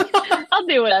 I'll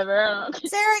do whatever.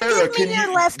 Sarah, give me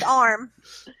your left arm.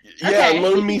 Yeah, okay.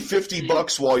 Loan me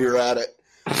 $50 while you're at it.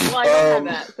 Well, I don't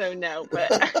have that, so no.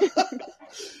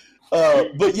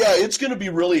 But yeah, it's going to be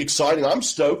really exciting. I'm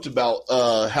stoked about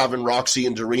having Roxy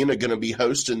and Darina going to be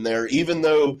hosting there, even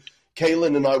though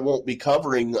Kaylin and I won't be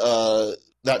covering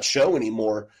that show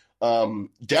anymore.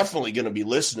 Definitely going to be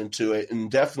listening to it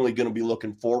and definitely going to be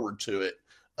looking forward to it.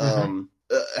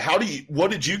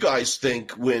 What did you guys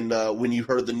think when you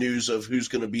heard the news of who's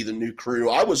going to be the new crew?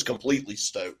 I was completely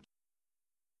stoked.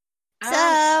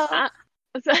 I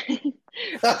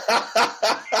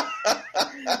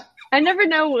never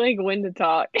know when to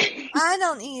talk. I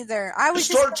don't either. I was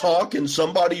start talking.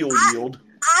 Somebody will yield.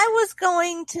 I was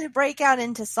going to break out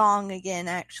into song again,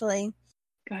 actually.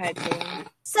 Go ahead, Taylor.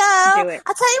 So, I'll tell you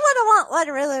what I want, what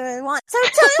I really, really want. So,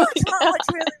 tell me what you want, what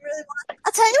you really, really want.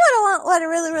 I'll tell you what I want, what I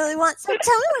really, really want. So,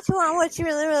 tell me what you want, what you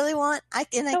really, really want. I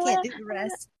can't do the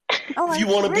rest. If you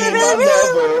want to be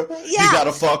my lover, you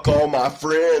gotta fuck all my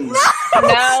friends.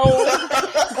 No.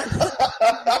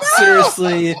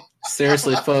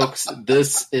 Seriously, folks,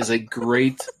 this is a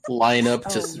great lineup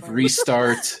to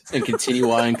restart and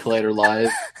continue on Collider Live.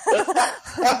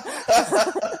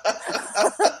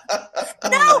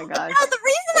 No, the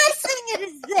reason I sing it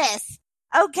is this,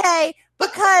 okay?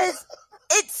 Because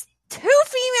it's 2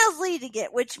 females leading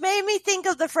it, which made me think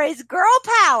of the phrase girl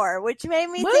power, which made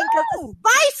me think of the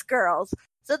Spice Girls.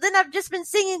 So then I've just been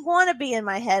singing Wannabe in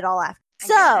my head all after.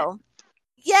 So,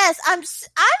 yes, I'm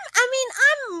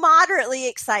moderately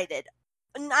excited.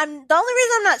 The only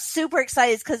reason I'm not super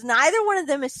excited is because neither one of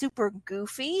them is super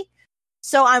goofy.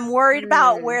 So I'm worried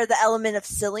about where the element of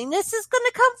silliness is going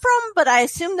to come from, but I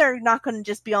assume they're not going to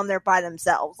just be on there by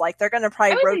themselves. Like, they're going to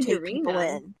probably rotate people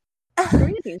in.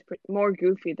 Darina seems more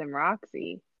goofy than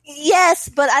Roxy. Yes,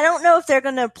 but I don't know if they're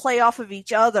going to play off of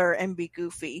each other and be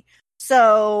goofy.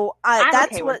 So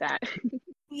that's okay what. With that.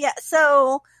 Yeah,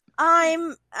 so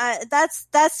that's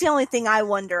the only thing I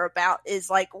wonder about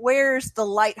is like, where's the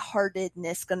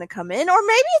lightheartedness going to come in? Or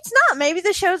maybe it's not. Maybe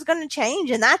the show's going to change,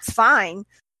 and that's fine.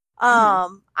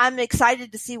 I'm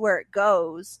excited to see where it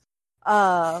goes.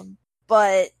 But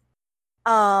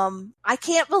I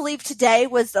can't believe today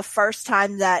was the first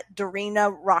time that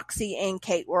Darina, Roxy, and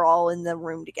Kate were all in the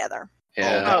room together.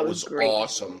 Yeah, that was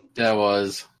awesome. That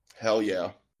was. Hell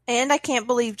yeah. And I can't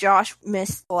believe Josh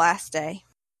missed the last day.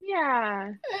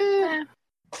 Yeah. Yeah,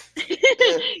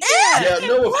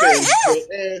 no offense.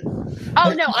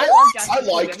 Oh no, I love Josh. I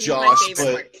like Josh,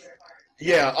 but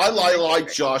yeah, I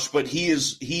like Josh, but he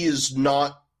is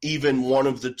not even one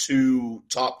of the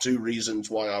top two reasons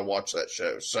why I watch that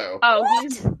show. So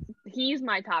he's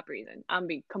my top reason. I'm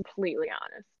being completely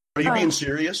honest. Are you being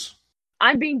serious?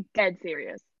 I'm being dead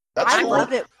serious. That's cool.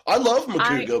 Love it. I love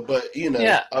Makuga, but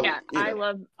I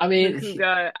love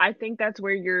Makuga. I think that's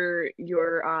where your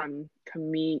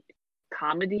comedic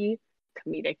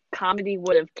comedy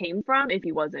would have came from if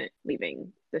he wasn't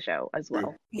leaving the show as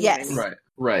well. Yes.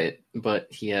 Right. But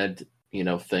he had,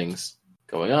 things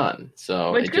going on.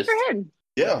 So which good for him.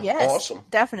 Yeah. Yes, awesome.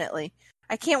 Definitely.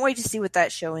 I can't wait to see what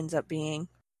that show ends up being.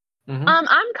 Mm-hmm.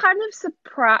 I'm kind of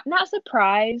surprised, not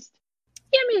surprised.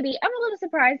 Yeah, maybe. I'm a little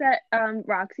surprised that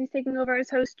Roxy's taking over as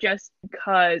host just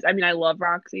because, I mean, I love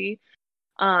Roxy,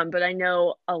 but I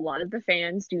know a lot of the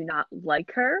fans do not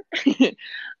like her.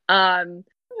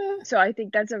 So I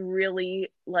think that's a really,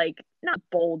 like, not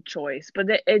bold choice, but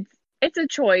it's a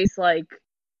choice, like,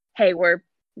 hey, we're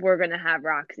gonna have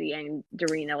Roxy and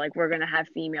Darina, like, we're gonna have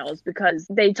females, because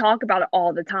they talk about it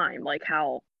all the time, like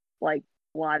how, like,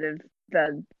 a lot of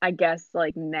the, I guess,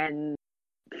 like, men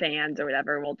fans or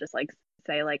whatever will just, like,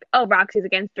 say, like, oh, Roxy's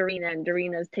against Darina and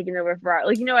Darina's taking over for,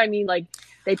 like, you know what I mean? Like,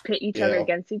 they pit each other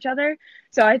against each other.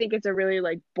 So I think it's a really,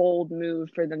 like, bold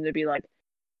move for them to be like,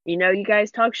 you know, you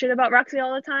guys talk shit about Roxy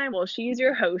all the time. Well, she's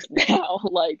your host now.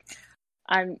 Like,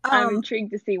 I'm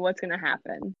intrigued to see what's gonna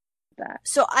happen with that.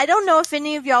 So I don't know if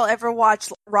any of y'all ever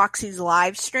watched Roxy's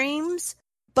live streams,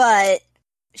 but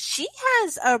she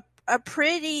has a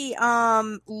pretty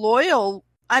loyal.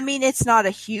 I mean, it's not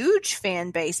a huge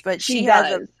fan base, but she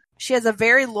has a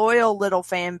very loyal little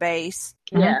fan base.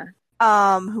 Yeah.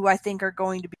 Who I think are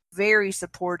going to be very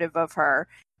supportive of her,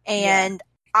 and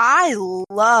I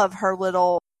love her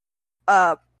little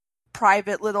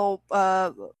private little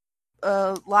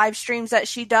live streams that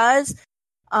she does.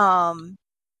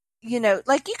 You know,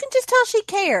 like, you can just tell she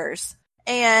cares.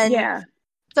 And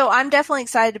so I'm definitely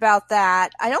excited about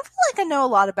that. I don't feel like I know a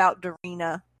lot about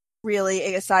Darina,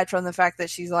 really, aside from the fact that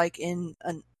she's, like, in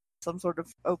some sort of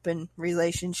open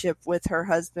relationship with her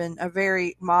husband, a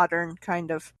very modern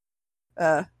kind of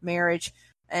marriage.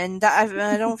 And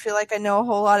I don't feel like I know a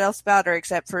whole lot else about her,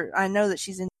 except for I know that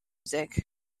she's in music.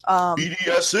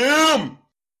 BDSM!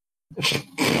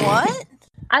 What?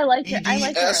 I like her. I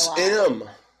like her a lot.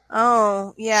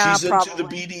 Oh, yeah, she's probably. into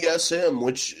the BDSM,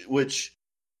 which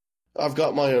I've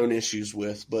got my own issues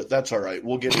with, but that's all right.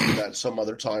 We'll get into that some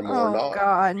other time or not. Oh,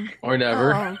 God. Or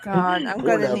never. Oh, God. I'm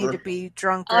going to need to be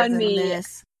drunker than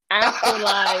this. After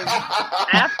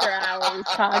hours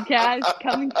podcast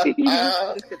coming to you.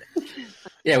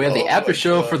 Yeah, we have the after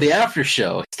show for the after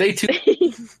show. Stay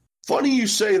tuned. Funny you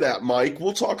say that, Mike.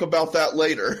 We'll talk about that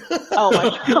later. Oh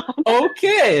my God.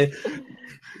 Okay.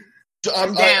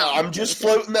 I'm just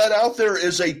floating that out there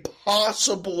as a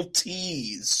possible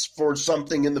tease for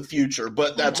something in the future,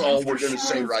 but that's all we're going to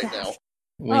say right now.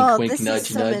 Wink, wink, this nudge, is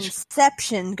some nudge.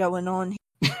 Inception going on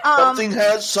here.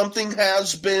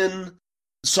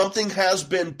 Something has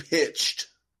been pitched.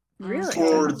 Really?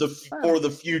 For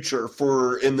the future,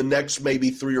 for in the next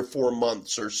maybe 3 or 4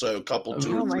 months or so, 2 or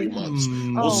 3 months.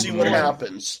 We'll see what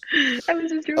happens. I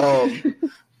was just joking.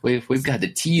 We've got the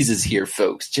teases here,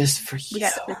 folks, just for you. We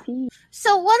got the tease.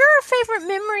 So what are our favorite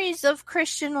memories of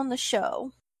Christian on the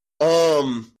show?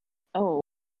 I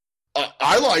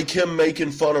like him making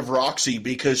fun of Roxy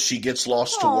because she gets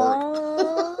lost to work.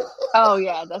 Oh,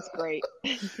 yeah, that's great.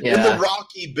 Yeah. And the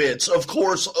Rocky bits. Of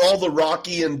course, all the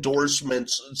Rocky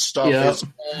endorsements and stuff is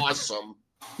awesome.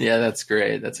 Yeah, that's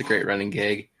great. That's a great running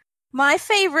gag. My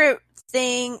favorite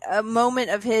moment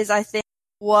of his, I think,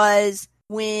 was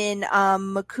when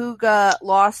Makuga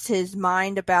lost his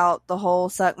mind about the whole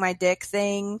suck my dick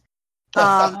thing.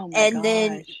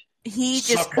 Then he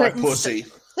just couldn't... pussy.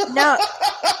 No.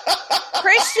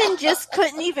 Christian just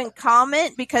couldn't even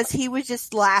comment because he was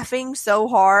just laughing so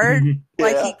hard,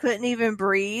 like he couldn't even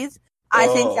breathe. I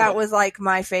think that was like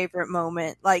my favorite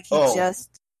moment. Like he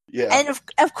and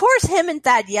of course him and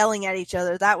Thad yelling at each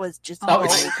other. That was just oh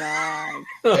my God.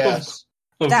 Yes.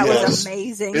 That was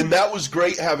amazing. And that was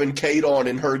great having Kate on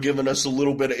and her giving us a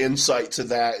little bit of insight to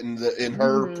that and in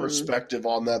her perspective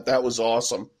on that. That was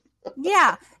awesome.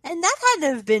 Yeah, and that had to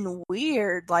have been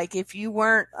weird. Like, if you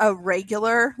weren't a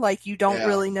regular, like, you don't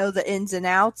really know the ins and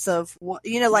outs of what,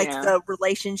 you know, like the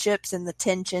relationships and the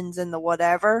tensions and the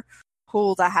whatever.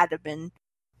 Cool, that had to have been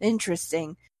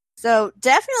interesting. So,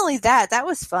 definitely that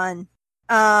was fun.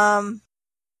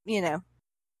 You know,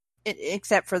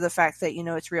 except for the fact that, you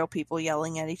know, it's real people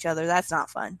yelling at each other. That's not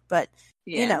fun. But,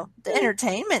 you know, the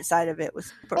entertainment side of it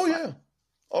was super fun.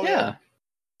 Yeah.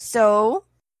 So...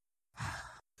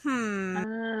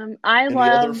 Any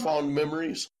other fond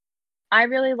memories? I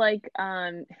really like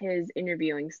his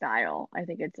interviewing style. I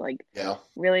think it's like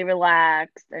really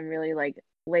relaxed and really like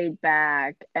laid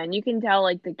back, and you can tell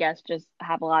like the guests just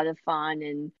have a lot of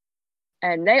fun,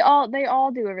 and they all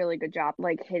do a really good job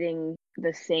like hitting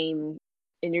the same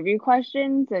interview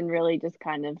questions and really just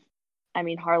kind of, I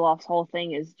mean, Harloff's whole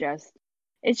thing is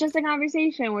it's just a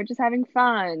conversation. We're just having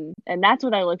fun, and that's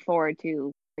what I look forward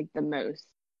to like the most.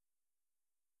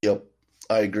 Yep,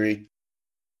 I agree.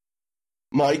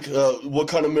 Mike, what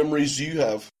kind of memories do you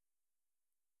have?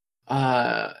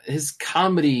 His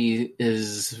comedy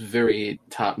is very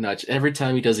top notch. Every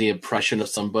time he does the impression of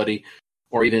somebody,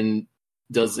 or even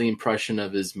does the impression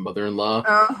of his mother-in-law,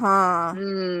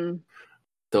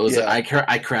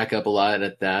 I crack up a lot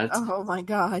at that. Oh my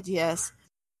god, yes.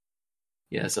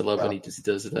 Yes, I love when he just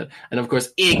does that. And of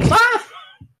course, Igla!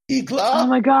 Oh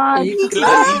my god. The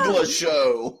Igla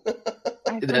show.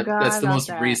 That's the most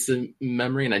recent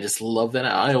memory, and I just love that.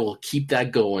 I will keep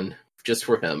that going just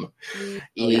for him.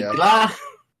 Igla! Yeah.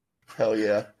 Hell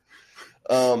yeah.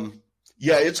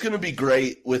 Yeah, it's going to be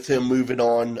great with him moving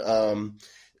on.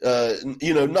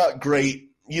 Not great.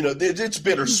 It's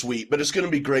bittersweet, but it's going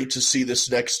to be great to see this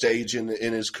next stage in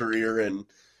his career and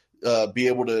be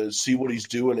able to see what he's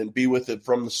doing and be with it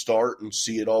from the start and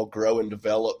see it all grow and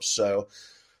develop. So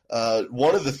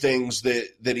one of the things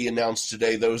that he announced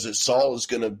today, though, is that Saul is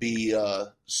going to be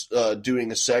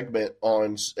doing a segment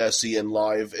on SEN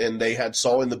Live, and they had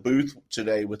Saul in the booth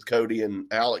today with Cody and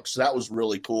Alex. That was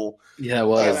really cool. Yeah, it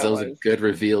was. That was a good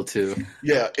reveal, too.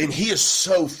 Yeah, and he is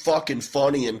so fucking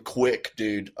funny and quick,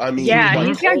 dude. I mean,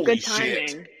 he's got good timing.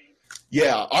 Shit.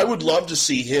 Yeah, I would love to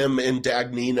see him and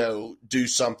Dagnino do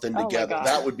something together.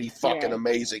 That would be fucking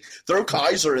amazing. Throw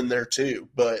Kaiser in there too,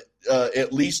 but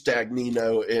at least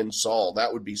Dagnino and Saul.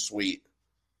 That would be sweet.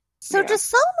 So does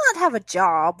Saul not have a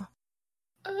job?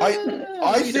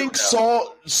 I think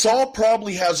Saul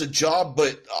probably has a job,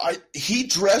 but he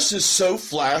dresses so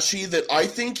flashy that I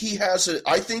think he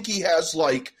has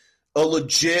like a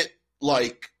legit,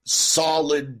 like,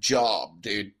 solid job,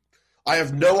 dude. I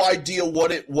have no idea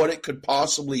what it could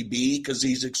possibly be because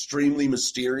he's extremely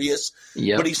mysterious.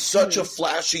 Yep. But he's such a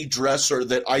flashy dresser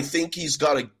that I think he's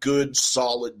got a good,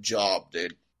 solid job,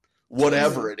 dude.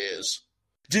 Whatever it is.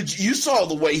 You saw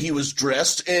the way he was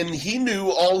dressed, and he knew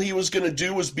all he was going to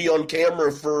do was be on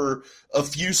camera for a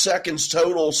few seconds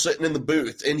total sitting in the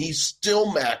booth, and he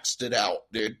still maxed it out,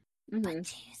 dude. Mm-hmm. But do you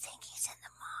think he's in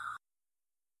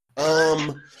the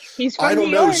mob? He's from I don't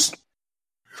New know. York.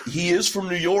 He is from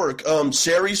New York.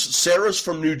 Sarah's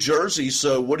from New Jersey.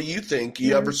 So, what do you think?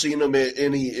 You ever seen him at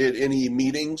any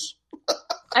meetings?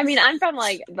 I mean, I'm from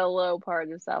like the low part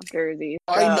of South Jersey.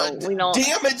 So I know. we don't.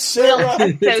 Damn it, Sarah! Go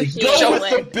with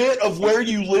the bit of where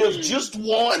you live just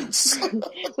once.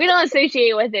 We don't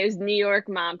associate with those New York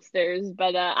mobsters,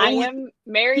 but I am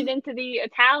married into the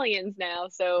Italians now,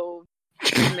 so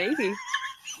maybe.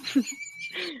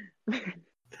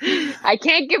 I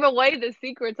can't give away the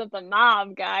secrets of the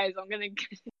mob, guys. That's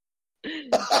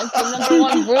the number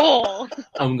one rule.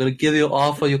 I'm gonna give you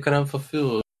offer you cannot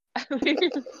fulfill.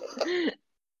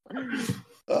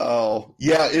 Oh,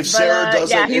 yeah, if Sarah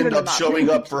doesn't end up showing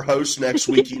up for host next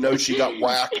week, she got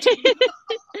whacked.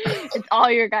 It's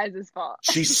all your guys' fault.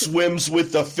 She swims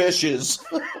with the fishes.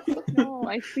 No,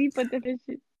 I sleep with the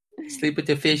fishes. Sleep with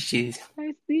the fishes.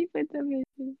 I sleep with the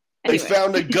fishes. They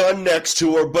found a gun next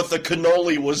to her, but the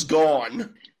cannoli was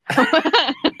gone.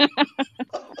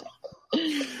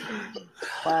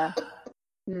 Wow.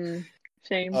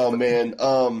 Shame. Oh, man.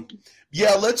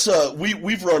 Yeah, let's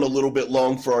we've run a little bit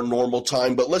long for our normal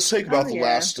time, but let's take about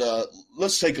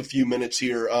let's take a few minutes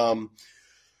here. I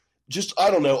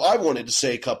don't know, I wanted to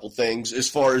say a couple things as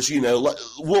far as,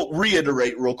 we'll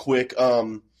reiterate real quick.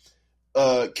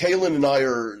 Kaylin and I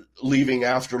are leaving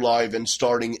Afterlive and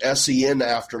starting SEN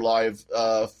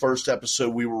Afterlive. First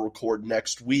episode we will record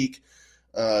next week.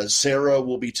 Sarah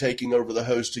will be taking over the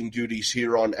hosting duties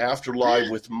here on Afterlive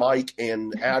with Mike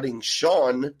and adding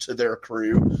Sean to their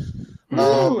crew.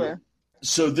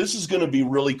 So this is going to be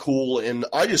really cool, and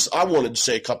I wanted to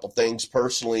say a couple things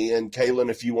personally, and Kaylin,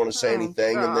 if you want to say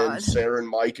anything, God. And then Sarah and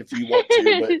Mike, if you want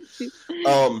to.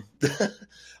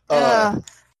 But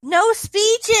no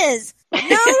speeches.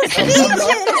 No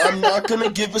speeches. I'm not going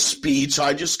to give a speech.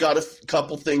 I just got a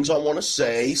couple things I want to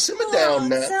say. Simmer down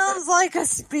now. Sounds like a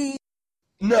speech.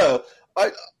 No,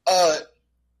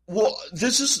 well,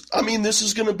 this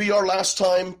is going to be our last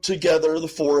time together, the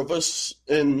four of us,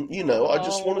 and I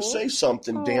just want to say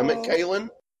something. Damn it, Kaylin.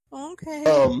 Okay.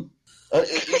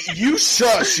 You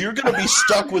shush. You're going to be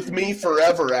stuck with me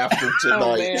forever after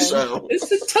tonight. So it's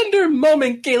a tender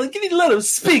moment, Kaylin. Can you let him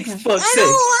speak for fuck's sake? I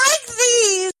don't like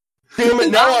these. Damn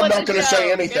it! Now I'm not going to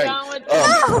say anything.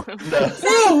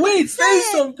 No, wait, say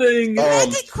something.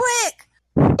 Make it quick.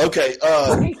 Okay.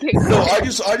 No, I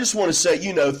just want to say,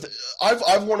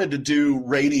 I've wanted to do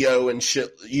radio and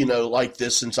shit, like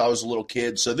this since I was a little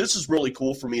kid. So this is really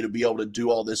cool for me to be able to do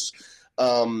all this.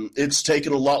 It's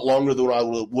taken a lot longer than I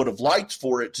would have liked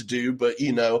for it to do, but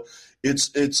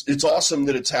it's awesome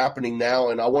that it's happening now.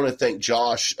 And I want to thank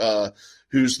Josh,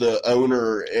 who's the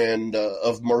owner and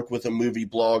of Merc with a Movie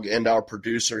blog and our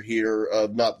producer here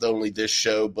of not only this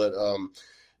show, but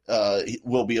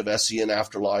will be of SEN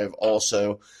Afterlife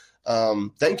also.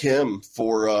 Thank him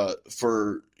for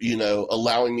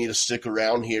allowing me to stick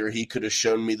around here. He could have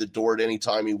shown me the door at any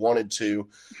time he wanted to.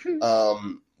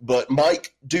 But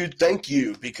Mike, dude, thank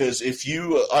you, because if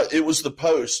you, it was the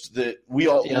post that we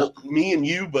all, me and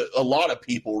you, but a lot of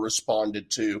people responded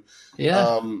to,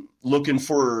 looking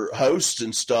for hosts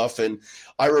and stuff. And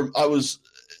I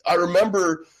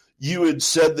remember you had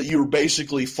said that you were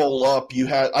basically full up. You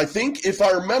had, I think, if I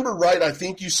remember right, I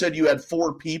think you said you had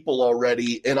 4 people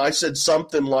already. And I said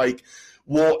something like,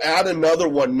 we'll add another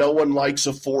one. No one likes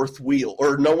a 4th wheel,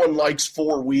 or no one likes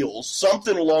 4 wheels,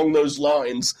 something along those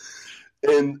lines.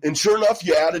 And sure enough,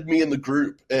 you added me in the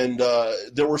group, and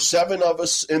there were 7 of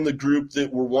us in the group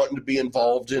that were wanting to be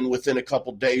involved. And within a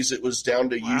couple days, it was down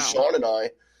to you, Sean, and I.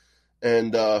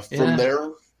 And from there,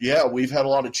 we've had a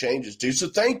lot of changes, dude. So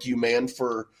thank you, man,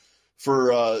 for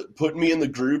putting me in the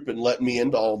group and letting me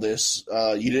into all this.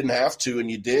 You didn't have to,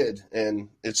 and you did, and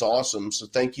it's awesome. So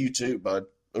thank you too, bud.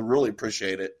 I really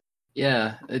appreciate it.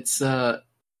 Yeah, it's our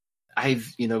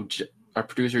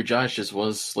producer Josh just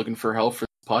was looking for help for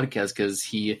podcast because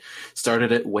he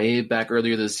started it way back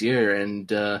earlier this year, and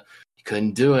he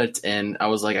couldn't do it. And I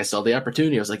was like, I saw the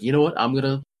opportunity. I was like, you know what? I'm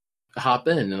gonna hop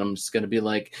in, and I'm just gonna be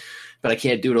like, but I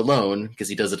can't do it alone, because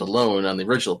he does it alone on the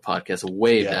original podcast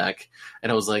way back.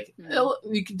 And I was like, well,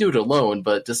 you can do it alone,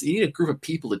 but just you need a group of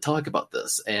people to talk about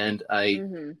this. And I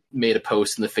made a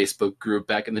post in the Facebook group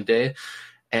back in the day.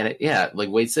 And like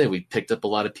Wade said, we picked up a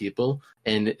lot of people,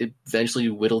 and it eventually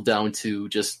whittled down to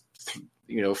just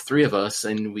 3 of us,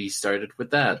 and we started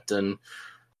with that. And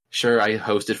sure, I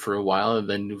hosted for a while, and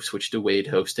then switched to Wade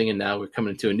hosting, and now we're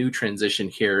coming into a new transition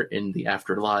here in the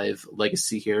Afterlive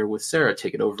legacy here with Sarah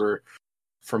taking over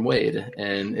from Wade.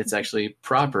 And it's actually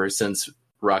proper, since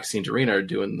Roxy and Doreen are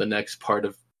doing the next part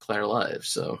of Claire Live.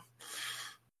 So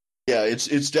yeah,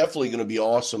 it's definitely going to be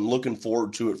awesome. Looking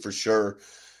forward to it for sure.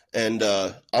 And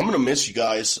I'm going to miss you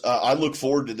guys. I look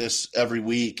forward to this every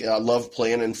week. I love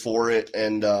planning for it.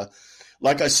 And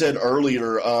like I said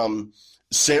earlier,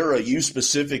 Sarah, you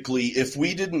specifically, if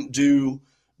we didn't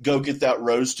go get that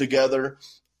rose together,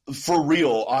 for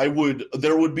real,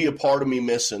 there would be a part of me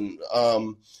missing.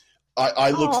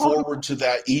 I look forward to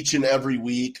that each and every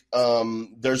week.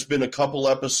 There's been a couple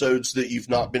episodes that you've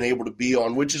not been able to be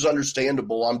on, which is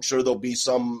understandable. I'm sure there'll be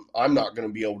some I'm not going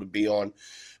to be able to be on.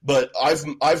 But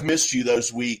I've missed you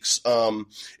those weeks. And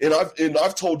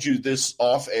I've told you this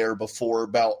off air before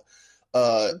about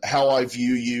how I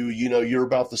view you. You're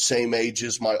about the same age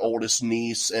as my oldest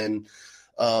niece, and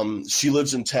she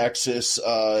lives in Texas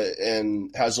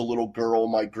and has a little girl,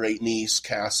 my great niece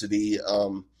Cassidy.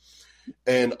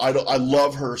 And I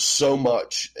love her so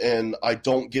much, and I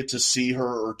don't get to see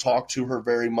her or talk to her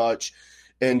very much.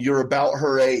 And you're about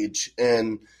her age,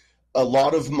 and a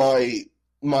lot of my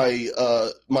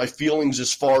feelings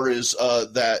as far as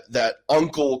that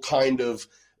uncle kind of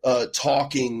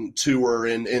talking to her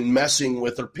and messing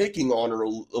with her, picking on her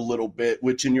a little bit,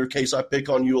 which in your case I pick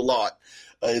on you a lot.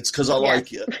 It's because I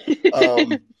like you.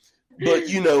 But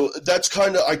that's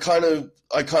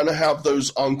I kind of have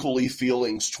those uncle-y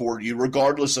feelings toward you,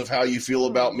 regardless of how you feel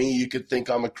about me. You could think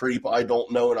I'm a creep. I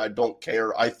don't know, and I don't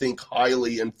care. I think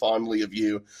highly and fondly of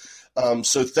you.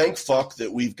 So thank fuck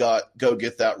that we've got Go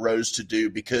Get That Rose to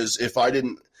do, because if I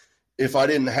didn't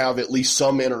have at least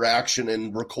some interaction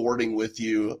and recording with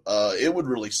you, it would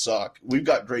really suck. We've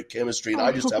got great chemistry, and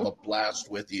I just have a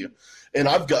blast with you. And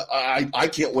I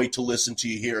can't wait to listen to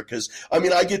you here, because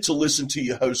I get to listen to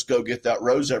you host Go Get That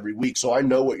Rose every week, so I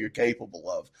know what you're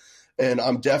capable of. And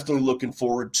I'm definitely looking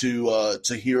forward to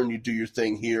hearing you do your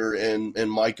thing here, and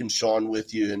Mike and Sean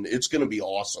with you, and it's going to be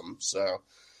awesome. So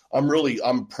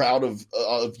I'm proud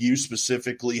of you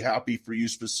specifically, happy for you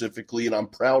specifically, and I'm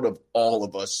proud of all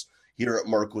of us here at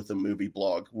Merc with a Movie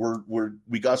Blog.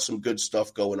 We got some good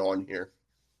stuff going on here.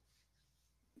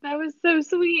 That was so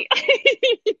sweet.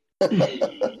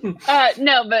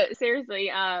 No, but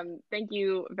seriously, thank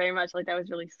you very much. That was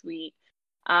really sweet.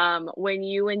 When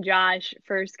you and Josh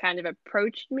first kind of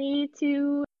approached me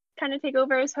to kind of take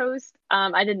over as host,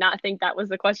 I did not think that was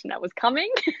the question that was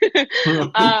coming.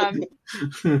 You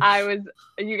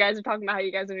guys were talking about how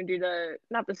you guys are going to do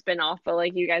not the spinoff, but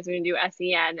you guys are going to do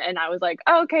SEN. And I was like,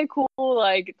 oh, okay, cool.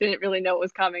 Didn't really know what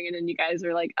was coming. And then you guys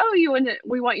were like, oh,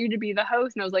 we want you to be the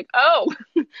host. And I was like, oh,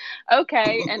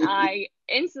 okay. And I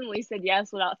instantly said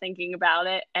yes without thinking about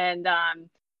it. And,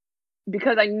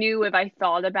 because I knew if I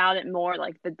thought about it more,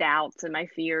 the doubts and my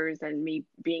fears and me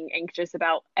being anxious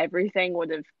about everything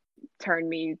would have turned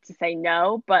me to say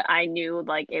no. But I knew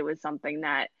it was something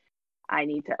that I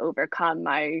need to overcome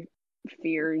my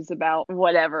fears about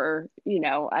whatever,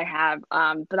 I have.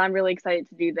 But I'm really excited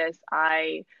to do this.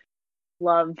 I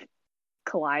love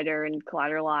Collider and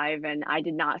Collider Live, and I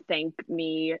did not think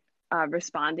me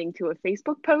responding to a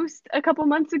Facebook post a couple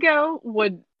months ago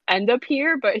would end up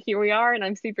here, but here we are, and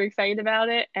I'm super excited about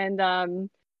it. And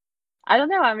I don't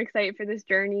know, I'm excited for this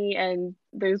journey, and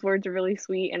those words are really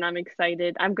sweet, and I'm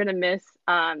excited. I'm gonna miss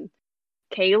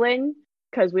Kaylin,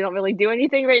 because we don't really do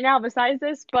anything right now besides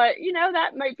this, but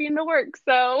that might be in the works.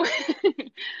 So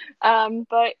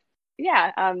but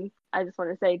yeah, I just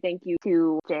want to say thank you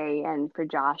to Jay and for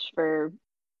Josh for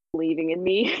believing in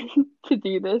me to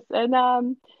do this. And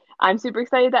I'm super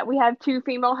excited that we have 2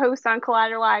 female hosts on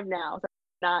Collider Live now. So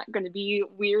it's not going to be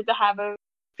weird to have a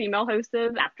female host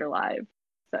of After Live.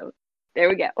 So there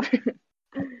we go.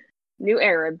 New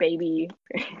era, baby.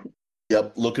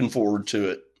 Yep, looking forward to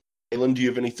it. Kaylin, do you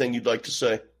have anything you'd like to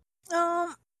say?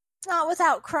 Not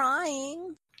without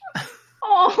crying.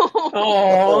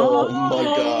 Oh my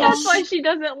gosh. That's why she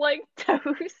doesn't like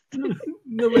toast.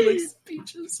 Nobody likes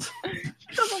speeches.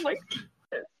 She doesn't like toast.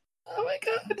 Oh my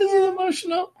god, this is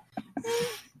emotional.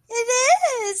 It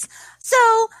is. So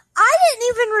I didn't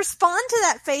even respond to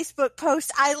that Facebook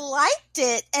post. I liked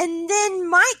it, and then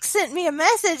Mike sent me a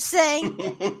message saying,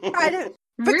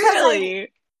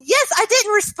 Really? Yes, I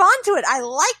didn't respond to it. I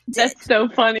liked it. That's so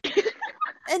funny.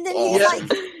 And then he's like,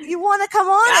 "You want to come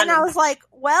on?" And I was like,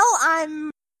 "Well,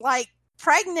 I'm like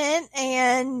pregnant,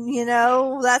 and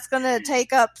that's going to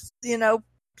take up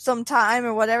some time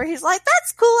or whatever." He's like,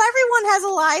 "That's cool. Everyone has a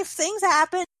life. Things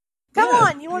happen. Come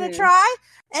on, you want to try?"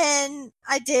 And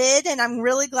I did, and I'm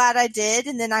really glad I did.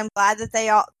 And then I'm glad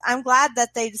that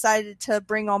they decided to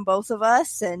bring on both of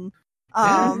us. And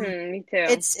me too.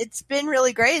 It's been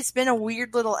really great. It's been a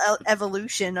weird little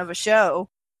evolution of a show.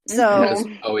 So,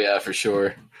 oh yeah, for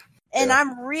sure. And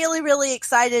I'm really, really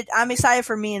excited. I'm excited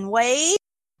for me and Wade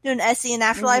doing SE and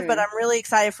Afterlife, but I'm really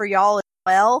excited for y'all as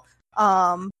well.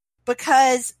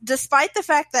 Because despite the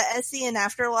fact that SE and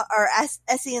Afterlife or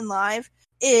SE and Live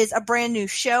is a brand new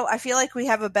show, I feel like we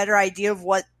have a better idea of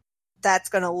what that's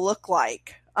going to look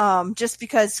like. Just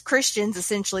because Christian's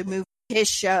essentially moved his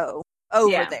show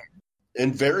over there.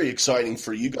 And very exciting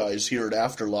for you guys here at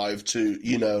Afterlife to,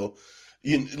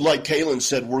 like Kaylin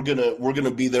said, we're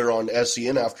gonna be there on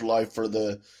SEN Afterlife for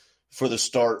the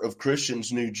start of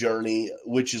Christian's new journey,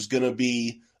 which is gonna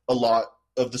be a lot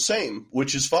of the same,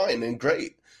 which is fine and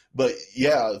great. But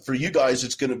yeah, for you guys,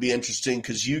 it's gonna be interesting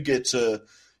because you get to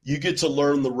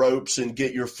learn the ropes and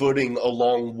get your footing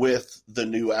along with the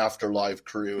new Afterlife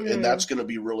crew, and that's gonna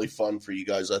be really fun for you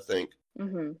guys, I think.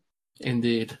 Mm-hmm.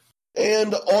 Indeed.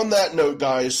 And on that note,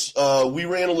 guys, we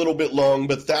ran a little bit long,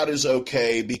 but that is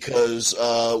okay because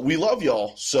we love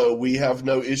y'all. So we have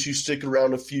no issue sticking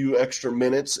around a few extra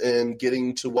minutes and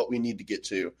getting to what we need to get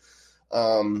to.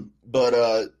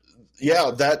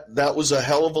 Yeah, that was a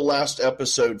hell of a last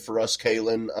episode for us,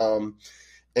 Kaylin.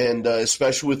 And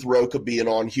especially with Roka being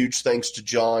on, huge thanks to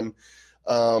John.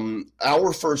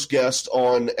 Our first guest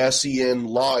on SEN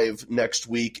Live next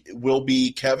week will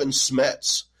be Kevin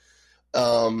Smets.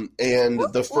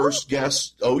 The first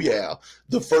guest,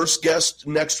 the first guest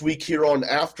next week here on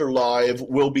After Live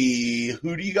will be,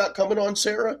 who do you got coming on,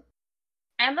 Sarah?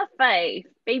 Emma Fyffe,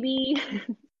 baby.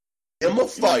 Emma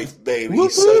Fyffe, baby.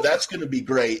 So that's going to be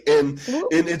great. And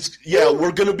it's,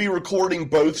 we're going to be recording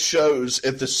both shows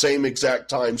at the same exact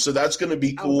time. So that's going to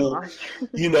be cool.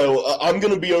 I'm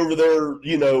going to be over there,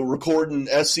 recording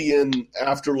SEN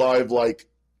After Live like,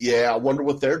 I wonder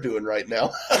what they're doing right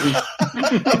now.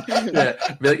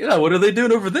 What are they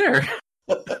doing over there?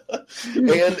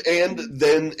 and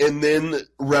then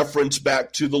reference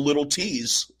back to the little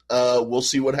tease. We'll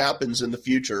see what happens in the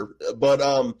future. But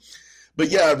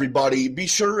yeah, everybody, be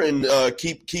sure and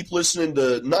keep listening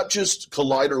to not just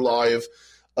Collider Live,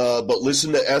 but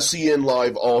listen to SEN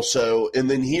Live also, and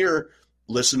then here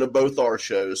listen to both our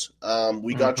shows.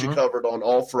 We got you covered on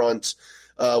all fronts.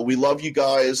 We love you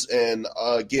guys, and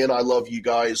again, I love you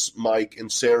guys, Mike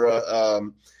and Sarah.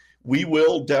 We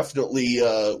will definitely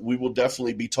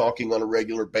be talking on a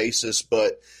regular basis,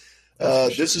 but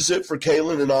this is it for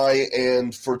Kaylin and I,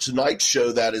 and for tonight's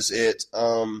show, that is it.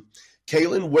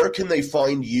 Kaylin, where can they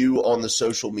find you on the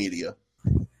social media?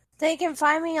 They can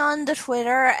find me on the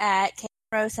Twitter at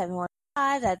KaylynRose715.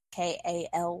 That's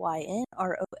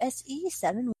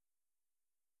KaLynRose715.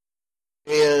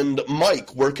 And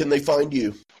Mike, where can they find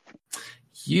you?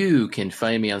 You can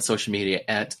find me on social media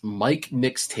at Mike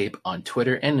Mixtape on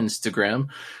Twitter and Instagram.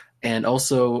 And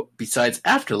also, besides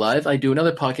Afterlife, I do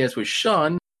another podcast with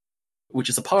Sean, which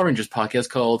is a Power Rangers podcast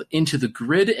called Into the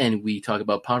Grid, and we talk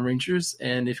about Power Rangers.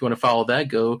 And if you want to follow that,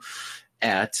 go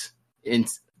at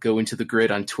go into the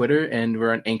grid on Twitter, and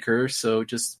we're on Anchor, so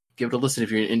just give it a listen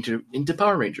if you're into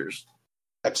Power Rangers.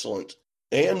 Excellent.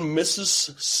 And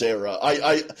Mrs. Sarah.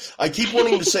 I keep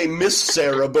wanting to say Miss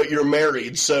Sarah, but you're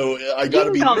married, so I got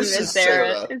to be Mrs.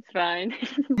 Sarah. It's fine.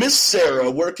 Miss Sarah,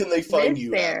 where can they find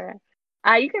you Sarah.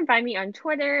 You can find me on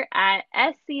Twitter at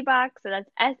SCBox, so that's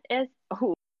SSEABOCK.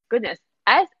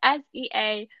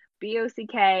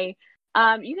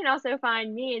 You can also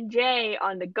find me and Jay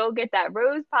on the Go Get That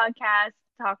Rose podcast,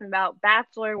 talking about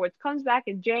Bachelor, which comes back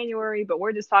in January, but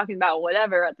we're just talking about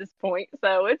whatever at this point,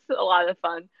 so it's a lot of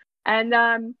fun. And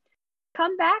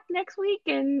come back next week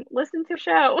and listen to the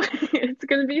show. It's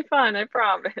going to be fun, I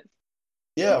promise.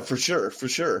 Yeah, for sure.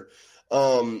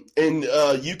 And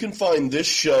you can find this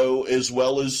show as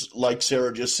well as, like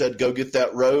Sarah just said, Go Get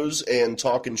That Rose and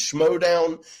Talking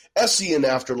Schmodown, SCN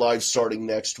Afterlife starting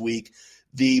next week.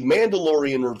 The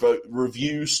Mandalorian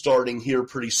review starting here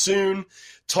pretty soon.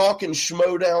 Talking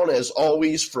Schmodown, as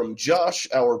always, from Josh,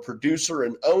 our producer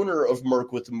and owner of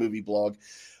Merc with the Movie Blog.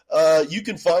 You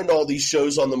can find all these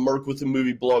shows on the Merc with the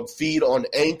Movie Blog feed on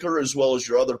Anchor as well as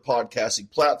your other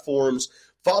podcasting platforms.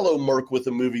 Follow Merc with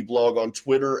the Movie Blog on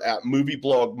Twitter at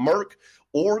MovieBlogMerc,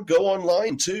 or go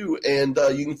online too, and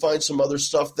you can find some other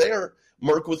stuff there,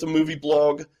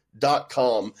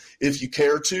 mercwiththemovieblog.com. If you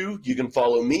care to, you can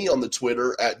follow me on the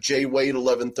Twitter at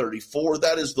JWade1134.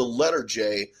 That is the letter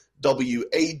J,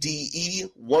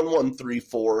 WADE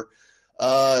 1134.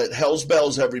 Hell's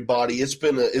bells, everybody. It's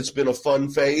been a fun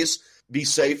phase. Be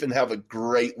safe and have a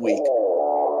great week.